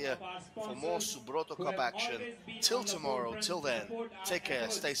Sportscast India for more Subroto Cup action. Till tomorrow, till then, take care,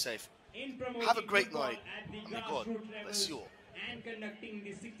 stay safe. Have a great night, and may God bless you all. And conducting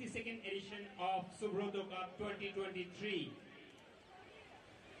the 62nd edition of Subroto Cup 2023.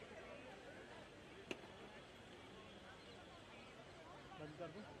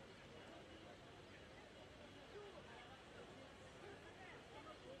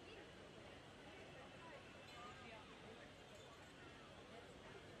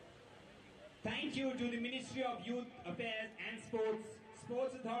 Thank you to the Ministry of Youth Affairs and Sports,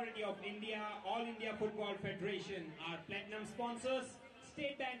 Sports Authority of India, All India Football Federation, our platinum sponsors,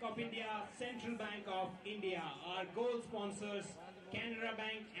 State Bank of India, Central Bank of India, our gold sponsors, Canara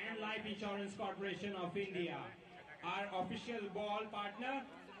Bank and Life Insurance Corporation of India, our official ball partner,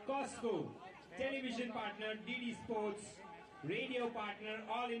 Costco, television partner, DD Sports, radio partner,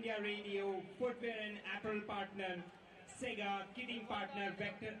 All India Radio, footwear and apparel partner, Sega, kidding partner,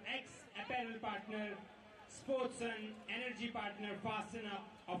 Vector X, apparel partner, Sportson, energy partner, Fasten Up,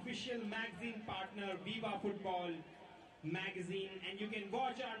 official magazine partner, Viva Football Magazine, and you can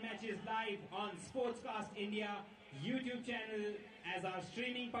watch our matches live on Sportscast India YouTube channel as our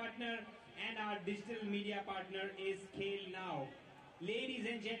streaming partner, and our digital media partner is Khel Now. Ladies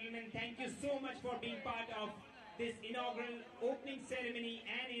and gentlemen, thank you so much for being part of this inaugural opening ceremony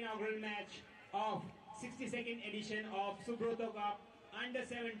and inaugural match of 62nd edition of Subroto Cup Under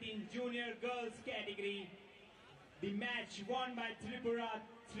 17 Junior Girls category. The match won by Tripura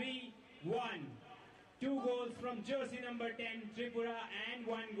 3-1. 2 goals from jersey number 10 Tripura and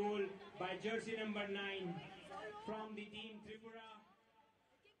 1 goal by jersey number 9 from the team Tripura.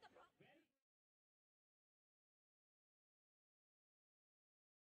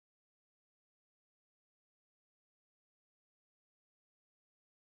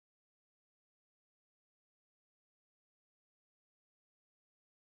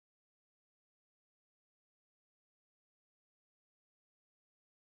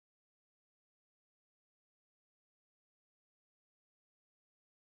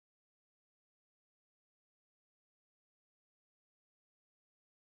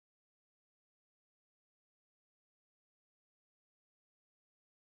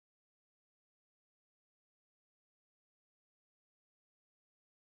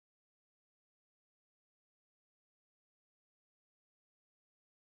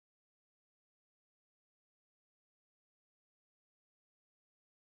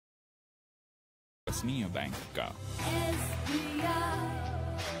 विश्वसनीय bank का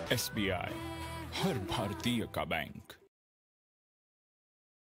SBI हर भारतीय का bank.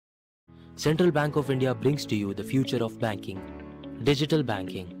 Central Bank of India brings to you the future of banking, digital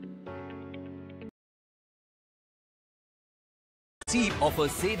banking. LIC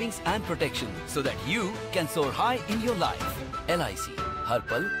offers savings and protection so that you can soar high in your life. LIC हर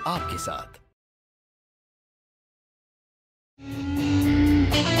पल आपके साथ.